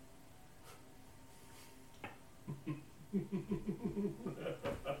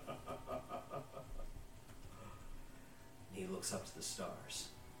 He looks up to the stars.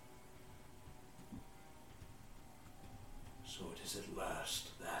 So it is at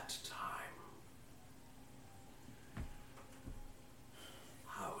last that time.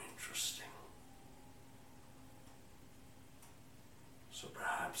 How interesting. So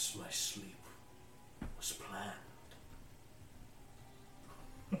perhaps my sleep was planned.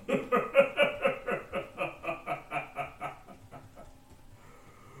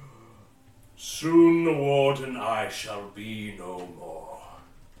 Soon the ward and I shall be no more.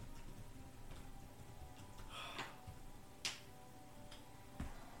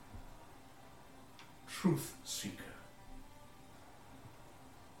 Truth seeker.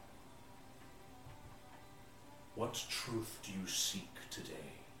 What truth do you seek today?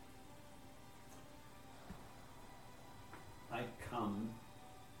 I come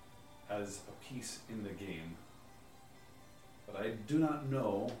as a piece in the game, but I do not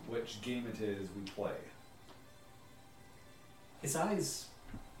know which game it is we play. His eyes,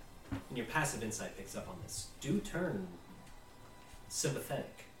 and your passive insight picks up on this, do turn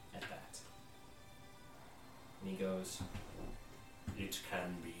sympathetic at that. And he goes, It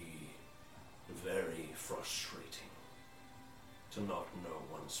can be very frustrating to not know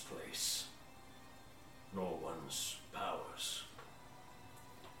one's place, nor one's powers.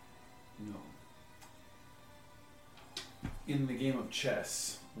 No. In the game of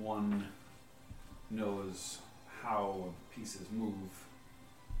chess, one knows how pieces move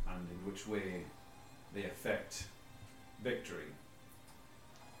and in which way they affect victory.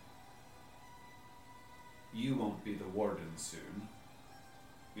 You won't be the warden soon.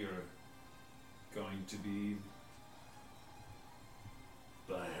 You're going to be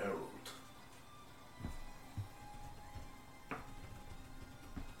The Herald.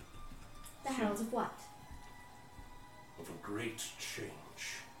 The herald of what? Of a great change.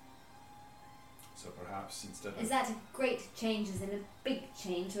 so perhaps instead Is of that a great change as in a big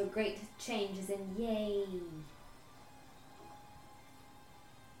change, or a great change as in yay?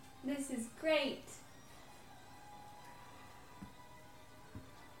 This is great.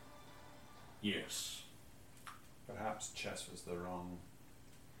 Yes. perhaps chess was the wrong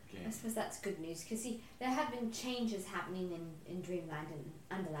game. I suppose that's good news, because see, there have been changes happening in Dreamland and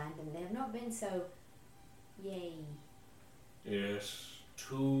Underland, and they have not been so yay. Yes,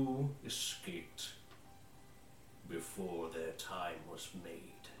 two escaped before their time was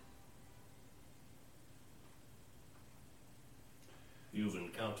made. You've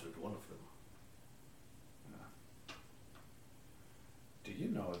encountered one of them. Do you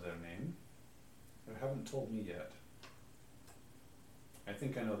know their name? They haven't told me yet. I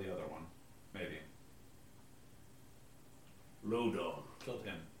think I know the other one. Maybe. Lodon. Killed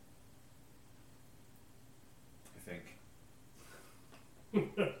him. I think.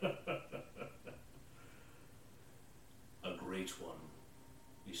 A great one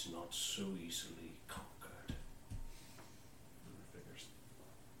is not so easily conquered. Figures.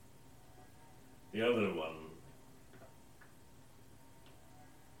 The other one,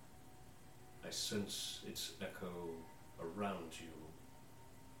 I sense its echo around you,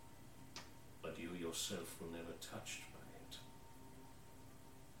 but you yourself were never touched by it.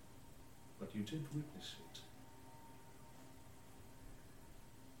 But you did witness it.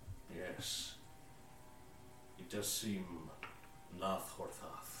 Yes, it does seem Nath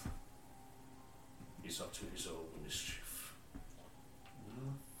Horthath is up to his own mischief.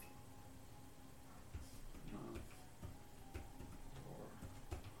 No. No.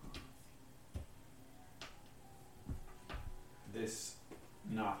 This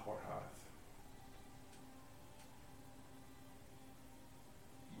Nahorhath.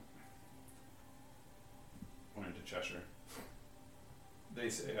 Pointing to Cheshire. They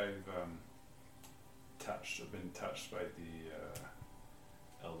say I've been touched by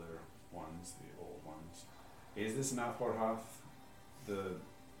the elder ones, the old ones. Is this Nahorhath the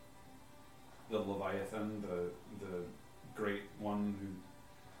Leviathan, the great one who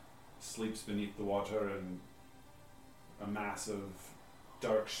sleeps beneath the water and a massive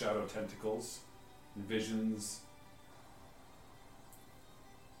dark shadow tentacles, visions.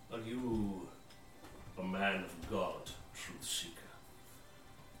 Are you a man of God, Truth Seeker?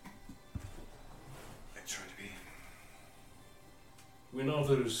 I try to be. When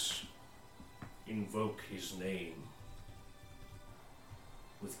others invoke his name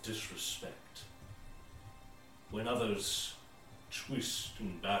with disrespect, when others twist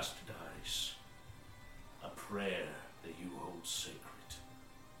and bastardize a prayer that you hold sacred,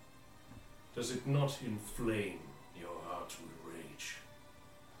 does it not inflame your heart with rage?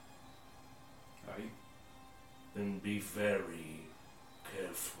 Aye. Then be very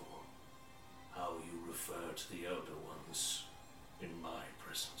careful how you refer to the Elder Ones in my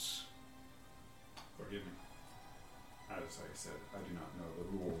presence. Forgive me. As I said, I do not know the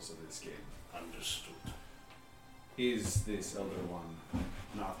rules of this game. Understood. Is this Elder One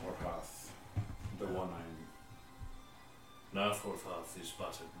Nathorhath the one I am? Nathorhath is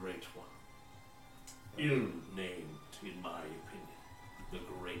but a great one. Ill-named, in my opinion. The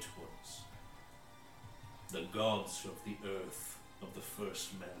Great Ones. The gods of the earth, of the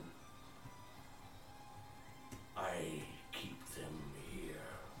first men. I keep them here.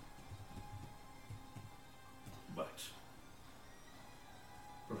 But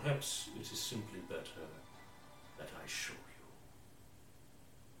perhaps it is simply better that I show you.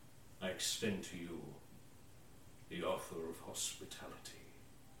 I extend to you the offer of hospitality,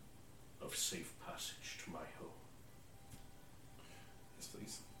 of safe passage to my home. Yes,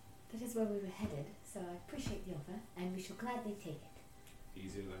 please. That is where we were headed, so I appreciate the offer, and we shall gladly take it.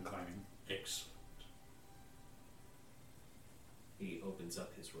 Easier than climbing. Excellent. He opens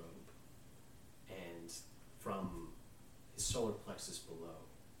up his robe, and from his solar plexus below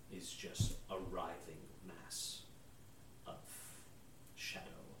is just a writhing mass of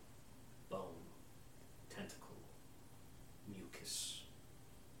shadow, bone, tentacle, mucus,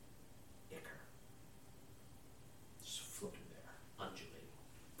 ichor, just floating there, undulating.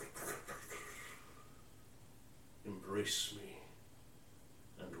 Embrace me,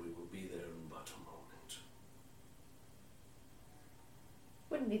 and we will be there in but a moment.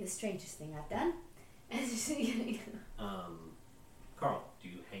 Wouldn't be the strangest thing I've done. Carl, do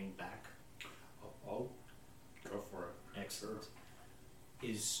you hang back? I'll go for it. Excellent.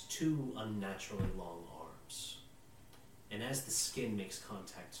 His two unnaturally long arms. And as the skin makes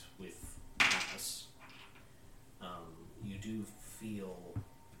contact with Alice, you do feel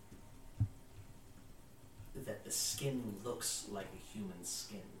that the skin looks like a human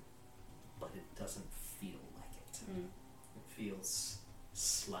skin, but it doesn't feel like it. It feels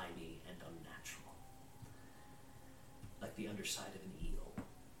slimy and unnatural, like the underside of an eel.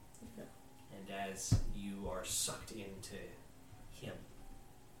 Yeah. And as you are sucked into him,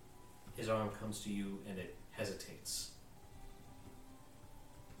 his arm comes to you and it hesitates.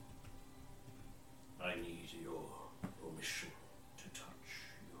 I need your permission to touch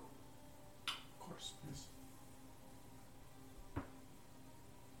you. Of course, yes.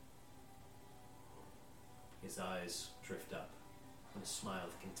 His eyes drift up, and a smile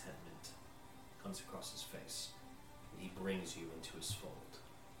of contentment comes across his face, and he brings you into his fold.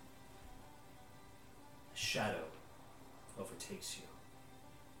 A shadow overtakes you.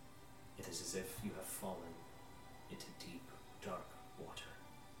 It is as if you have fallen into deep, dark water.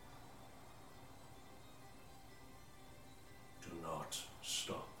 Do not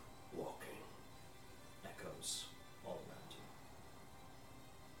stop walking. Echoes all around you.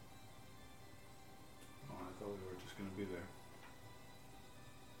 Oh, I thought we were just going to be there.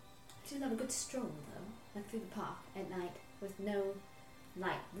 I do love a good stroll, though, like through the park at night with no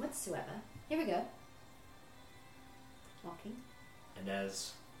light whatsoever. Here we go. Walking. And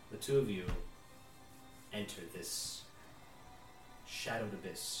as the two of you enter this shadowed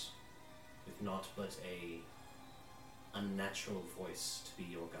abyss with naught but a unnatural voice to be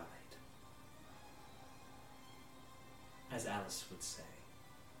your guide, as Alice would say,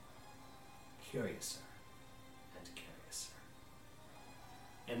 curiouser and curiouser.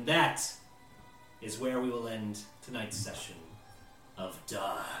 And that is where we will end tonight's session of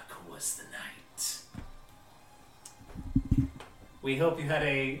Dark Was the Night. We hope you had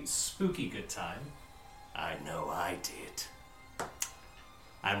a spooky good time. I know I did.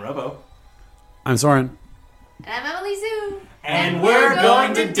 I'm Robo. I'm Soren. And I'm Emily Zoo. And we're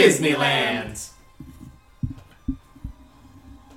going to Disneyland!